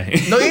won't die.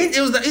 No,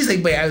 he's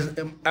like, but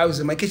I was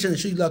in my kitchen at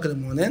 3 o'clock in the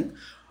morning,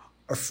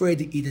 afraid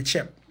to eat a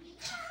chip.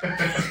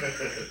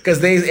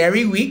 Because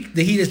every week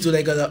the Heaters do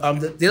like they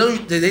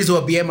do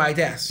a BMI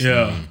test.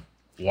 Yeah.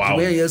 Wow.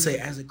 Jimmy O'Neal say,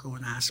 as a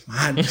grown ass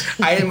man,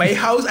 I in my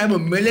house, I'm a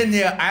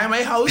millionaire. I in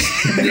my house,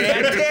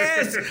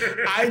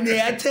 I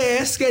near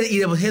test, scared to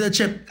eat a potato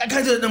chip. I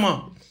can't do it no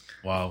more.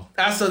 Wow.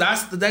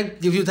 That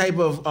gives you a type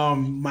of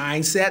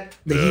mindset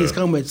that he is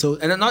coming with. So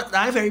and not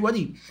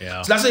everybody.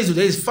 Yeah. So that's why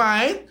today is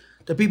fine.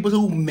 The people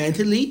who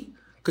mentally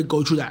could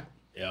go through that.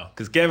 Yeah.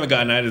 Because Kevin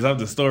Garnett have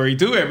the story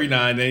too every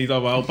now and then. He's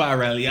talking about Pat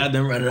Riley out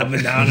there running up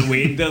and down the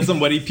way until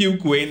somebody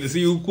puke waiting to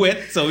see who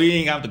quit, so he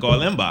ain't have to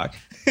call him back.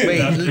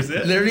 Wait,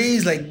 literally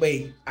he's like,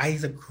 wait,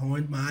 I'm a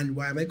grown man.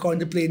 Why am I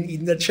contemplating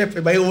eating a chip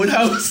in my own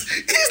house?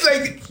 He's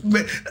like,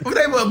 what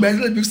type of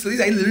mental abuse? He's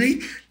like,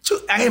 literally,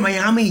 I in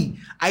Miami,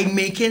 I'm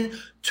making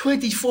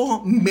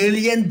 $24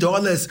 million.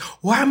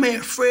 Why am I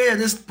afraid of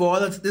this ball,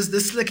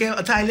 this slick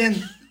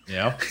Italian?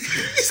 Yeah. Like,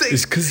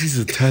 it's because he's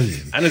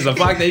Italian. And it's the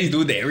fact that he's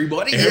doing to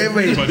everybody.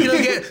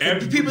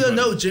 People don't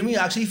know. Jimmy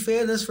actually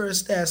failed his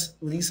first test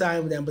when he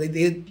signed with them, but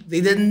they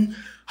didn't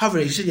have a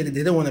relationship. They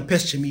didn't want to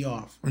piss Jimmy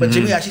off. But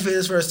Jimmy actually failed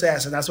his first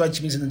test, and that's why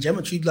Jimmy's in the gym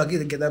and treat lucky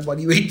to get that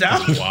body weight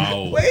down.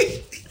 Wow.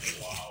 Wait.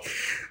 Wow.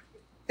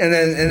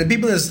 And the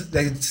people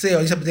say all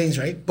these type of things,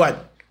 right?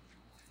 But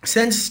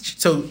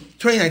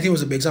 2019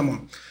 was a big summer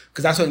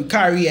because that's when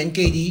Kyrie and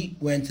KD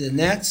went to the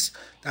Nets.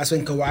 That's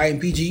when Kawhi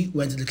and PG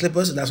went to the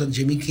Clippers, and that's when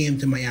Jimmy came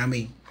to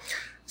Miami.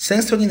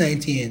 Since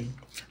 2019,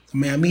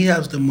 Miami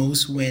has the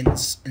most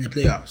wins in the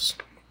playoffs.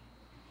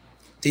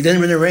 They didn't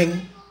win a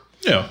ring.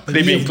 Yeah,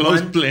 they've been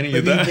close plenty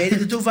of that. We made it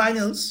to 2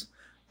 finals,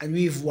 and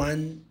we've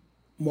won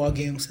more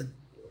games than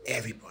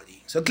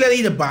everybody. So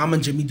clearly the Bam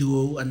and Jimmy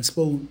duo and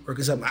Spo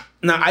working something.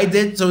 Now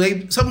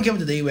something came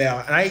today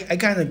where, and I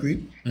kind of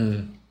agree.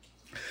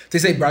 They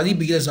say Bradley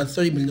Beal is not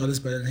 $30 million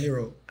better than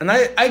Hero. And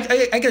I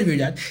can agree with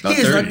that. Not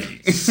he is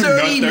 30.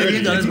 not $30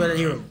 million better than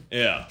Hero.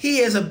 Yeah. He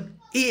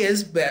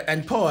is better,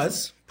 and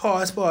pause,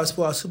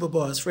 super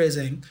pause,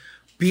 phrasing.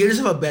 Beal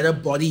just have a better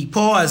body.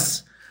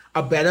 Pause.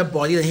 A better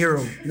body than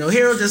Hero.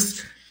 Hero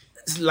just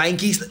is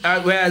lanky,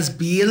 whereas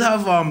Beal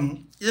have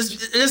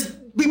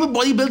just people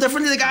body built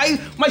differently.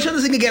 Like my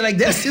shoulders can get like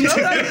this,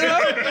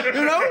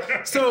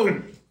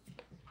 So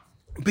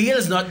Beal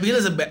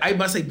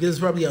is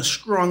probably a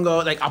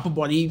stronger, like upper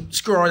body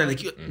scorer than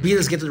Beal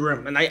is get to the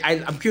rim. And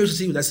I'm curious to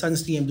see what that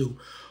Suns team do.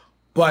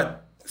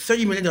 But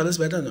 $30 million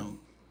better now.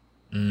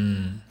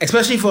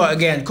 Especially for,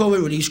 again,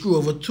 COVID really screw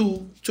over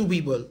two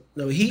people.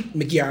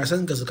 Mickey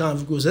Harrison, because of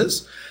Conference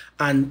Cruises,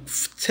 and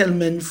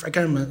Tillman, I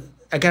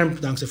can't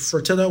pronounce it,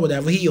 Fertitta,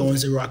 whatever. He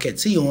owns the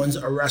Rockets. He owns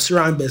a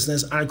restaurant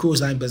business and a cruise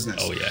line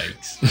business. Oh,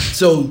 yikes.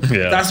 So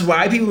that's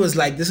why people was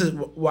like, this is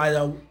why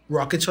the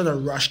Rockets trying to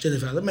rush to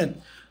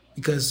development.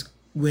 Because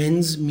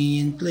wins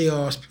mean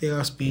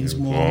playoffs means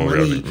more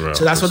money.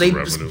 So that's what they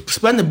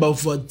spend about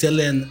for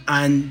Dylan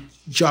and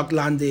Jock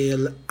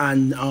Landale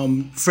and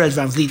Fred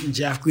VanVleet and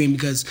Jeff Green,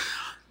 because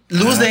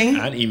losing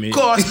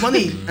costs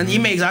money. And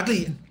Ime,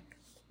 exactly.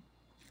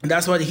 And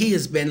that's what he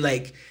has been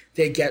like.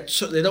 They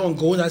don't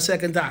go in that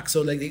second act.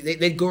 So like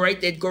they go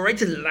right to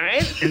the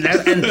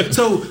line.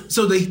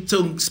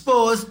 So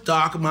Spurs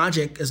dark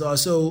magic is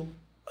also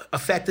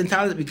affecting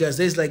talent, because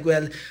there's like,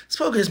 well,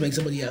 Spurs just make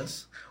somebody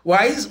else.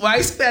 Why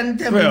spend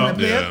 $10 million on a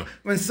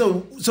player?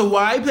 So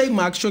why play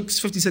Max Strix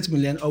 $56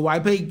 million, or why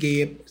play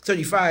Gabe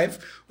 $35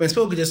 when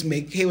Spo could just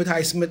make Haywood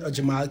Highsmith or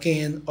Jamal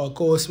Cain or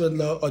Cole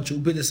Swindler or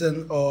Drew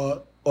Peterson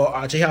or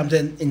Archie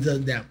Hampton into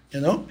them,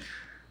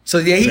 So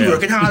he's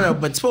working harder,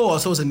 but Spo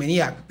also is a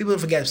maniac. People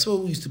forget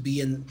Spo used to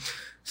be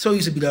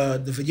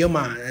the video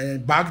man,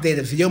 and back then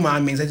the video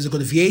man means I just go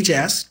to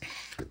VHS,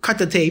 cut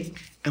the tape,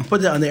 and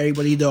put it on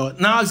everybody's door.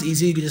 Now it's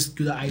easy. You can just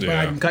do the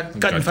iPad and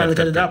cut and finally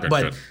cut it up.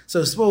 But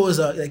so suppose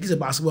like he's a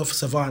basketball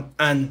savant,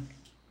 and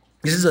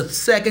this is the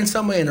second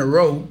summer in a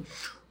row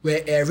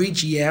where every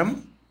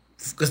GM,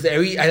 because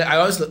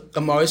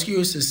I'm always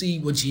curious to see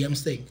what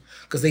GMs think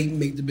because they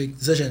make the big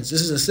decisions.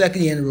 This is the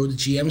second year in a row the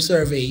GM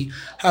survey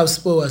has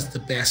Spurs as the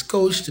best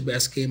coach, the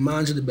best game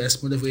manager, the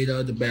best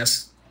motivator, the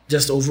best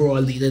just overall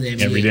leader in the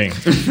NBA. Everything.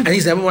 And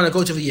he's never won a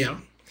coach of the year.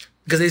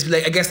 Because it's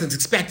like, I guess it's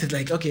expected,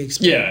 like, okay,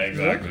 yeah,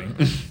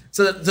 exactly.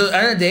 So at the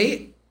end of the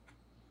day,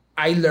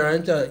 I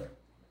learned to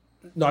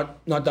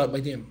not doubt my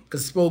team.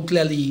 Because Spo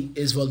clearly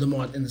is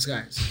Voldemort in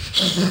disguise.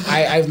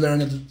 I've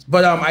learned it.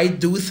 But I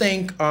do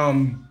think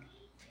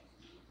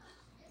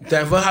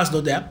Denver has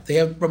no depth. They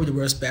have probably the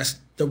worst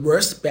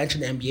bench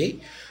in the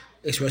NBA.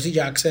 It's Rusty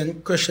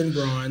Jackson, Christian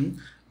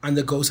Braun, and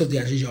the ghost of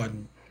DeAndre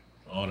Jordan.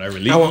 Oh, that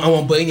relief. I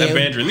won't buy him. That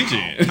band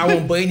religion. I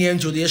won't buy him.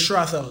 Julius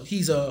Strather.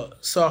 He's a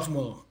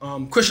sophomore.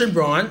 Christian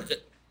Braun,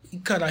 he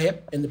cut a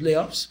hip in the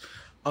playoffs.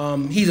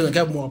 He's gonna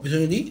get more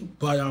opportunity,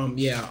 but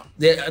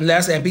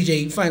unless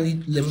MPJ finally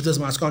lives with his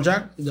max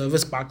contract,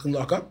 his back can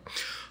lock up.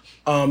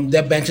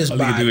 Their bench is all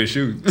bad. All he can do is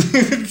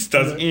shoot.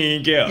 Doesn't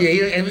care.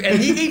 Yeah,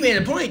 and he made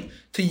a point.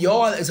 To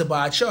y'all, it's a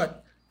bad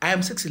shot. I am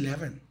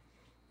 6'11",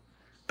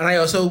 and I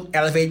also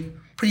elevate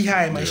pretty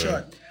high in my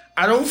shot.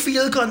 I don't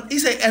feel don't feel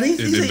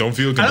I don't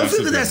feel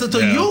that. So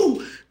to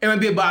you, it might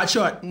be a bad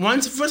shot.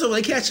 First of all,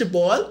 I catch the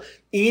ball,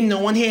 ain't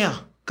no one here.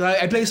 Cause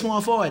I play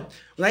small forward.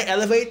 When I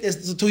elevate,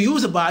 to you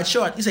it's a bad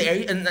shot. He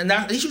say, and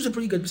that, he shoots a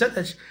pretty good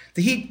percentage.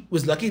 The Heat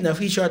was lucky enough.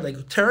 He shot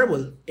like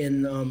terrible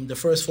in the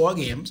first 4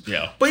 games.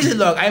 Yeah. But he said,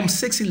 look, I'm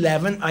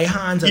 6'11", I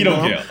hands and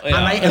long, and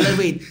I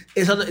elevate.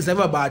 It's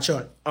never a bad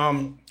shot.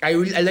 I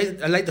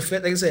like the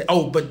fit. Like I said,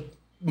 but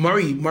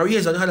Murray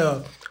has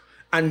had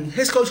and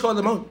his coach called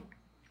him out.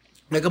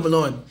 Michael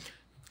Malone,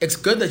 it's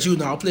good that you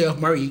now play off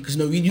Murray because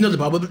you know the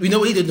bubble. We know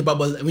what he did in the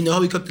bubble, and we know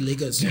how he cooked the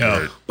Lakers.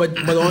 Yeah. But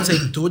Malone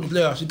said do it in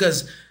playoffs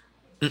because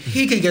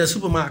he can get a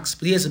super max,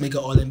 but he has to make an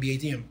All NBA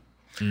team.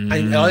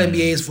 And All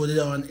NBA is voted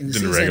on in the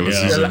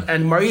season.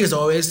 And Murray is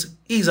always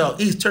he's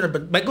turned up.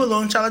 But Michael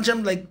Malone challenged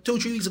him like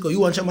 2-3 weeks ago. You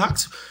want your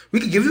max? We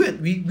can give you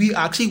it. We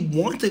actually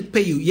want to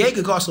pay you. Yeah, it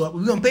could cost a lot, but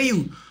we're gonna pay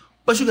you.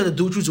 But you gotta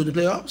do it through the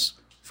playoffs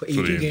for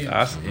 18 games.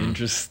 That's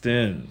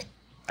interesting.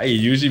 I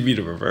usually be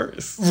the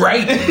reverse.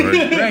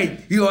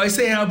 Right. You always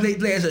say how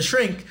players are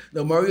shrink.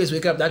 The Murray is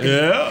wake up. And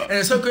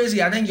it's so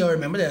crazy. I think you'll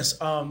remember this.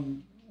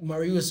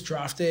 Murray was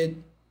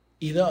drafted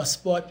either a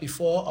spot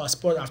before or a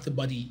spot after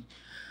Buddy.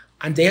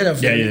 And they had a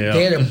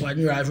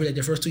Buddy rivalry like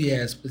the first 2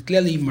 years. But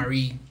clearly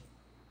Murray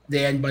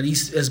there and Buddy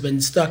has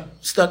been stuck.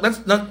 Stuck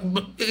behind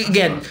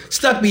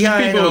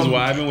people was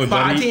vibing with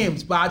bad Buddy.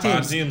 teams. Bad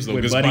teams though.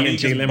 With Buddy and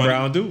Jaylen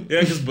Brown too.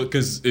 Yeah,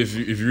 because if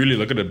you really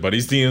look at it,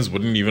 Buddy's teams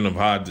wouldn't even have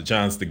had the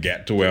chance to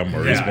get to where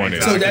Murray's point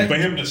is. So for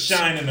him to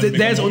shine in the big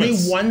there's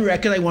moments. only one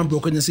record I want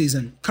broken this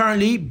season.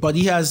 Currently,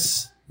 Buddy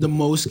has the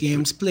most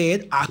games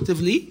played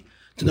actively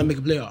to not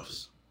make the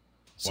playoffs.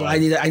 So I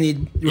need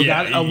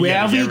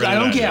wherever you go, I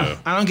don't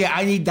care.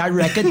 I need that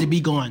record to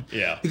be gone.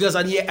 Because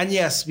and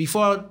yes,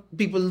 before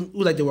people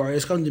who like the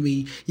Warriors come to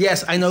me,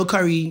 yes, I know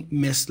Curry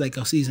missed like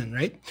a season,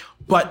 right?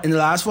 But in the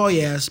last 4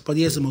 years,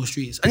 Buddy has the most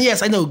threes. And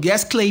yes, I know,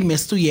 Clay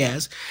missed 2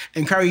 years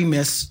and Curry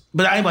missed,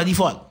 but that ain't by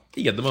default.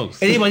 He got the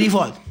most. It ain't by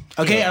default.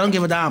 Okay, I don't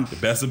give a damn. The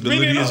best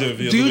ability is your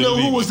availability. Do you know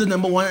who was the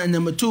number 1 and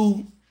number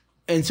 2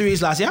 in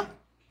series last year?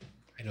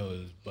 I know it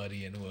was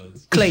Buddy and it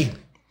was Clay.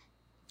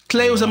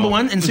 Clay was number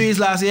 1 in series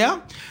last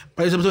year.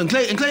 But it's number 2.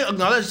 And Clay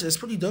acknowledged it's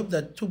pretty dope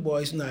that 2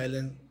 boys from the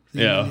island.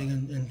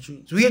 And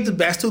so we have the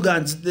best 2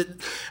 guns.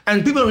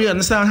 And people don't really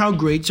understand how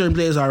great certain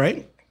players are,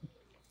 right?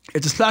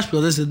 If the Splash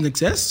Brothers didn't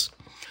exist,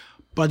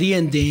 Buddy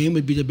and Dame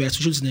would be the best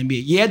shooters in the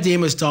NBA. Yeah, Dame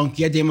was dunk.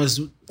 Yeah, Dame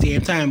was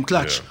Dame time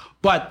clutch. Yeah.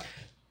 But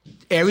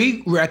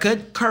every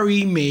record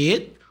Curry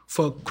made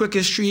for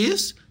quickest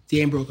threes,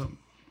 Dame broke them.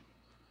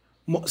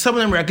 Some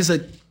of them records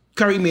that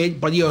Curry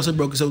made, Buddy also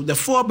broke. So the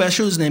 4 best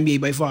shooters in the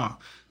NBA by far.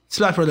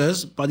 Splash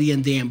Brothers, Buddy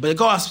and Dame. But of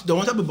course,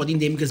 don't talk about Buddy and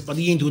Dame because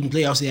Buddy ain't doing the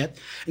playoffs yet.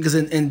 Because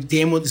and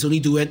Dame will only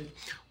do it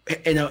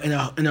in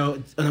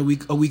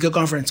a weaker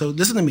conference. So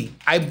listen to me.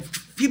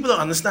 People don't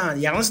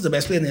understand. Giannis is the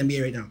best player in the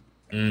NBA right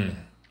now.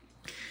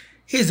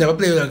 He's never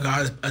played with a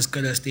guy as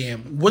good as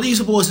Dame. What are you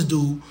supposed to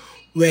do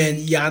when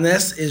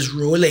Giannis is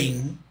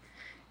rolling?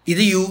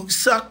 Either you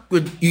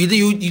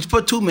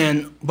put 2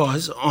 men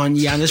buzz on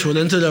Giannis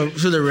rolling to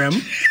the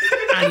rim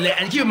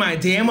and keep my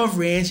Dame of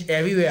range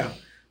everywhere.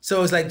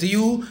 So it's like, do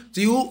you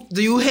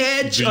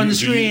hedge on the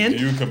screen?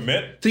 Do you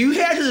commit? Do you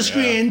hedge on the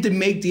screen to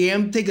make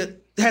Dame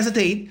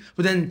hesitate?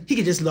 But then he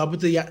can just lob it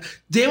to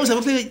Dame was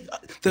ever played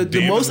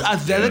the most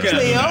athletic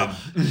player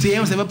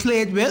Dame was ever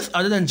played with,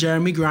 other than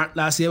Jeremy Grant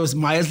last year, was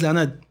Myers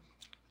Leonard.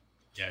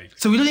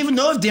 So we don't even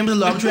know if Dame was a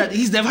lob threat.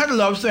 He's never had a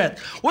lob threat.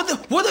 What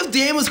if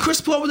Dame was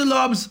Chris Paul with the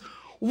lobs?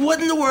 What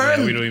in the world?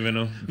 Yeah, we don't even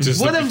know.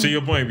 To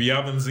your point, we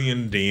haven't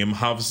seen Dame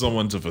have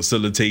someone to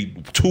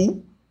facilitate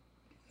 2.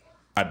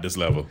 at this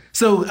level.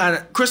 So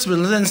Chris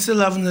Middleton still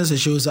having this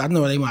issue. So I don't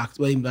know why they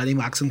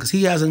marks him because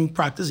he hasn't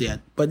practiced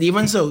yet. But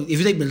even so, if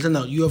you take Middleton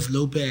out, you have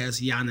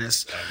Lopez,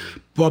 Giannis,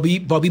 Bobby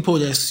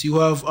Portis. You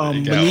have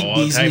Malik all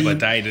Beasley. type of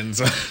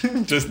Titans.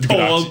 Just You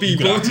all could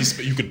people.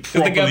 you could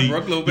properly,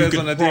 Brook Lopez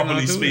on the team now,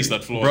 too. space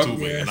that floor too,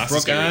 man. And that's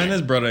Brook scary. and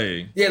his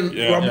brother.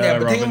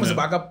 But Tatum was a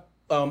Robin,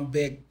 backup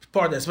big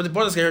Portis. But the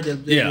Portis get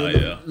hurt.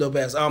 Yeah.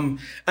 Lopez. And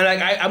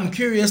I'm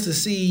curious to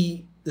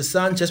see the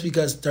Suns just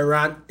because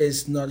Durant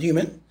is not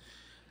human.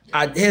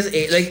 At his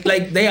age,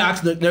 like they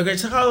asked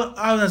Nurkic,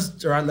 how does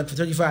Durant look for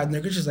 35?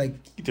 Nurkic is like,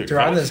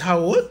 Durant is how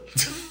old?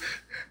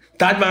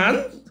 That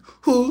man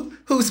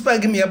who's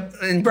spanking me up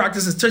in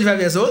practice is 35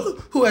 years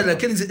old, who had an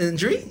Achilles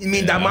injury. You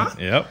mean that man?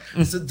 Yep.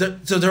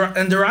 So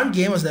Durant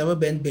game has never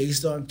been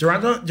based on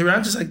Durant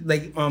just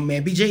like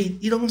man BJ.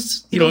 You don't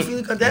feel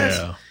the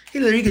contest. Yeah. He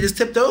literally could just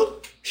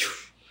tiptoe.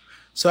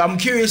 So I'm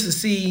curious to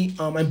see.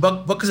 And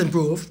Buck has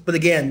improved, but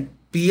again,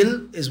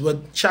 Beal is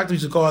what Shaq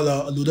used to call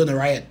a Ludo and a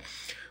riot.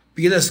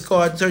 Beal has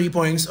scored 30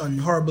 points on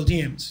horrible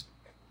teams.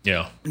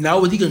 Yeah. Now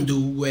what he can do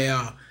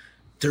where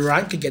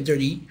Durant could get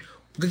 30,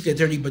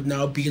 but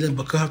now Beal and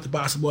Booker have the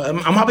basketball. I'm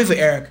happy for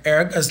Eric.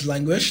 Eric has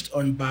languished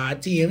on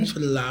bad teams for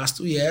the last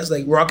 2 years,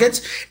 like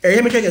Rockets.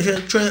 Eric been trying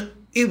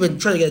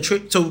to get a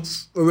trade. So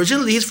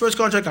originally his first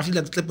contract after he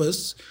left the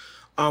Clippers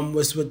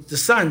was with the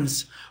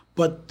Suns,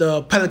 but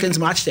the Pelicans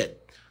matched it.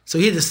 So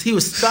he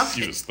was stuck.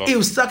 He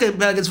was stuck at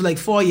Pelicans for like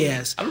 4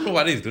 years. I don't know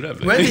why they do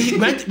that.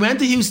 Went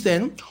to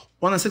Houston,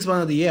 won a 6th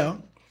man of the year,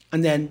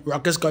 and then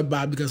Rockets got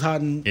bad because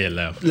Harden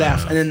left.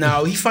 And then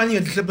now he finally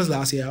went to the Clippers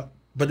last year,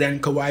 but then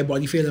Kawhi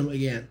body failed him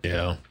again.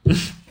 Yeah.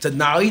 So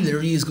now he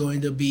literally is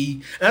going to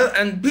be,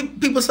 and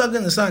people suck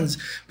in the Suns.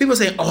 People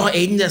say,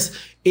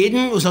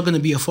 Aiden was not going to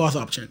be a 4th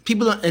option.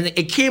 And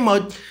it came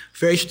out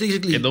very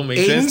strategically. It don't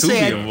make sense to be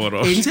a 4th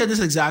option. Aiden said this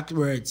exact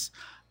words.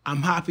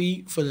 I'm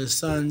happy for the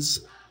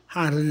Suns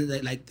handling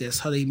it like this,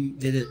 how they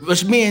did it,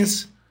 which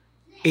means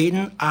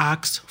Aiden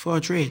asked for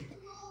a trade.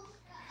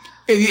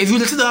 If you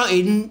listen to how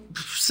Aiden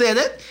said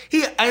it,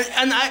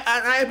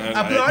 I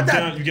applaud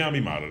that. You can't be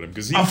mad at him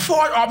because a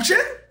 4th option.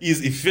 He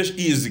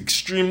is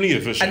extremely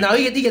efficient. And now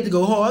he get to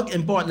go hog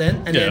in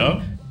Portland, and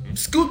then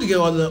Scoot to get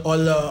all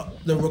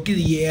the rookie of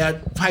the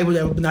year, 5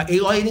 whatever. But now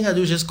all Aiden gotta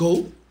do is just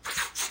go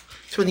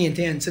 20 and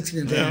 10, 16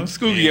 and 10. Yeah,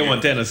 Scoot can get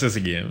 110 assists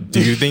again.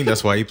 Do you think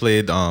that's why he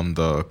played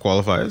the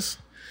qualifiers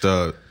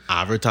to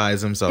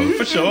advertise himself?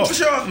 For sure.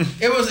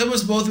 It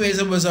was both ways.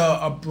 It was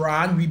a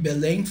brand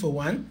rebuilding for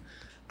one.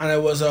 And it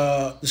was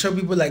to show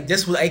people like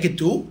this what I could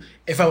do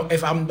if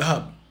I'm the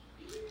hub.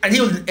 And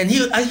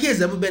he has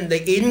never been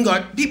like Aiden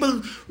got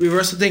people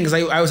reverse the thing because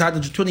I was at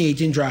the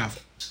 2018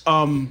 draft.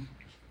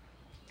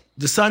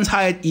 The Suns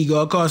hired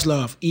Igor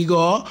Kozlov.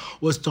 Igor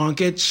was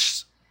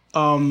Doncic's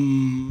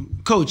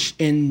coach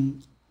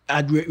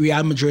at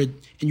Real Madrid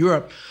in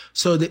Europe.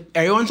 So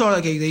everyone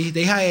thought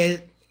they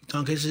hired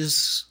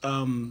Doncic's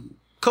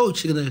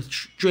coach. They're gonna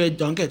trade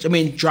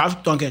Doncic.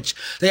 Draft Doncic.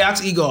 They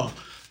asked Igor,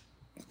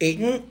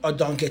 Aiden or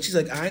Doncic? He's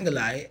like, I ain't gonna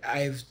lie,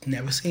 I've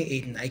never seen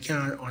Aiden. I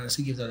can't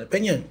honestly give that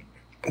opinion.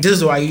 This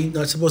is why you're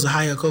not supposed to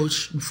hire a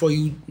coach before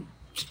you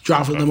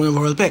draft the number 1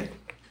 overall pick.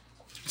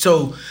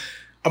 So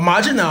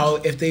imagine now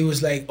if they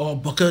was like, oh,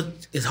 Booker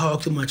is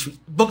hard too much.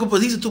 Booker,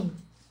 but these are too.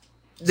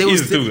 They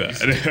was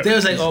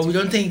like, oh, we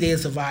don't think they'll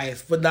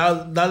survive. But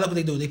now look what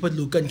they do. They put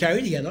Luka and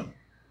Kyrie together.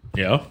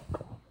 Yeah.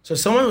 So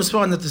someone was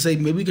smart enough to say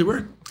maybe it could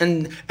work.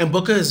 And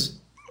Booker is.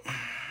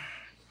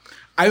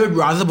 I would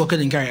rather Booker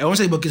than Kyrie. I won't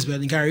say Booker is better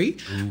than Kyrie.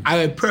 I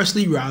would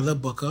personally rather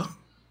Booker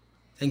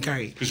than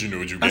Kyrie. Because you know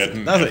what you're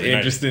getting. That's an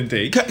interesting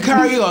take.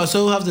 Kyrie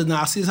also have the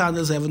nastiest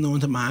handles ever known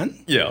to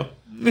man. Yeah.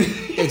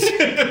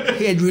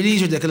 It really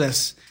is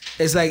ridiculous.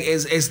 It's like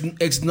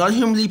it's not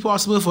humanly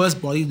possible for his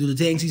body to do the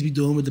things he's been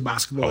doing with the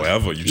basketball.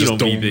 However, you just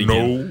don't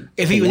know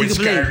if he which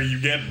play. Kyrie you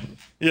get.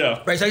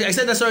 Yeah. Right. So I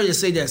said that sorry to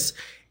say this.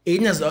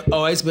 Aiden has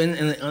always been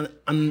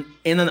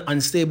in an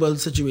unstable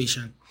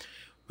situation.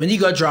 When he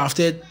got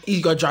drafted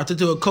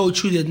to a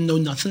coach who didn't know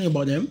nothing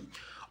about him,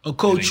 a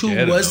coach who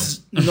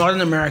was not an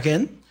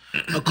American,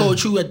 a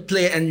coach who had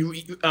played in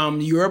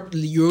Europe.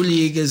 The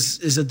EuroLeague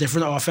is a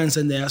different offense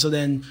in there. So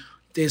then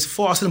there's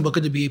forcing Booker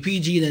to be a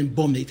PG, and then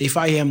boom, they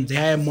fire him. They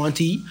hire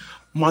Monty.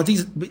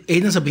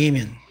 Aiden's a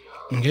Bahamian.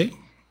 Okay,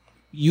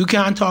 you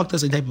can't talk to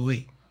us any type of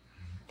way.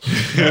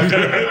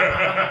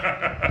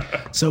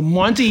 So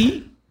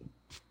Monty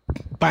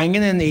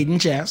banging in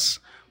Aiden's chest,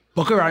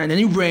 Booker around, and then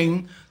you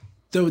bring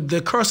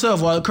the cursor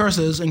of all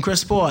cursors and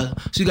Chris Paul.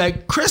 So you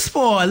got Chris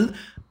Paul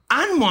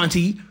and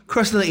Monty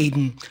cursor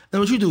Aiden.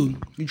 Then what you do?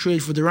 You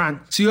trade for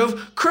Durant. So you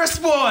have Chris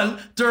Paul,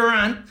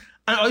 Durant,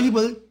 and all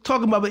people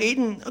talking about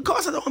Aiden. Of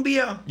course I don't want to be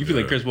here. You feel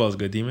like Chris Paul is a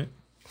good teammate?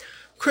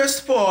 Chris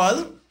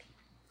Paul,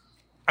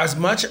 as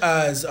much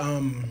as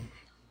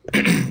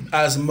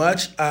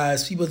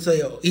people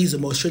say he's the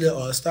most traded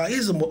All-Star,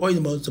 he's the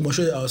most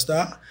traded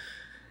All-Star.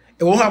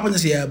 It won't happen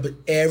this year, but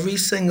every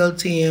single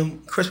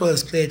team Chris Paul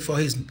has played for,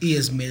 he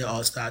has made an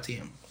All-Star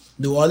team.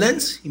 New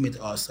Orleans, he made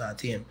the All-Star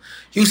team.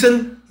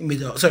 Houston,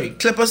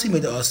 Clippers, he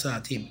made the All-Star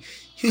team.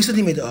 Houston,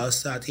 he made the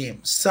All-Star team.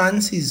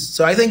 Suns,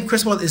 so I think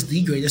Chris Paul is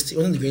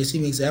one of the greatest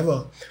teammates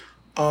ever.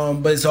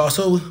 But it's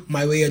also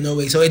my way or no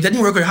way. So it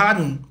didn't work with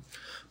Harden.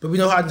 But we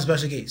know Harden's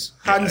special case.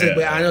 Harden's like,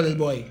 I know little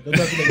boy. Don't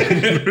talk to me.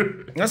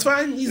 That's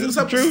fine. He's in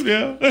something. True,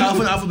 yeah.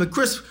 Alpha. But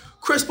Chris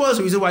Paul is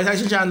the reason why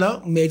Tyson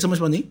Chandler made so much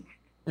money.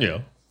 Yeah.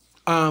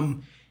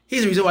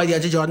 He's the reason why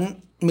DeAndre Jordan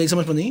made so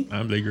much money.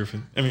 I'm Blake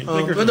Griffin. Blake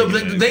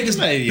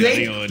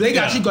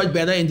actually got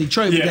better in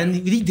Detroit. But then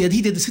he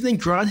did the same thing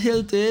Grant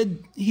Hill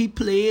did. He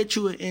played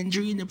through an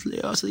injury in the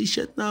playoffs, so he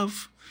shouldn't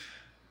have.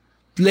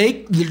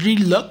 Blake literally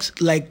looks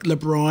like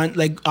LeBron,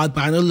 like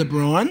albino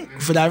LeBron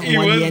for that one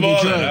year in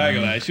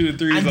Detroit. Shooting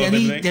threes. And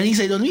then he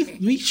said, "Don't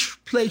we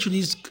play through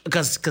these?"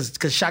 Because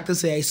Shaq to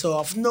say I saw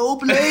off. No,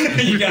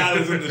 Blake. You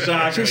gotta listen to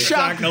Shaq. So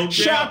Shaq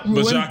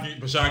ruined.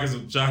 But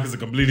Shaq is a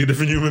completely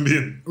different human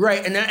being.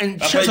 Right,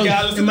 Shaq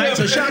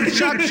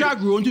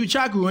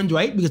ruined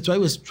Dwight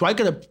because Dwight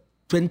could have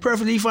been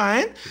perfectly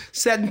fine,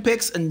 setting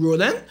picks and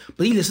rolling,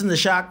 but he listened to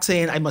Shaq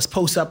saying, "I must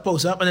post up,"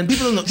 and then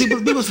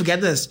people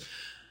forget this.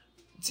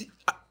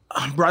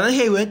 Brandon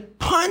Hayward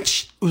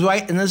punched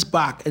Dwight in his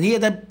back, and he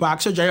had that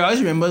back surgery. I always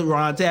remember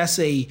Ron Artest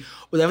say,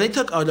 whatever they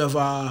took out of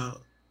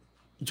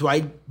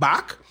Dwight's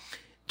back,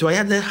 Dwight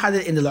had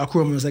it in the locker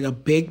room. It was like a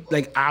big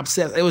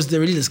abscess. It was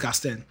really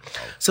disgusting.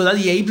 So that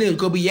year he played with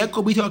Kobe. Yeah,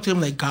 Kobe talked to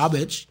him like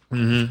garbage.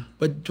 Mm-hmm.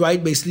 But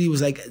Dwight basically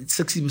was like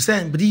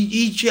 60%. But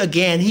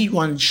he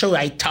wanted to show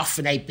I tough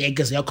and I big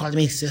because they called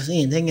me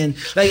 16 thing. And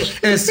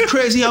it's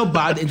crazy how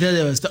bad the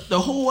internet was.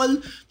 The whole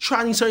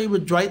training story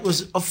with Dwight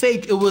was a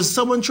fake. It was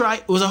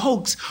it was a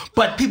hoax.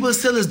 But people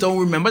still don't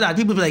remember that.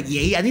 People be like,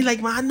 yeah, and he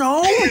like, man,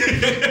 no.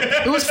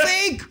 It was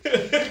fake.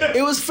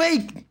 It was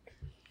fake.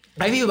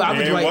 I feel bad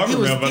with Dwight. He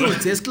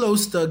was this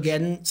close to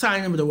getting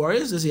signed with the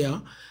Warriors this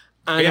year.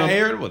 And, I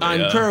heard about that.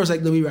 And Kerr was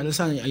like, we rather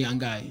sign a young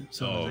guy.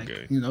 So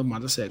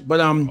mother said. But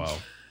I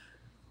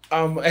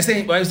was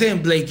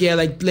saying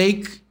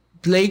Blake,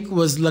 Blake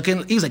was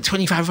looking, he was like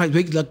 25,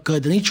 Blake looked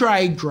good. Then he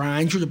tried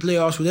grind through the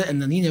playoffs with it,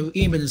 and then he ain't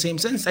been the same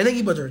since. I think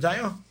he about to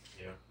retire.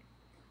 Yeah,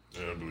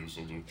 I believe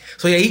so too.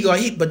 So he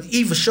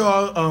for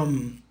sure,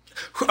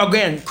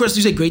 again, Chris,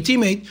 you say great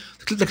teammate.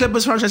 The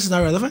Clippers franchise is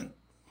not relevant.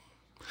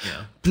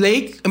 Yeah.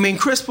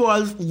 Chris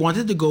Paul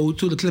wanted to go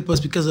to the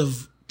Clippers because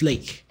of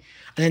Blake.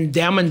 And then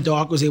Damon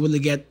Doc was able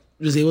to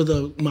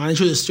manage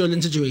the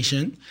Sterling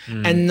situation.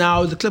 And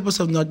now the Clippers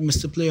have not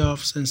missed the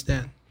playoffs since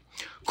then.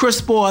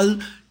 Chris Paul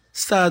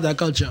started that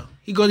culture.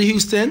 He go to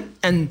Houston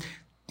and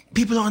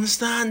people don't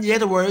understand. Yeah,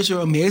 the Warriors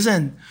are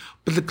amazing.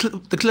 But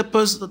the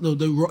Clippers,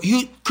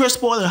 Chris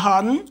Paul and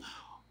Harden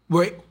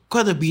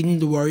could have beaten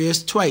the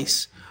Warriors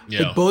twice.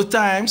 Yeah. But both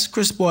times,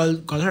 Chris Paul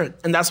got hurt.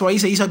 And that's why he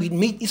said he stopped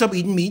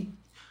eating meat.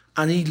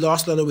 And he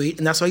lost a lot of weight,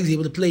 and that's why he's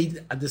able to play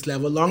at this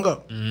level longer.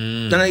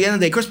 Then at the end of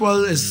the day, Chris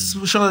Paul is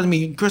shorter than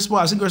me. I'm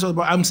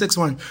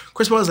 6'1".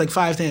 Chris Paul is like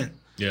 5'10".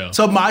 Yeah.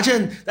 So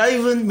imagine that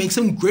even makes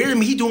him greater than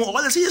me. He doing all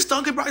this. He just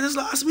dunk in practice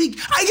last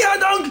week. I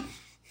can't dunk.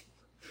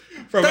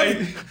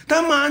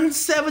 That man,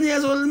 7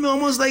 years old, and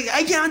almost like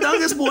I can't dunk.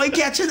 This boy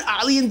catching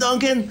alley and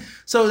dunking.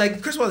 So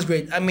Chris Paul is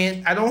great. I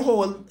don't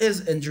hold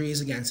his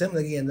injuries against him.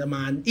 Again, the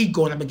man he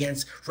going up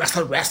against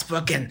Russell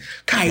Westbrook and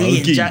Kyrie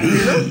and Jack.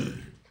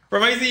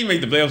 From I see you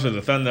make the playoffs with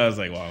the Thunder, I was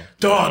like, wow.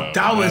 Dog,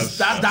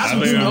 that's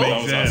when you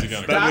know.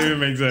 That even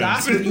makes sense.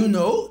 That's when you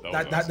know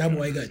that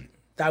boy good.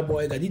 That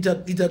boy good. He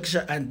took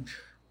shot and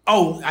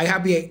I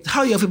happy.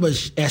 How you feel about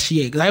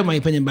SGA? Because I have my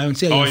opinion, but I don't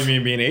say. Oh, you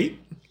mean being 8?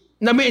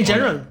 No, I mean in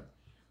general.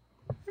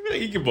 I feel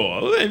like he can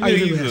ball.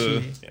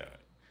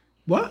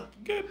 What?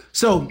 Good.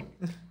 So,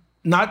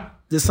 not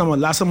this summer.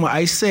 Last summer,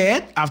 I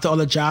said after all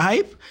the Ja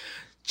hype,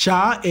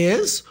 Ja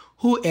is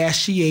who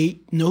SGA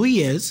know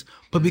he is,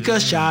 but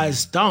because Ja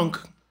is dunk.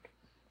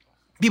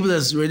 People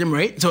just read him,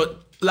 right? So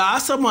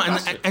last summer,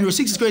 and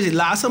receipts is crazy.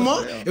 Last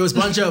summer, it was a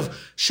bunch of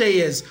Shea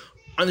is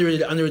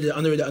underrated.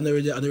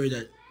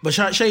 But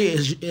Shea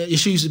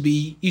used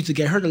to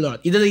get hurt a lot.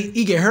 Either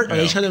he get hurt or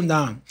they shut him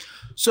down.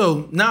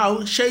 So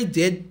now Shea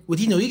did what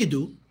he knew he could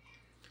do,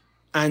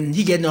 and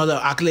he getting all the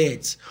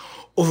accolades.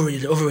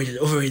 Overrated.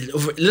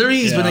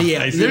 Literally, it's been a year.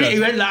 Literally, he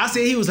went last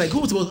year. He was like,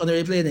 "Who's the most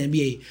underrated player in the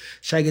NBA?"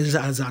 Shai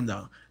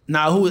Gilgeous-Alexander.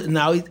 Now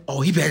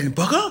he better than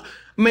Booker.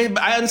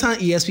 I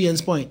understand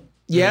ESPN's point.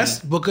 Yes,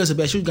 Booker is the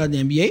best shooting guard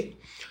in the NBA,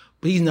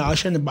 but he's now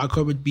sharing the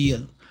backcourt with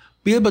Beal.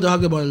 Beal, but they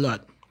talk about a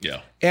lot.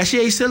 Yeah.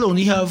 Actually, still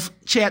only have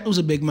Chet, who's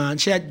a big man.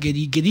 Chet,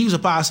 Giddy, who's a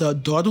passer.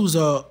 Dot, who's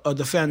a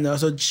defender.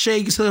 So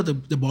Shea still have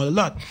the ball a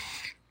lot.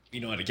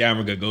 You know how the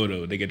camera could go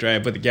though. They could try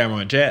and put the camera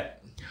on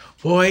Chet.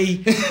 Boy,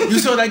 you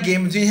saw that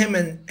game between him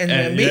and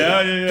Wemby.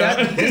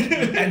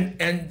 Yeah.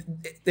 And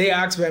they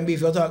asked Wemby if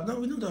you'll talk. No,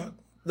 we don't talk.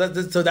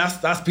 So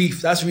that's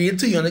beef. That's real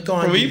to you.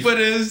 When he put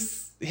his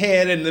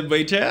head in the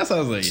boy chest, I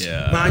was like,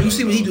 yeah. Man, you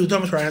see what he do to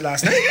Thomas Bryant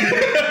last night? No,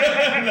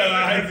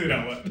 I didn't see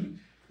that one.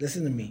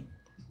 Listen to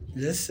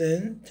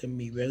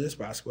me. We're this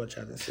basketball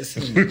chat.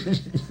 Listen to me.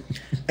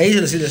 I need you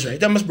to see this, right?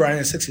 Thomas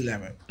Bryant is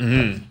 6'11".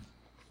 Mm-hmm.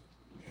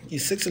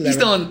 He's 6'11". He's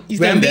still in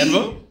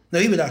Denver? No,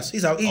 he with us.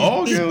 He's out. He's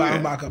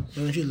bound back up. I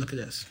want you to look at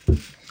this.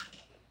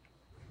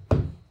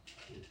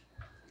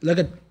 Look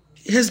at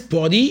his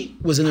body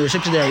was in the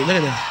restriction area. Look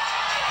at that.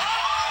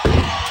 Oh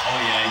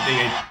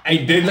yeah, I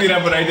did see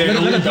that, but I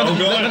didn't. Look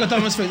at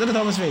Thomas' face. Look at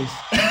Thomas' face.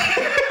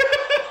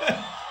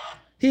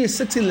 He is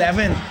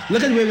 6'11".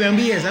 Look at where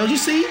Wemby is. Now, you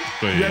see?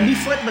 Wemby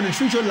foot by the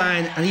 3-throw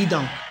line, and he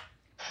down.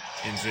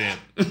 Insane.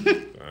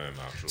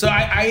 So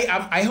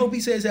I hope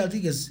he stays healthy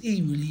because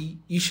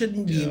you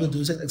shouldn't be able to do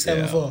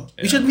 6'7"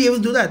 You shouldn't be able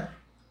to do that.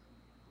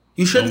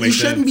 You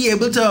shouldn't be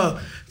able to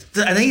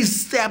and then he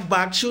step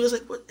back, shoot,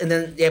 like what? And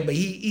then but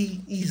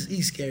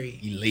he's scary.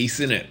 He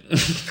lacing it.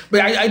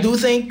 But I do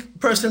think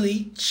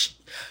personally.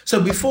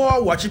 So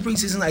before watching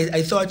preseason,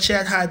 I thought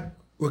Chet had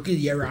rookie of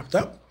the year wrapped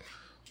up,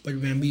 but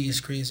Wemby is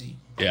crazy.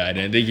 Yeah, I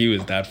didn't think he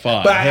was that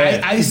far. But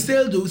I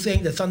still do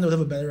think the Thunder would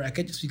have a better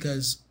record just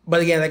because.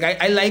 But again, like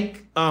I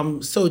like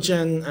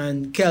Sochan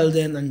and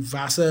Keldon and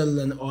Vassell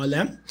and all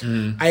them.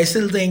 I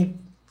still think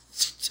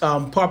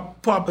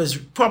Pop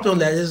don't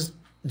let his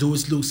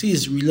dudes loose.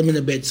 He's reeling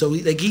a bit. So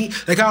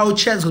like how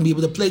Chet's gonna be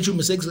able to play through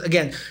mistakes.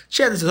 Again,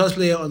 Chet is the first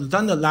player on the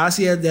Thunder. Last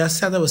year their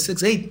center was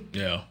 6'8".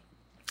 Yeah.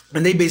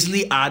 And they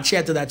basically add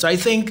Chet to that. So I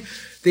think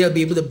they'll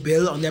be able to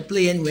build on their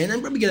play and win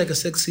and probably get like a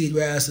 6 seed.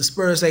 Whereas the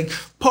Spurs, like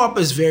Pop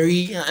is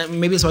very,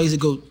 maybe that's why he's a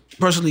GOAT.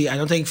 Personally, I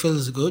don't think Phil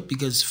is a GOAT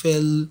because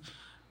Phil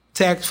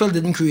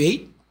didn't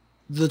create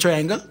the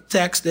triangle.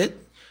 Tex did.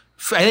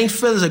 I think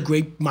Phil is a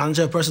great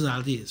manager of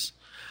personalities.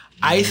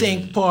 I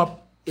think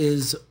Pop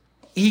is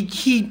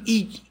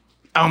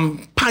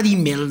Paddy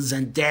Mills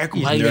and Derek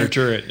White.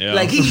 Nurture it, yeah.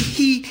 Like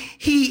he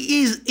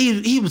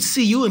would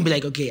see you and be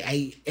like,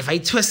 okay, if I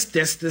twist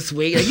this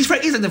way, like he's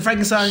like the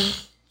Frankenstein,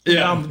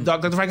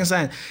 Dr.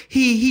 Frankenstein.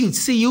 He would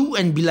see you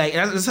and be like,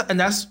 and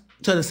that's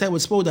to the extent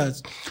what Spo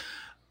does.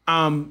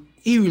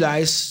 He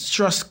realized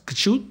Trust could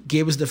shoot.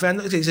 Gabe was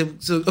defender.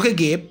 So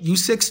Gabe, you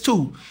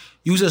 6'2",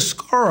 you're a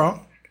scorer.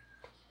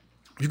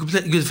 You can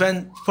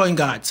defend point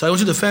guard. So I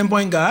want you to defend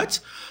point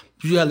guards.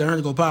 You gotta learn how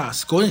to go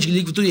pass. Go in the G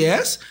League for 2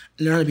 years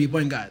and learn how to be a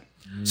point guard.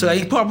 So I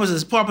think Pop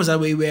is that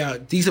way where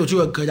these are what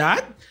you are good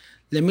at.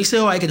 Let me see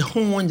how I can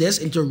hone this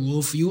into a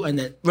role for you. And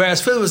then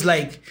whereas Phil was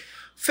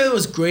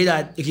great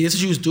at this is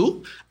what you was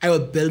do. I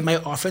would build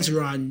my offense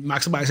around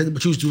maximizing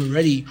what you was doing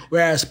already.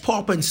 Whereas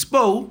Pop and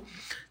Spo,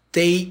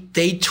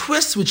 they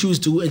twist what you was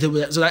do into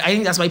that. So I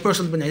think that's my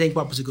personal opinion. I think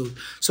Pop was a good.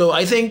 So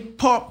I think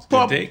Pop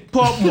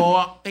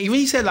more. Even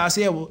he said last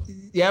year,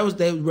 it was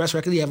the best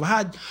record he ever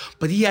had,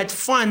 but he had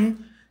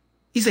fun.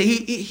 He said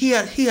he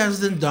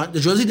hasn't done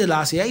the drills he did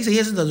last year. He said he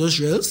hasn't done those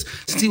drills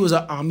since he was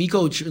an army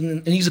coach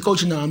and he's a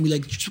coach in the army.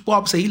 Like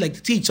Pop said, he liked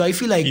to teach. So I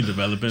feel like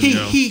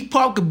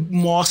Pop could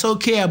more so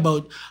care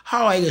about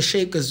how I get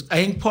shape because I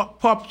think Pop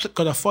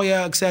got a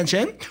 4-year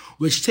extension,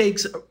 which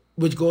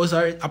goes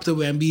up to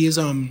Wemby's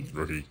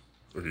rookie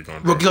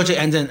contract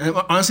ending. And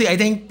honestly, I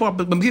think Pop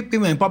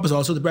is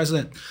also the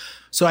president.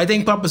 So I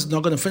think Pop is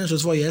not going to finish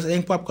those 4 years. I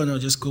think Pop going to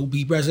just go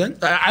be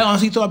president. I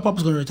honestly thought Pop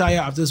was going to retire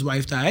after his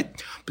wife died,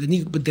 but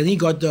then he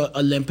got the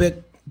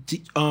Olympic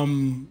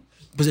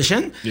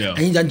position, and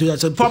he didn't do that.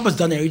 So Pop has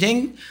done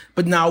everything,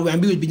 but now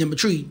Wemby would be number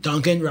 3.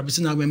 Duncan,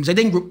 Robinson, now Wemby. So I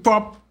think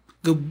Pop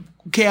could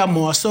care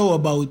more so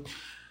about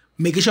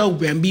making sure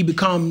Wemby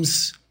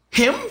becomes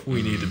him.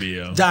 We need to be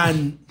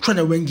than trying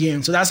to win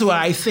games. So that's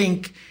why I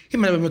think he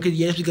might have been good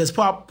years because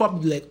Pop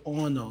would be like,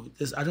 oh no,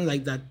 I don't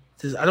like that.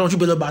 I don't want you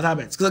to build bad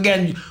habits. Because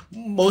again,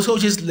 most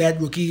coaches let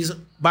rookies,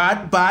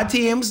 bad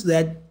teams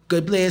let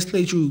good players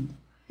play through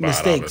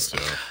mistakes.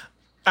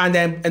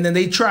 Habits, and then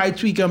they try to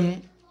tweak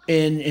them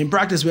in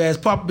practice, whereas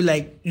Pop be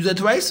like, you did it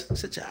twice?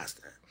 Such a ass.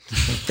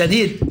 Then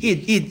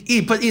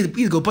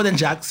he'd go put in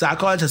Zach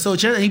College or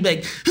Sochan and he'd be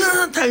like,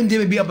 time they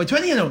would be up by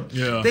 20, you know.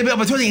 Yeah. They'd be up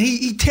by 20 and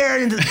he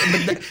tear into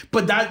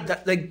but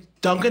that like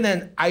Duncan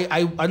and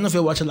I don't know if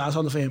you're watching last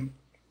Hall of Fame.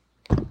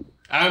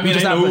 I mean,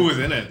 I know who was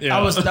in it. Yeah.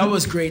 That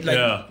was great.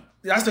 Like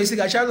that's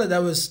basically Charlotte.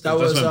 That was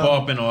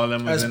Pop and all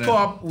them was in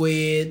Pop it.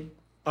 With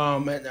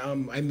I'm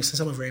missing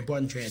some very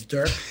important trade,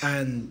 Dirk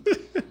and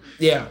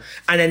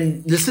and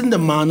then listen to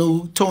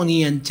Manu,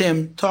 Tony, and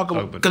Tim talk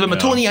about because when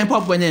Tony and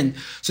Pop went in,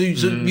 so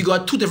you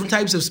got 2 different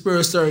types of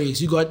Spurs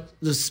stories. You got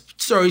the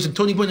stories from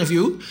Tony point of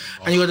view,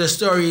 and you got the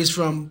stories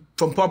from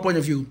Pop point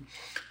of view.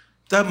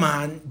 That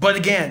man, but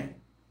again,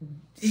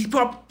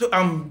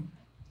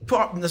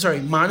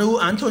 Manu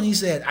and Tony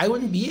said I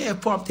wouldn't be here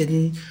if Pop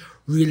didn't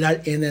reel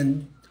that in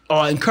and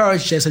or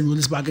encourage Jess and rule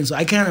this back in. So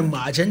I can't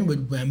imagine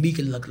what Wemby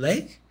can look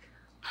like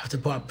after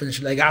Pop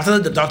finish. Like after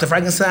the Dr.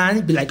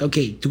 Frankenstein, be like,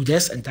 okay, do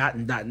this and that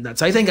and that and that.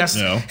 So I think that's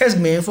his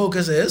main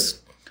focus is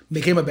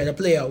making him a better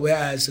player.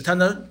 Whereas the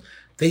Thunder,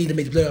 they need to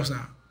make the playoffs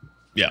now.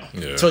 Yeah.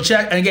 So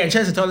Chet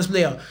is the tallest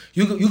player.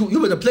 You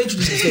better play through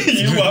this mistake.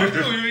 You walk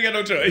through. You ain't got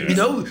no choice. You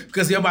know,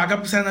 because your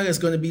backup center is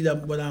going to be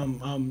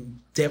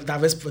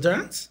Davis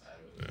Bertans.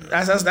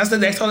 That's the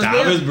next tallest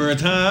player. Davis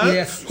Bertans.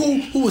 Yeah.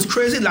 Who was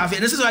crazy laughing.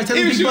 And this is why I tell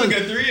people.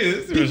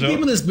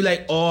 People just be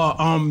like,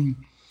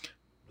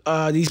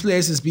 these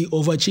places be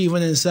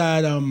overachieving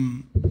inside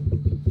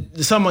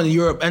someone in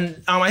Europe.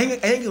 And I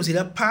think it was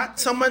either Pat,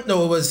 someone.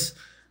 No, it was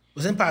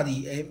wasn't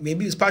Paddy,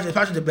 maybe it was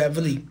Patrick de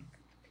Beverly.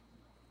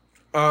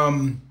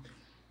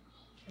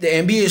 The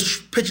NBA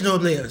is pitching over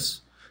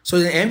players. So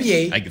in the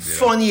NBA,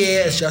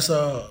 Fournier is just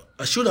a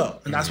shooter,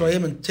 and that's why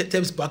him and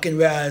Tibbs bucking.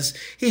 Whereas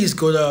he just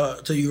go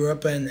to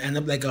Europe and end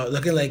up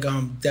looking like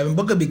Devin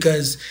Booker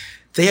because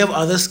they have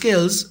other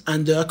skills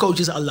and their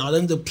coaches allow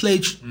them to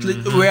play.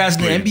 Whereas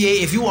in the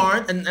NBA, if you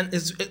aren't, and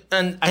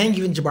I think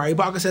even Jabari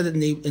Parker said it,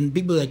 and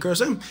people like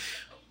curse him.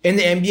 In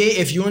the NBA,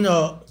 if you're one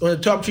of the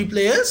top 3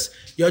 players,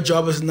 your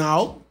job is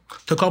now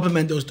to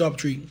complement those top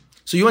 3.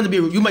 So you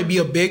might be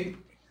a big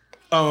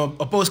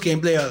a post game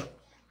player,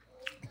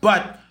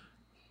 but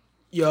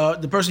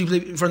the person you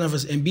play in front of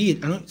is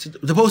Embiid.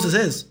 The post is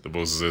his. The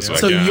post is his.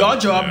 So your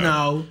job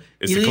now,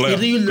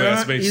 either you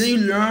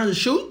learn how to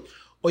shoot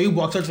or you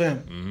box out for him.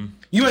 Mm-hmm.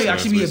 You might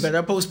actually be a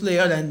better post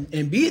player than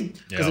Embiid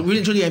because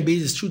really truly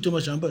Embiid is shoot too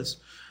much jumpers,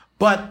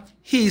 but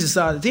he's the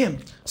star of the team.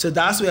 So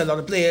that's where a lot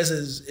of players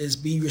is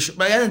being restricted.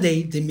 By the end of the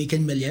day, they're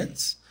making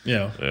millions.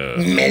 Yeah.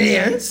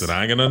 Millions. So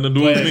that ain't got nothing to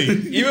do with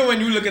me. Even when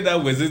you look at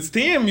that Wizards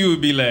team, you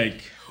would be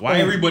like, why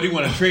everybody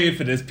want to trade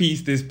for this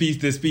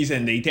piece,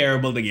 and they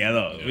terrible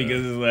together?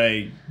 Because it's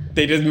like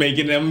they just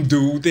making them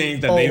do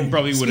things that they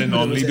probably wouldn't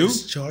normally do.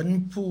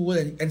 Jordan Poole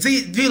and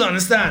see, people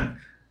understand.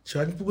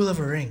 Jordan Poole have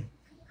a ring.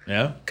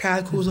 Yeah.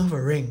 Kyle Kuzma have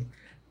a ring.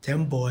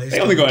 Them boys.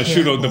 They only gonna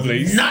shoot out the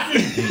place.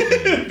 Nothing.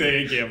 They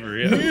ain't care for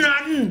real.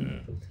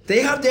 Nothing. Yeah. They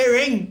have their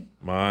ring.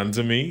 Man,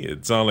 to me,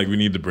 it sounds like we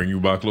need to bring you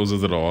back closer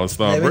to the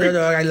All-Star break.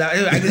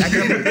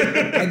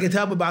 I can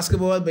talk about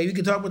basketball, but we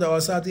can talk about the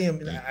All-Star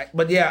team.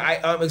 But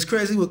yeah, it's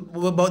crazy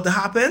what about to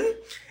happen.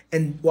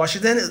 And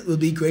Washington, it would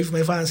be great for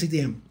my fantasy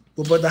team.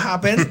 What about to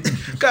happen?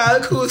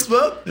 Kyle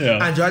Kuzma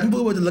and Jordan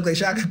Poole would look like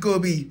Shaq and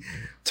Kobe.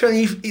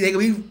 They could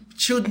be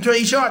shooting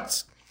 20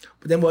 shots.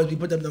 But then boys, we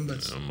put them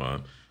numbers. Yeah,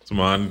 man. So,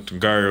 man,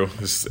 Gario,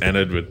 this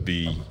ended with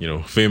the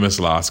famous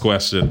last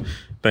question.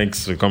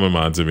 Thanks for coming,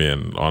 man, to me.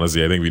 And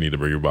honestly, I think we need to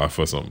bring you back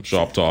for some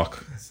shop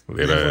talk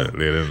later in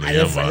the year, man.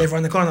 I live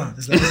around the corner.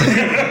 Just let me know.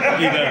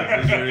 He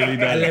does. He really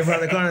does. I live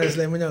around the corner. Just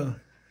let me know.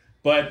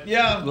 But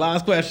yeah,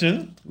 last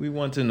question. We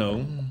want to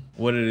know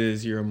what it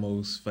is you're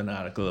most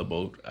fanatical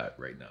about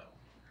right now.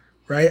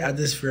 Right at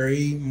this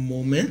very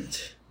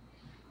moment,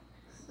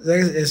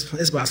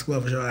 it's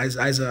basketball for sure. I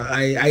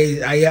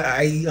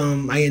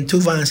in two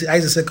fantasy. I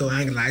was a sicko.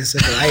 I ain't gonna lie,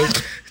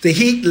 sicko. The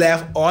Heat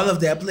left all of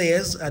their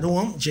players at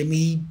home.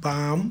 Jimmy,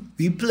 Bam.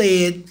 We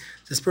played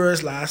the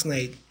Spurs last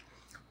night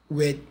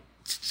with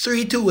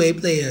 3 two-way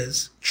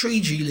players, 3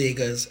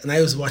 G-leaguers, and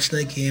I was watching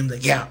that game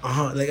like,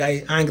 like I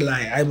ain't gonna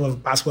lie, I'm a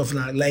basketball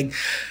fanatic. Like,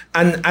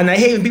 and I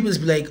hate when people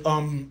just be like,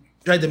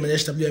 try to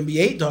diminish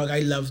WNBA, dog.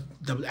 I love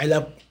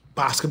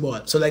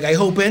basketball. So like I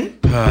hoping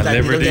that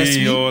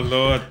Liberty, oh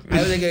Lord.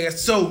 I was like,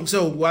 so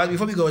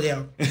before we go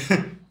there,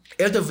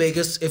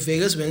 if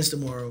Vegas wins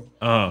tomorrow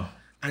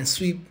and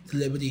sweep the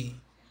Liberty,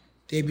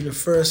 they'd be the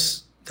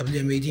first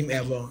WNBA team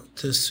ever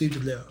to sweep the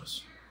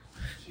playoffs.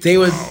 They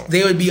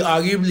would be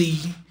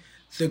arguably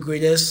the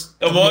greatest.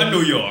 Come on,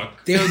 New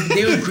York. They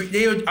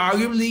would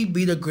arguably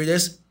be the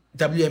greatest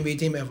WNBA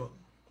team ever.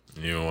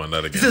 You don't want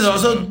that again. This is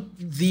also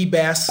the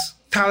best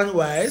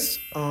talent-wise.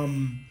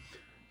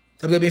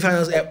 WNBA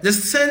finals.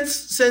 This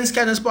since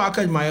Candace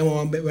Parker and Maya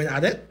Moore went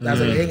at it. That's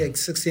I think like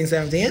 16,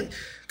 17.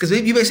 Because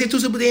you basically have 2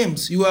 super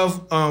teams. You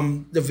have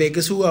the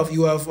Vegas you have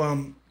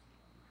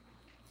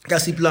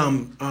Cassie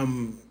Plum,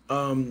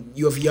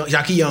 you have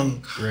Jackie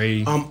Young,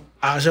 Gray,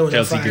 Aja with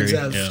Chelsea Gray,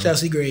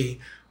 Chelsea Gray.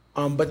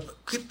 But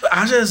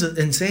Aja is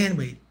insane,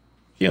 wait.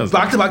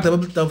 Back to back the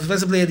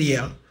defensive player of the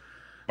year.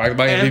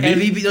 Back-to-back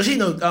MVP?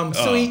 No,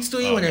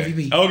 Stewie won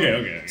MVP.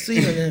 Okay.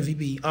 Stewie won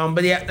MVP.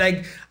 But yeah,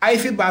 like I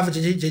feel bad for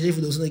JJ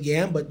for losing the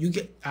game, but you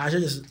get Aja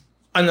just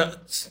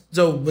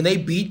so when they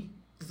beat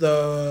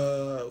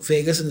the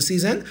Vegas in the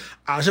season,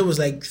 Aja was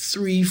like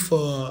 3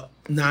 for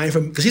 9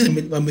 from because she's a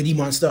midi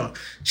monster.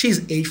 She's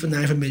 8 for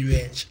 9 from mid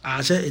range.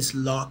 Aja is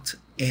locked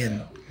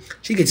in.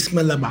 She gets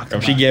smell her back.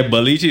 If she get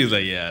bullied, she's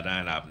like, that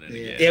ain't happening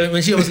again. Yeah,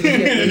 when she was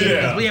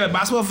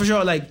basketball for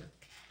sure, like.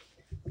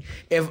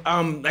 If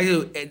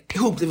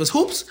if it's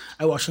hoops,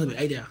 I watch them.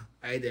 I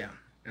there,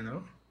 you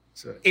know.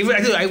 So even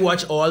I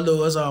watch all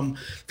those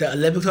the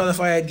Olympic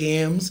qualifier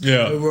games,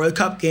 the World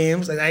Cup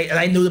games, and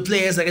I know the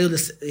players. Like I know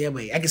this,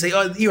 I can say,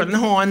 you're on the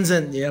horns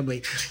and no,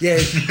 boy. Boy.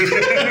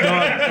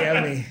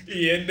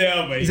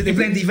 So they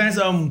playing defense.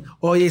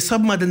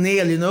 Something at the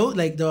nail, you know,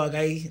 like dog.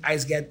 I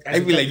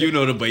feel like you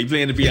know the boy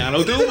playing the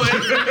piano too, boy.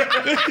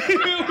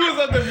 Who's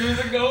up the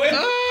music going?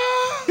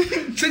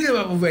 Thinking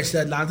about which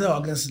the Atlanta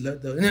against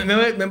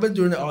remember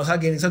during the All-Star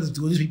game, he started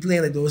to be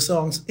playing like those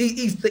songs.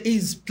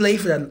 He's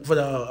played for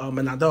the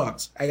Atlanta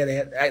Hawks.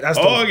 That's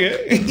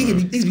okay.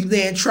 He's be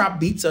playing trap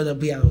beats on the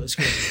piano. It's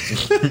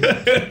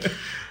crazy.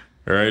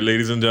 All right,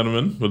 ladies and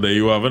gentlemen, well, there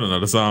you have it.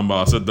 Another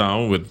Sandbar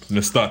Sitdown with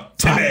Mr.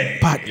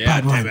 Timmay.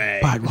 Bad one.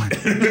 Bad one.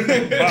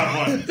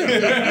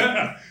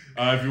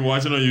 If you're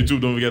watching on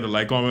YouTube, don't forget to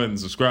like, comment, and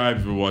subscribe.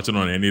 If you're watching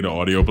on any of the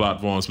audio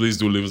platforms, please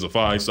do leave us a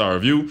 5-star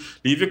review.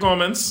 Leave your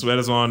comments, whether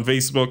it's on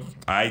Facebook,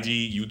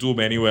 IG, YouTube,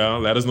 anywhere.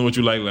 Let us know what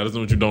you like. Let us know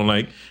what you don't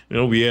like. You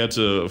know, we're here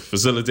to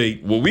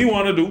facilitate what we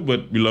want to do,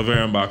 but we love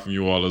hearing back from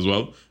you all as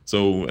well.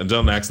 So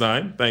until next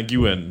time, thank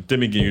you. And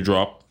Timmy, can you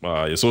drop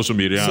your social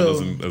media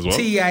handles as well?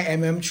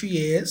 TIMM 3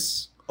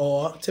 years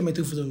or Timmay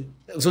 2 for 2.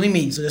 It's only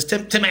me. So just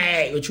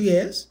Timmay with 3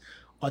 years.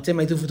 Or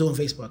Timmay 2 for 2 on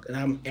Facebook. And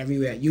I'm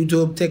everywhere.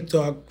 YouTube,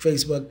 TikTok,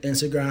 Facebook,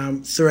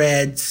 Instagram,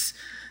 Threads,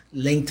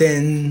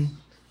 LinkedIn.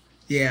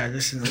 Yeah,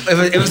 if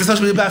it's a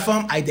social media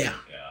platform, I dare.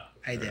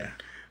 I dare.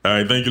 All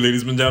right, thank you,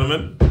 ladies and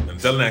gentlemen.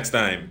 Until next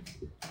time.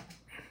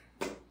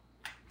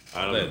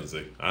 I don't know what to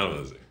say.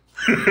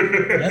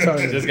 That's all.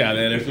 Just gotta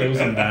let it flow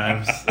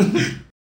sometimes.